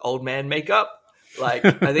Sato's old man makeup, I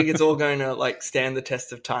think it's all going to stand the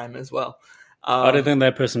test of time as well. I don't think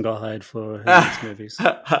that person got hired for his next movies.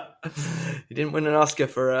 He didn't win an Oscar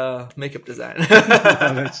for makeup design.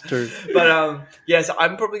 That's true. But so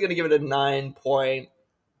I'm probably going to give it a 9 point.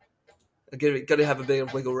 Got to have a bit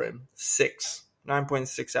of wiggle room.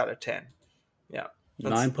 9.6 out of 10. Yeah,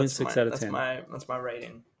 9.6 out of 10. That's my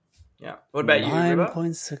rating. Yeah. What about you, River?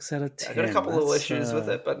 9.6 out of 10. I got a couple of issues with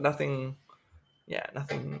it, but nothing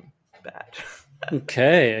bad.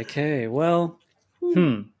 Okay. Well,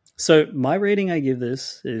 So my rating I give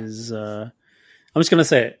this is, I'm just going to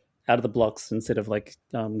say it out of the blocks instead of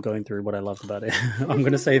going through what I loved about it. I'm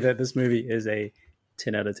going to say that this movie is a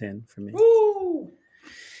 10 out of 10 for me. Woo!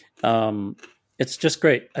 It's just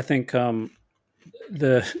great. I think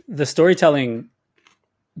the storytelling,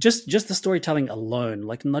 just the storytelling alone,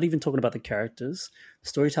 not even talking about the characters,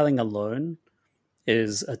 storytelling alone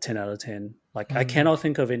is a 10 out of 10. I cannot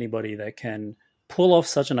think of anybody that can pull off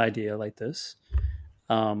such an idea like this.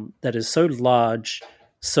 That is so large,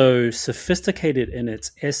 so sophisticated in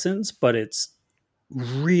its essence, but it's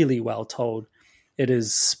really well told. It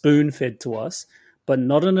is spoon-fed to us, but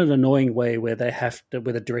not in an annoying way where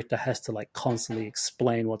where the director has to constantly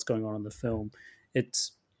explain what's going on in the film.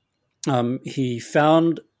 It's he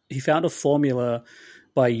found a formula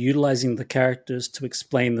by utilizing the characters to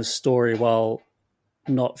explain the story while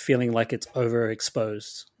not feeling like it's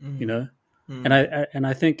overexposed, you know? And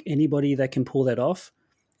I think anybody that can pull that off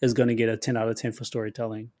is going to get a 10 out of 10 for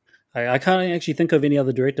storytelling. I can't actually think of any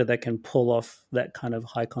other director that can pull off that kind of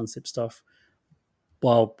high concept stuff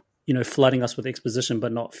while, flooding us with exposition,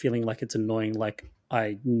 but not feeling like it's annoying. Like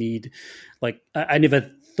I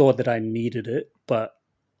never thought that I needed it, but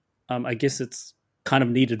I guess it's kind of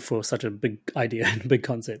needed for such a big idea and big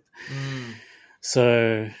concept.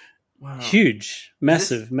 So wow. Huge,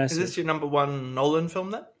 massive. Is this your number one Nolan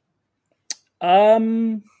film then?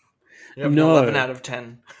 No. 11 out of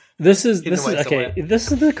 10. This is okay.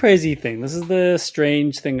 This is the crazy thing. This is the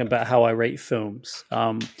strange thing about how I rate films.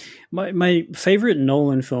 My favorite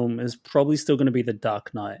Nolan film is probably still going to be The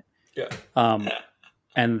Dark Knight. Yeah.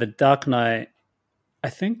 And The Dark Knight, I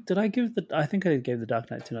think I gave The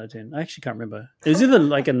Dark Knight 10 out of 10. I actually can't remember. It was either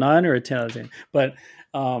like a 9 or a 10 out of 10. But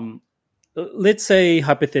let's say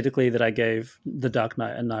hypothetically that I gave The Dark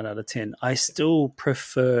Knight a 9 out of 10. I still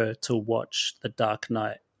prefer to watch The Dark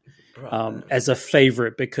Knight as a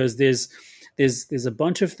favorite, because there's a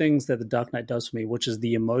bunch of things that The Dark Knight does for me, which is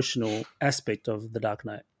the emotional aspect of The Dark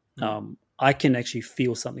Knight. I can actually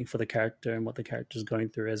feel something for the character and what the character is going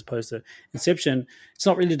through, as opposed to Inception. It's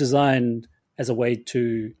not really designed as a way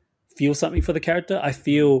to feel something for the character. I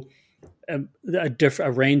feel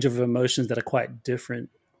a range of emotions that are quite different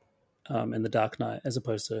in The Dark Knight, as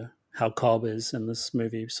opposed to how Cobb is in this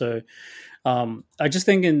movie. So I just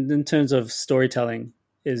think in terms of storytelling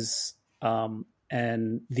is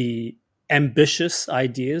and the ambitious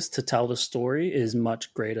ideas to tell the story is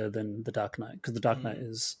much greater than The Dark Knight, because The Dark Knight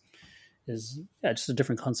is just a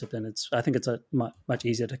different concept, and I think it's much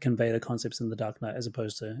easier to convey the concepts in The Dark Knight as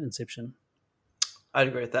opposed to Inception. I'd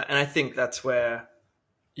agree with that, and I think that's where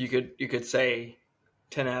you could say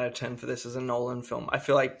 10 out of 10 for this as a Nolan film. I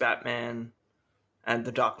feel like Batman and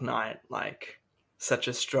The Dark Knight, like, such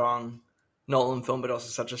a strong Nolan film, but also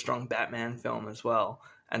such a strong Batman film as well,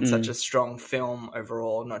 and such a strong film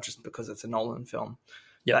overall, not just because it's a Nolan film.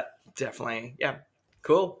 Yeah, that definitely,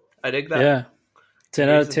 cool. I dig that. Yeah, 10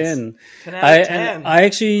 out of 10. 10 out of 10. I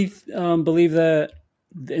actually believe that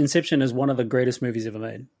Inception is one of the greatest movies ever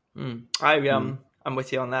made. I'm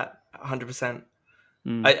with you on that 100%.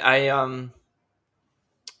 I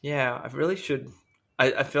really should.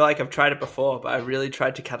 I feel like I've tried it before, but I really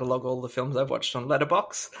tried to catalog all the films I've watched on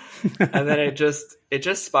Letterboxd, and then it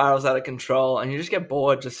just spirals out of control, and you just get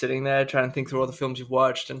bored just sitting there trying to think through all the films you've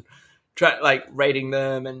watched and try rating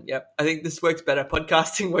them. And I think this works better.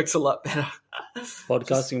 Podcasting works a lot better.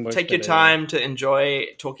 Podcasting works. Take your time to enjoy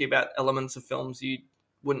talking about elements of films you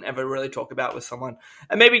wouldn't ever really talk about with someone.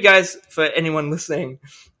 And maybe, guys, for anyone listening,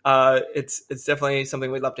 it's definitely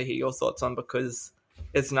something we'd love to hear your thoughts on, because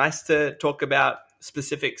it's nice to talk about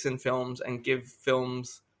specifics in films and give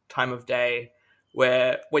films time of day,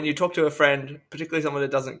 where when you talk to a friend, particularly someone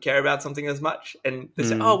that doesn't care about something as much, and they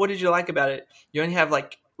say, oh, what did you like about it? You only have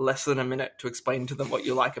less than a minute to explain to them what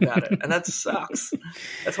you like about it. And that sucks.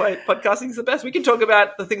 That's why podcasting is the best. We can talk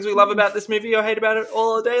about the things we love about this movie or hate about it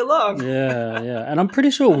all day long. Yeah. And I'm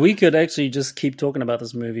pretty sure we could actually just keep talking about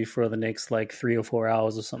this movie for the next 3 or 4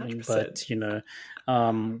 hours or something. 100%.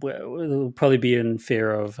 But, we'll probably be in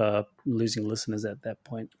fear of losing listeners at that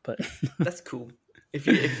point. But that's cool.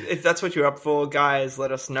 If that's what you're up for, guys,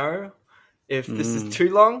 let us know. If this is too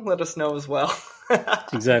long, let us know as well.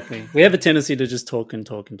 Exactly. We have a tendency to just talk and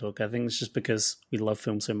talk and talk. I think it's just because we love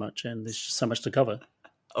film so much and there's just so much to cover.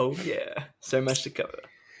 Oh, yeah. So much to cover.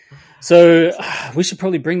 So we should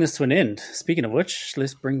probably bring this to an end. Speaking of which,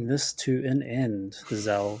 let's bring this to an end. This is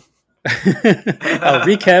our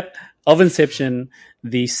recap of Inception,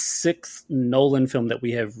 the 6th Nolan film that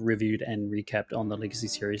we have reviewed and recapped on the Legacy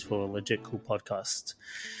series for Legit Cool Podcast.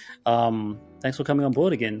 Thanks for coming on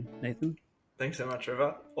board again, Nathan. Thanks so much,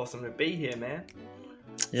 River. Awesome to be here, man.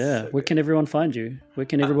 Yeah, where can everyone find you? Where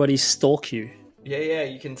can everybody stalk you? Yeah,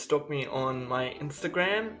 you can stalk me on my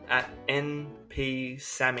Instagram at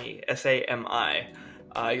npsami, S-A-M-I.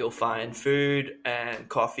 You'll find food and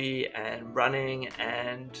coffee and running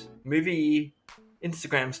and movie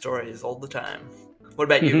Instagram stories all the time. What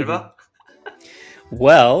about you, River?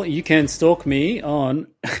 Well, you can stalk me on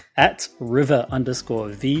at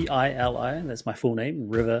River_VILI. That's my full name,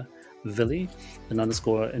 River Villi, an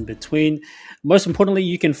underscore in between. Most importantly,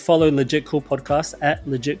 you can follow Legit Cool Podcast at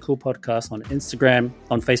Legit Cool Podcast on Instagram.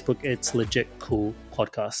 On Facebook, it's Legit Cool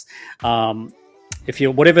Podcast. If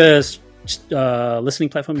you're whatever listening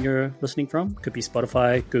platform you're listening from, could be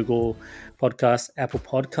Spotify, Google Podcasts, Apple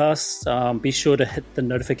Podcasts, be sure to hit the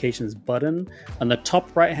notifications button on the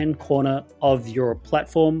top right hand corner of your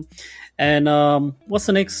platform. And what's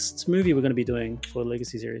the next movie we're going to be doing for the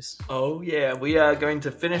Legacy series? Oh yeah, we are going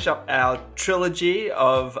to finish up our trilogy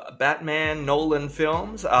of Batman Nolan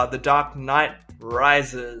films. The Dark Knight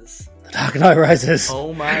Rises. The Dark Knight Rises.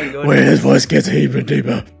 Oh my goodness. Where his voice gets even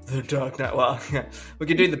deeper. The Dark Knight. Well, we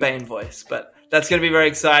could do the Bane voice, but that's going to be very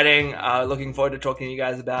exciting. Looking forward to talking to you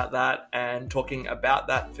guys about that and talking about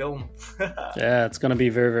that film. Yeah, it's going to be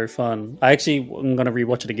very, very fun. I'm going to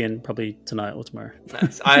rewatch it again probably tonight or tomorrow.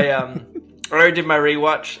 Nice. I already did my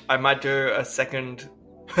rewatch. I might do a second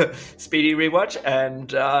speedy rewatch,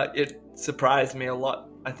 and it surprised me a lot,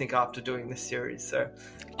 I think, after doing this series. So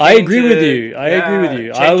I agree with you.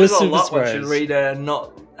 I was super surprised. Once you read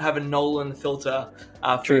not have a Nolan filter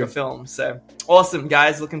for your film. So awesome,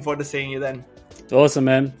 guys. Looking forward to seeing you then. Awesome,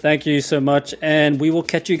 man. Thank you so much. And we will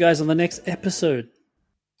catch you guys on the next episode.